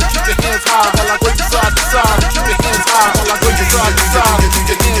side, and keep your hands high. While I wave side to side, and keep your hands high. While I wave side to side, and keep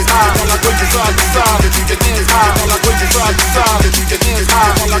your hands high. While I wave side to side, and keep your hands high. While I wave side to side, and keep your hands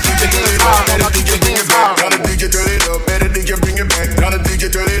high. While I keep your hands high. While I keep your hands high. Gotta DJ turn it up, better DJ bring it back. Gotta DJ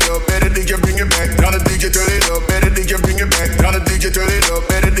turn it up, better DJ bring it back. Gotta DJ turn it up, better DJ bring it back. Gotta DJ turn it up,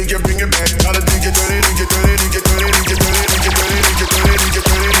 better DJ bring it back. Gotta DJ turn it, DJ turn it, DJ turn it, DJ turn it, DJ turn it, DJ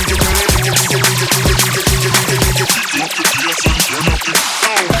turn it, DJ turn it, DJ turn it, DJ turn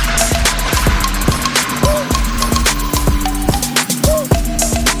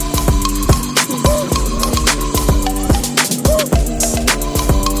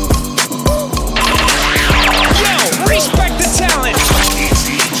Respect the talent. It's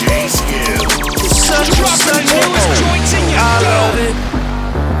DJ Skill. Drop the newest joints in your love it.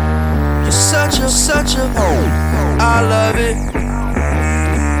 You're such a, I love it.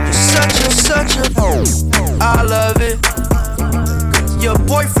 You're such a,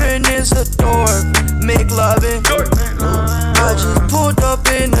 boyfriend is a dork, make loving. I just pulled up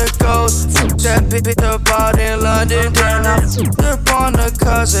in the ghost. That bitch up out in London. Then I fucked up on a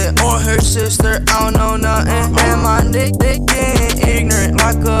cousin or her sister. I don't know nothing. And my dick getting ignorant,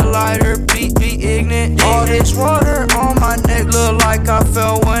 like a lighter. Be ignorant. All this water on my neck look like I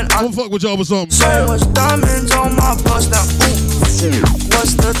fell when I don't fuck with y'all with something. So much diamonds on my bust now.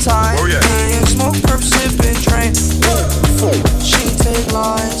 What's the time? Eating smoke, perp, sipping, train. She take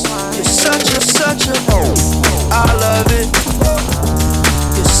lines. You're such a I love it.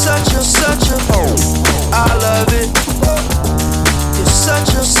 You're such a I love it. You're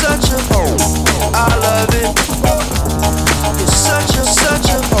such a I love it. You're such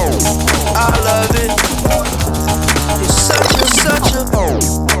a I love it. You're such a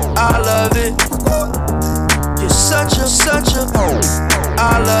I love it. You're such a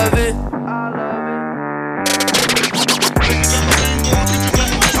I love it.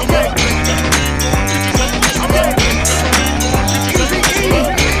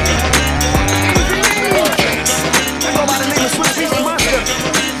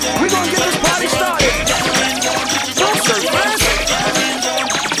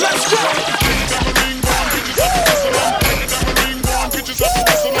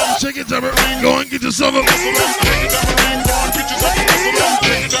 Shake it, tambourine, go and get yourself a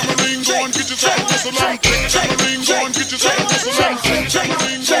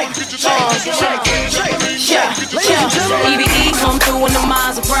EBE come through in the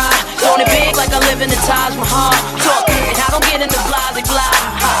minds of pride. Throwing it big like I live in the Taj Mahal. Talk and I don't get in the blase blah.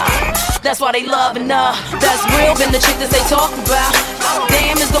 That's why they loving her. That's real, been the chick that they talk about.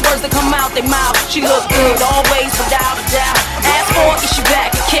 Damn is the words that come out their mouth. She look good always, without a doubt. Ask for it, get you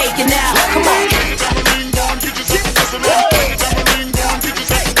back and cake it now. Come on.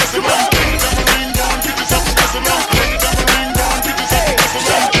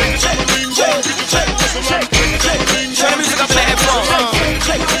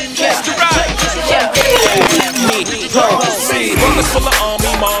 Rollers full of army,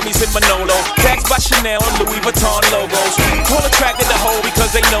 mommies and Manolo. Bags by Chanel and Louis Vuitton logos. All attracted to hoe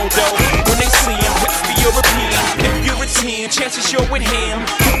because they know dough. When they see him, it's the European. If you're a 10, chances you're with him.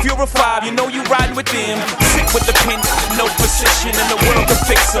 If you're a 5, you know you riding with them. Sick with the pen, no position in the world to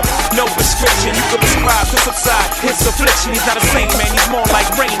fix him. No prescription, you can prescribe to subside his affliction. He's not a saint, man, he's more like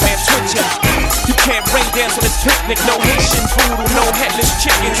Rain Man twitching. You can't rain dance on this picnic. No Haitian voodoo, no headless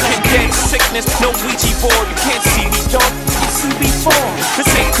chickens. Can dead sickness, no Ouija board. You can't see me, dog. You see me fall. This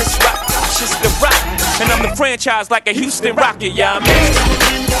ain't Chris Rock, it's just the rock. And I'm the franchise like a Houston Rocket, yeah, I'm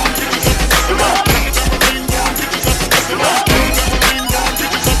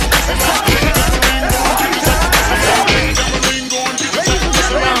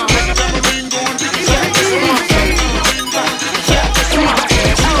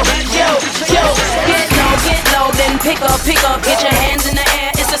Pick up, get your hands in the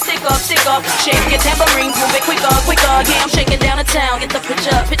air, it's a stick up. Shake your tambourine, move it quicker. Yeah, I'm shaking down the town, get the picture.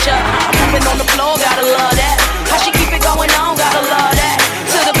 I'm moving on the floor, gotta love that. How she keep it going on, gotta love that.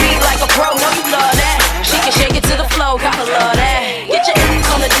 To the beat like a pro, know you love that. She can shake it to the flow, gotta love that. Get your ass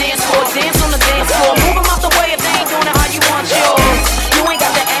on the dance floor, dance on the dance floor. Move them out the way if they ain't doing it how you want yours. You ain't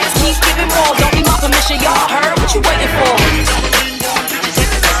got the ass, keep giving more. Don't need my permission, y'all heard what you waiting for.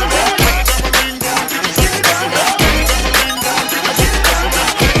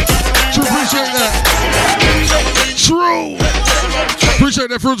 True. Appreciate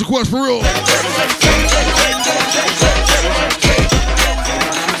that fruits request for real.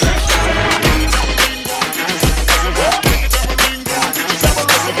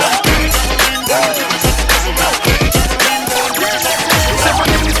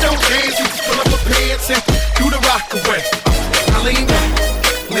 Do the rock away. Now lean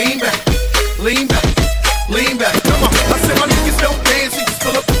back. Come on. I said my niggas don't dance, they just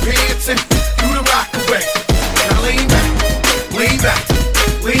pull up the pants and do the rock away. Now lean back.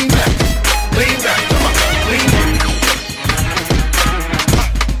 Come on, lean back.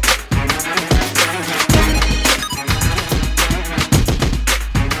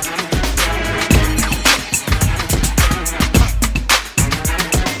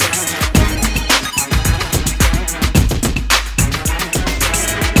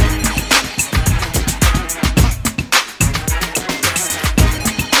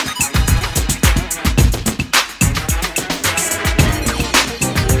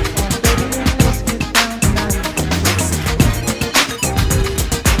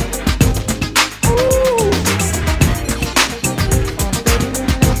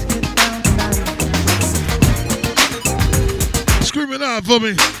 For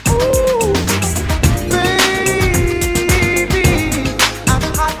me. Baby, I'm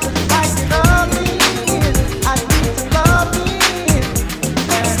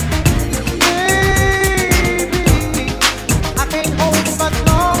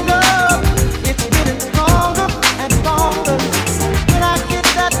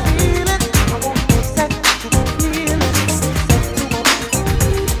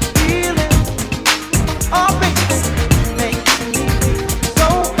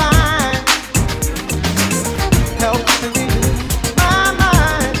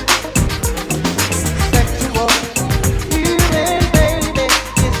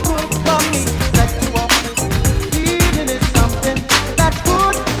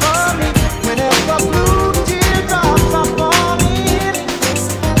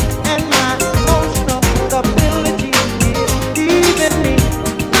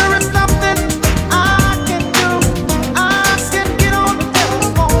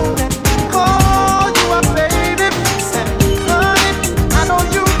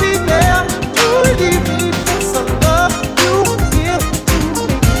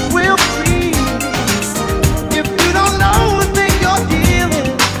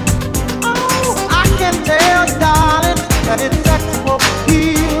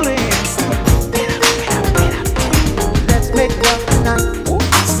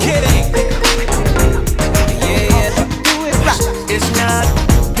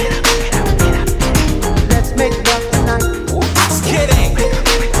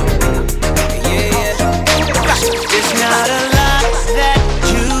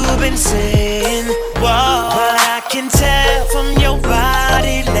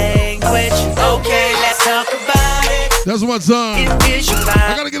That's my time.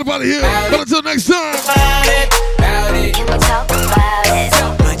 I gotta get up out of here. But until next time,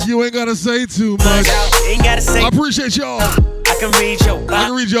 you ain't gotta say too much. I appreciate y'all. I can read your body. I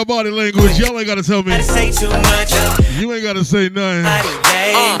can read your body language. Y'all ain't gotta tell me. Say too much. You ain't gotta say nothing.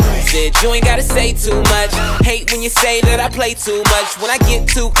 Said you ain't gotta say too much. Hate when you say that I play too much. When I get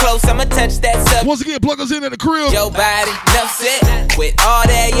too close, I'ma touch that sub. Once again, plug us in at the crib. Your body, enough said. With all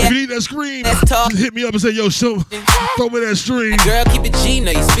that, yeah. If you need that scream, just hit me up and say, yo, throw me that stream. Girl, keep it G.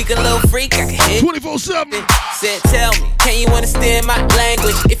 Know you speak a little freak. I can hit 24/7. Said, tell me, can you understand my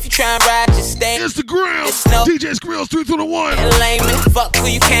language? If you try and ride, just stay. Instagram. DJ Skrills 3 through the 1. Layman, fuck who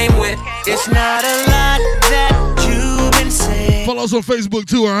you came with. It's not a lot that you've been saying. Follow us on Facebook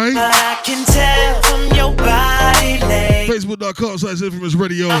too, alright? But I can tell from your body language. Facebook.com/Infamous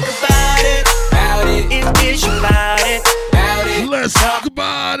Radio. Talk about it. It's about it. Let's talk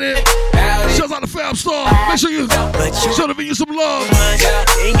about it. Shout out to Fabstars. Make sure you show the video some love.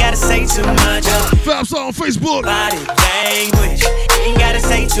 Ain't gotta say too much. Fabstars on Facebook. Body language. Ain't gotta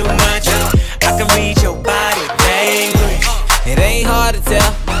say too much. I can read your body language. It ain't hard to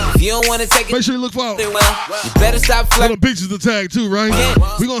tell. If you don't wanna take it, make sure you look for out. You better stop flirting. Pictures to tag too, right? Yeah.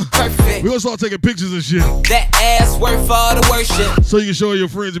 We gonna start taking pictures and shit. That ass worth all the worship. So you can show your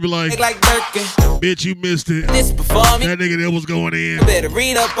friends and be like Birkin. Bitch, you missed it. This before me. That nigga there was going in. You better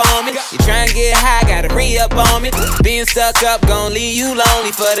read up on me. You trying to get high, gotta re-up on me. Being stuck up, gon' leave you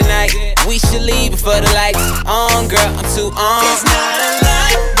lonely for the night. We should leave before the lights on, girl. I'm too on. It's not a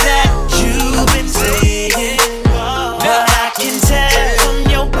lot that you've been saying, but I can tell from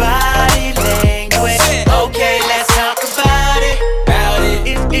your body language. Okay, let's talk about it.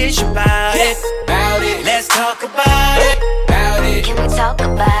 It's about it. Let's talk about it. Can we talk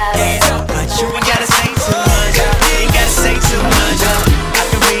about it? But you ain't gotta say too much. You ain't gotta say too much. I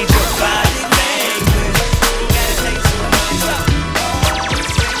can read your body language. You gotta say too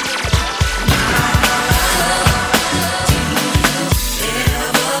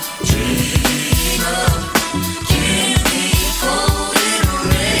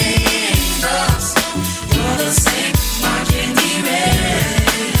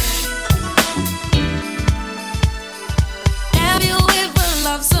Have you ever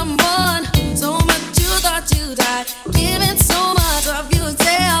loved someone so much you thought you died? Giving so much of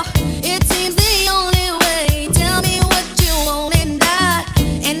yourself, it seems the only way. Tell me what you want and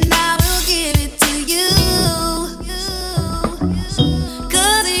I will give it to you.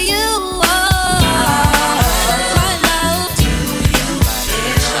 'Cause you are my love. Do you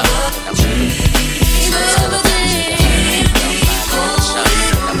ever dream of a day?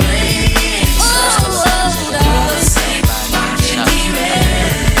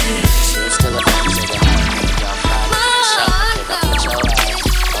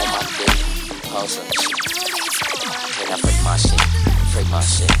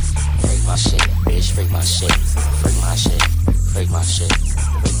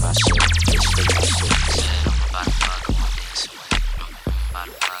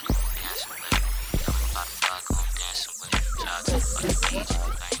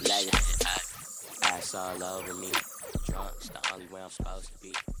 Ice all over me. Drunk's the only way I'm supposed to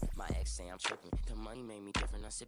be. My ex say I'm tripping. The money made me different. I sip